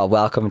the UK. Well,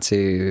 welcome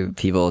to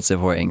people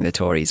supporting the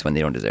Tories when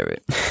they don't deserve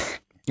it.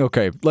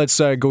 Okay, let's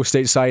go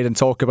stateside and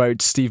talk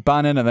about Steve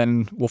Bannon, and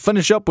then we'll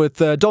finish up with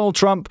Donald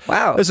Trump.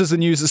 Wow. This is the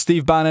news that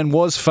Steve Bannon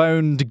was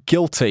found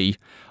guilty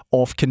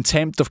of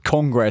contempt of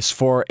Congress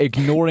for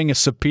ignoring a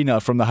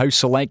subpoena from the House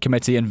Select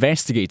Committee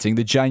investigating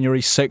the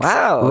January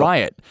 6th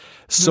riot.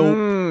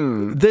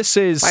 So this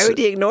is... Why would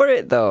he ignore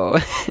it, though?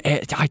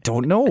 I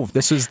don't know.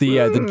 This is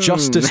the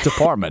Justice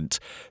Department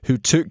who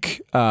took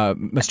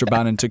Mr.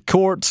 Bannon to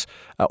court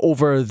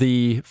over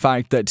the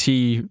fact that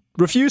he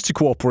refused to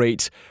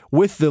cooperate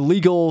with the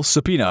legal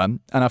subpoena,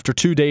 and after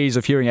 2 days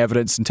of hearing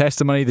evidence and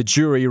testimony, the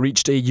jury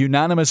reached a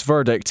unanimous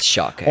verdict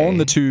on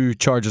the 2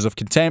 charges of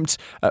contempt.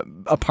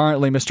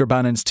 Apparently, Mr.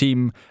 Bannon's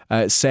team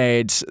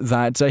said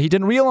that he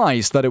didn't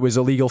realise that it was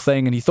a legal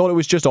thing, and he thought it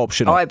was just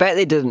optional. Oh, I bet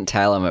they didn't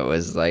tell him it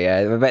was like.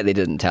 I bet they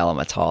didn't tell him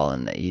at all,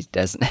 and that he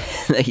doesn't.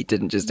 That he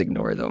didn't just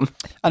ignore them.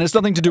 And it's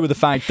nothing to do with the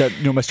fact that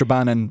Mr.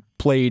 Bannon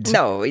played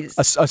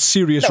a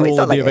serious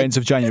role in the events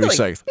of January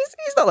 6th.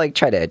 He's not like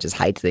trying to just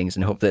hide things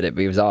and hope that it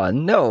moves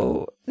on.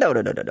 No.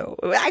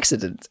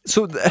 Accident.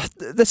 So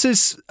this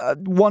is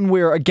one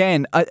where,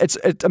 again,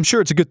 I'm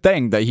sure it's a good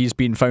thing that he's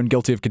been found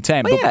guilty of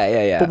contempt. Well,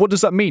 yeah. But what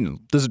does that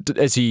mean?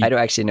 Is he? I don't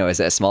actually know. Is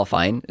it a small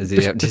fine? Does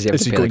he have to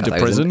pay going to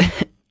prison?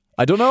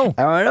 I don't know.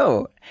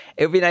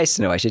 It would be nice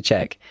to know. I should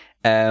check.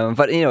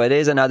 But, it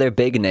is another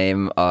big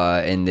name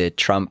in the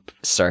Trump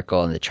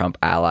circle and the Trump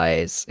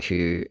allies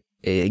who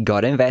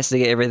got to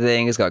investigate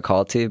everything, has got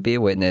called to be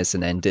a witness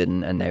and then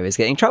didn't, and now he's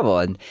getting in trouble.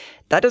 And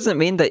that doesn't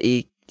mean that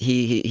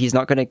he's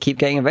not going to keep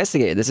getting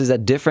investigated. This is a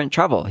different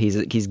trouble.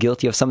 He's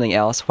guilty of something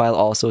else while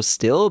also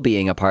still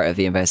being a part of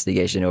the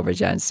investigation over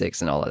Jan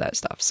 6 and all of that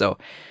stuff. So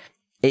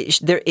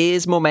there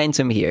is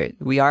momentum here.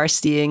 We are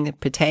seeing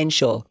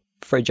potential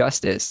for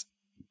justice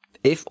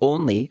if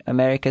only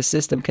America's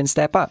system can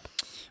step up.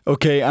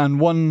 Okay, and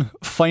one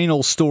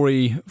final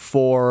story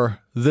for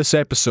this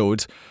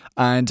episode,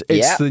 and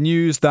it's the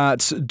news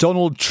that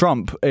Donald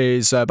Trump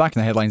is back in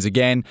the headlines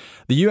again.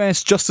 The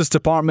US Justice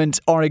Department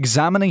are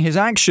examining his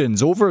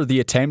actions over the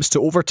attempts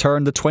to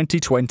overturn the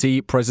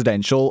 2020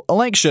 presidential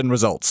election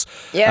results.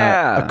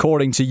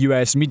 According to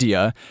US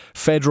media,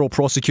 federal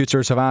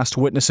prosecutors have asked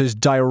witnesses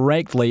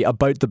directly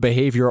about the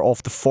behavior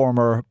of the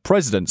former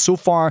president. So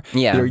far,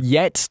 they're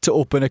yet to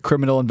open a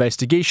criminal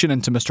investigation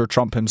into Mr.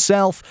 Trump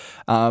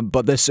himself,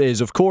 but this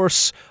is, of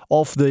course,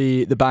 off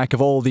the back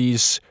of all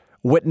these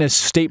witness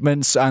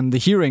statements and the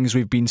hearings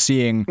we've been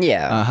seeing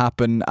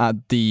happen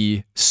at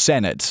the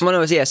Senate.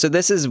 So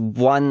this is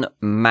one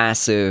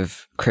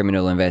massive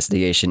criminal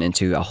investigation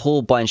into a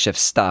whole bunch of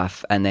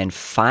stuff, and then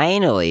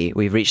finally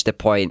we've reached the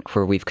point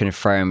where we've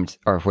confirmed,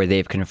 or where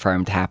they've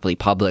confirmed happily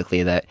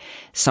publicly, that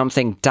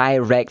something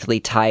directly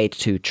tied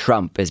to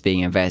Trump is being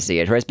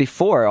investigated, whereas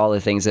before all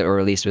the things that were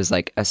released was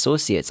like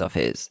associates of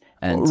his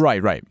and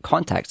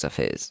contacts of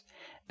his.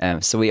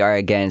 So we are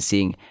again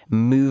seeing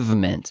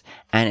movement,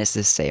 and it's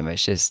the same.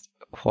 It's just,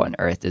 what on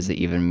earth does it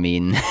even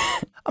mean?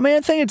 I mean,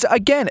 I think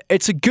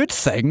it's a good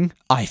thing,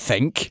 I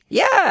think.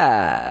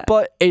 Yeah.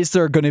 But is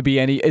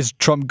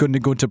Trump going to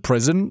go to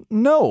prison?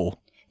 No.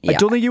 Yeah. I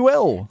don't think he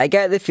will. I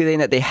get the feeling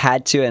that they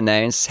had to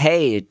announce,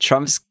 hey,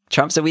 Trump's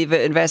a wee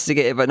bit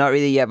investigated, but not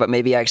really yet, but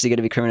maybe actually going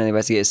to be criminally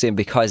investigated soon,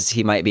 because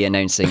he might be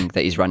announcing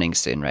that he's running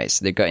soon, right?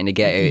 So they're going to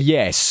get out.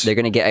 Yes. They're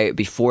going to get out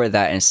before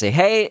that and say,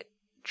 hey,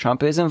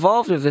 Trump is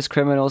involved with this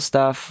criminal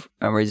stuff,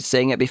 and we're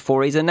saying it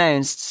before he's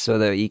announced, so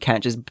that you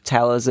can't just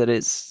tell us that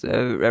it's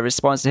a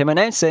response to him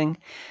announcing.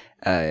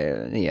 But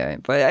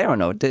I don't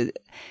know.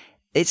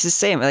 It's the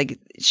same. Like,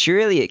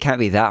 surely it can't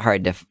be that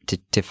hard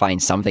to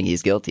find something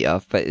he's guilty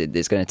of, but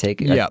it's going to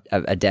take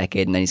a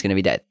decade, and then he's going to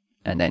be dead,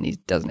 and then he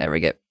doesn't ever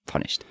get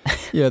punished.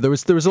 Yeah, there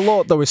was a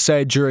lot that was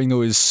said during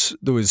those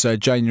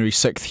January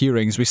 6th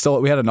hearings.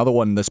 We had another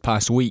one this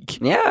past week,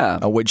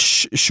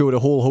 which showed a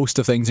whole host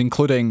of things,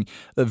 including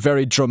the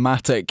very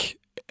dramatic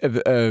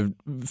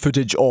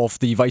footage of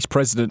the Vice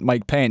President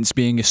Mike Pence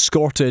being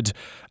escorted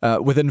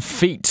within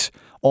feet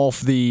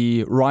of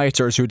the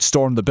rioters who had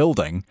stormed the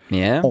building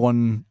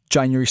on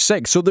January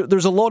 6th. So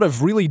there's a lot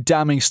of really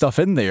damning stuff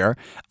in there.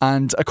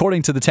 And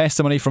according to the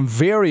testimony from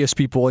various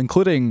people,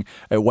 including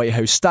White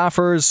House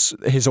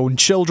staffers, his own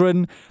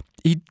children,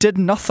 he did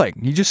nothing.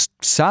 He just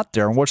sat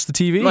there and watched the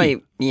TV.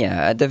 Right.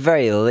 Yeah, at the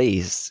very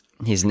least,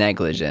 he's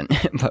negligent.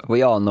 But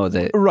we all know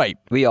that. Right.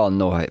 We all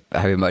know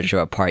how much of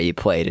a part he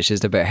played. It's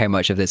just about how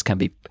much of this can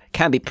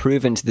be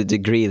proven to the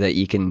degree that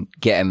you can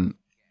get him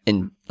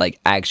in like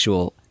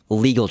actual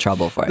legal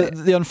trouble for it.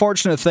 The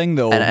unfortunate thing,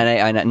 though,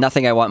 and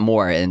nothing I want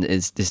more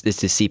is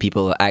to see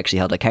people actually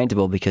held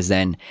accountable, because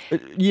then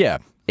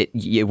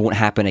it won't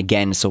happen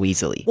again so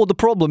easily. Well, the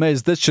problem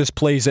is this just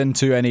plays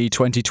into any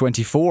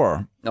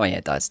 2024. Oh yeah,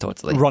 it does,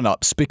 totally.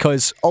 Run-ups,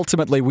 because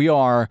ultimately we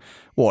are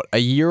a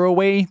year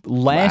away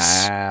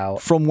less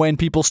from when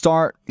people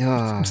start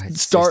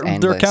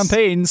their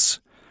campaigns,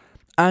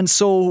 and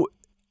so.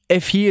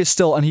 If he is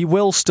still, and he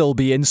will still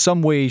be in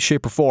some way,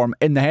 shape or form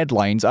in the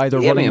headlines, either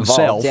running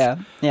himself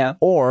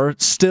or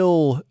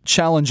still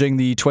challenging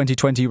the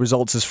 2020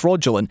 results as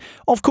fraudulent,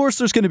 of course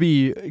there's going to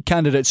be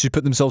candidates who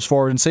put themselves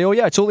forward and say, oh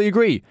yeah, I totally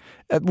agree.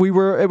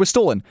 It was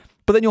stolen.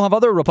 But then you'll have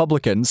other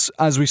Republicans,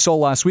 as we saw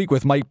last week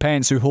with Mike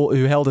Pence, who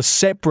held a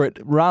separate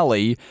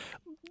rally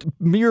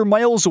mere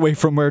miles away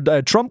from where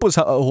Trump was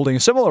holding a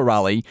similar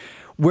rally,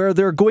 where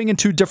they're going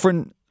into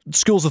different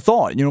schools of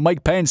thought. You know,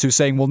 Mike Pence who's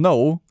saying, well,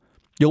 no,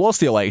 you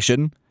lost the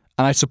election,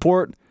 and I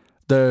support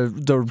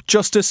the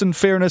justice and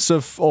fairness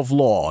of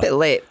law. A bit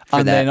late for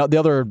and that. Then the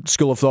other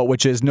school of thought,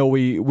 which is no,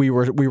 we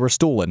were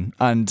stolen,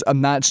 and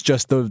that's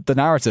just the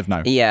narrative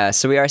now. Yeah,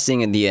 so we are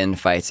seeing in the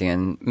infighting,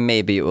 and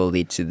maybe it will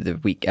lead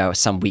to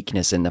some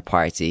weakness in the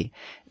party.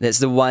 That's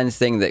the one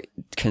thing that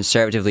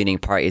conservative leaning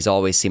parties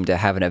always seem to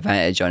have an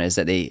advantage on, is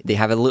that they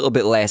have a little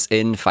bit less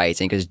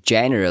infighting, because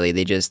generally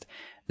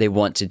they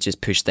want to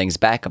just push things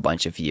back a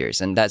bunch of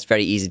years, and that's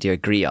very easy to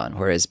agree on,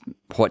 whereas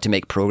what to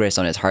make progress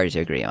on is harder to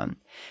agree on.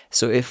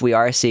 So if we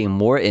are seeing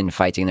more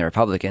infighting in the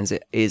Republicans,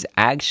 it is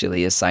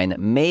actually a sign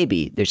that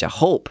maybe there's a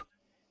hope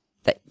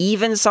that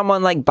even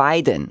someone like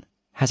Biden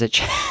has a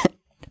chance.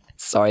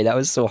 Sorry, that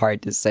was so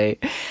hard to say.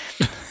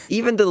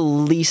 Even the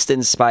least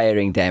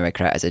inspiring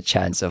Democrat has a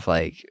chance of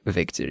like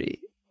victory.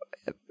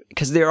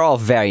 Because they're all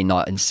very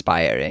not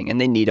inspiring and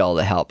they need all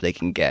the help they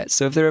can get.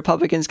 So if the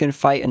Republicans can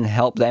fight and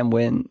help them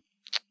win,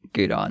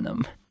 good on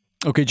them.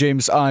 Okay,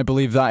 James, I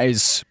believe that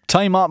is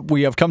time up.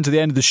 We have come to the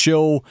end of the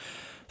show.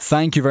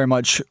 Thank you very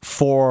much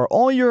for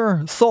all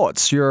your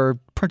thoughts, your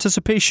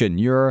participation,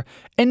 your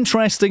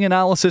interesting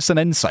analysis and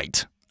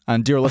insight.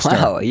 And dear listener...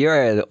 Wow,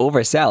 you're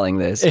overselling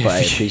this, but I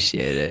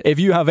appreciate it. If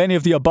you have any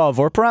of the above,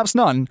 or perhaps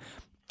none,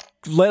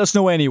 let us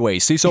know anyway.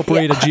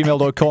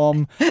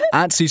 seesawparade@gmail.com,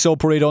 at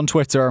seesawparade on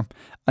Twitter.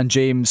 And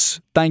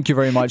James, thank you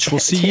very much. We'll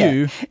see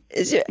you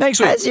next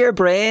week. Has your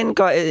brain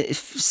got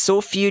so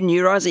few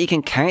neurons that you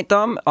can count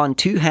them on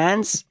 2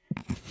 hands?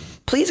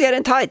 Please get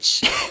in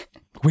touch.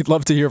 We'd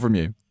love to hear from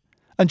you.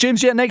 And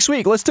James, next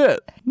week. Let's do it.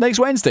 Next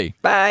Wednesday.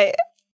 Bye.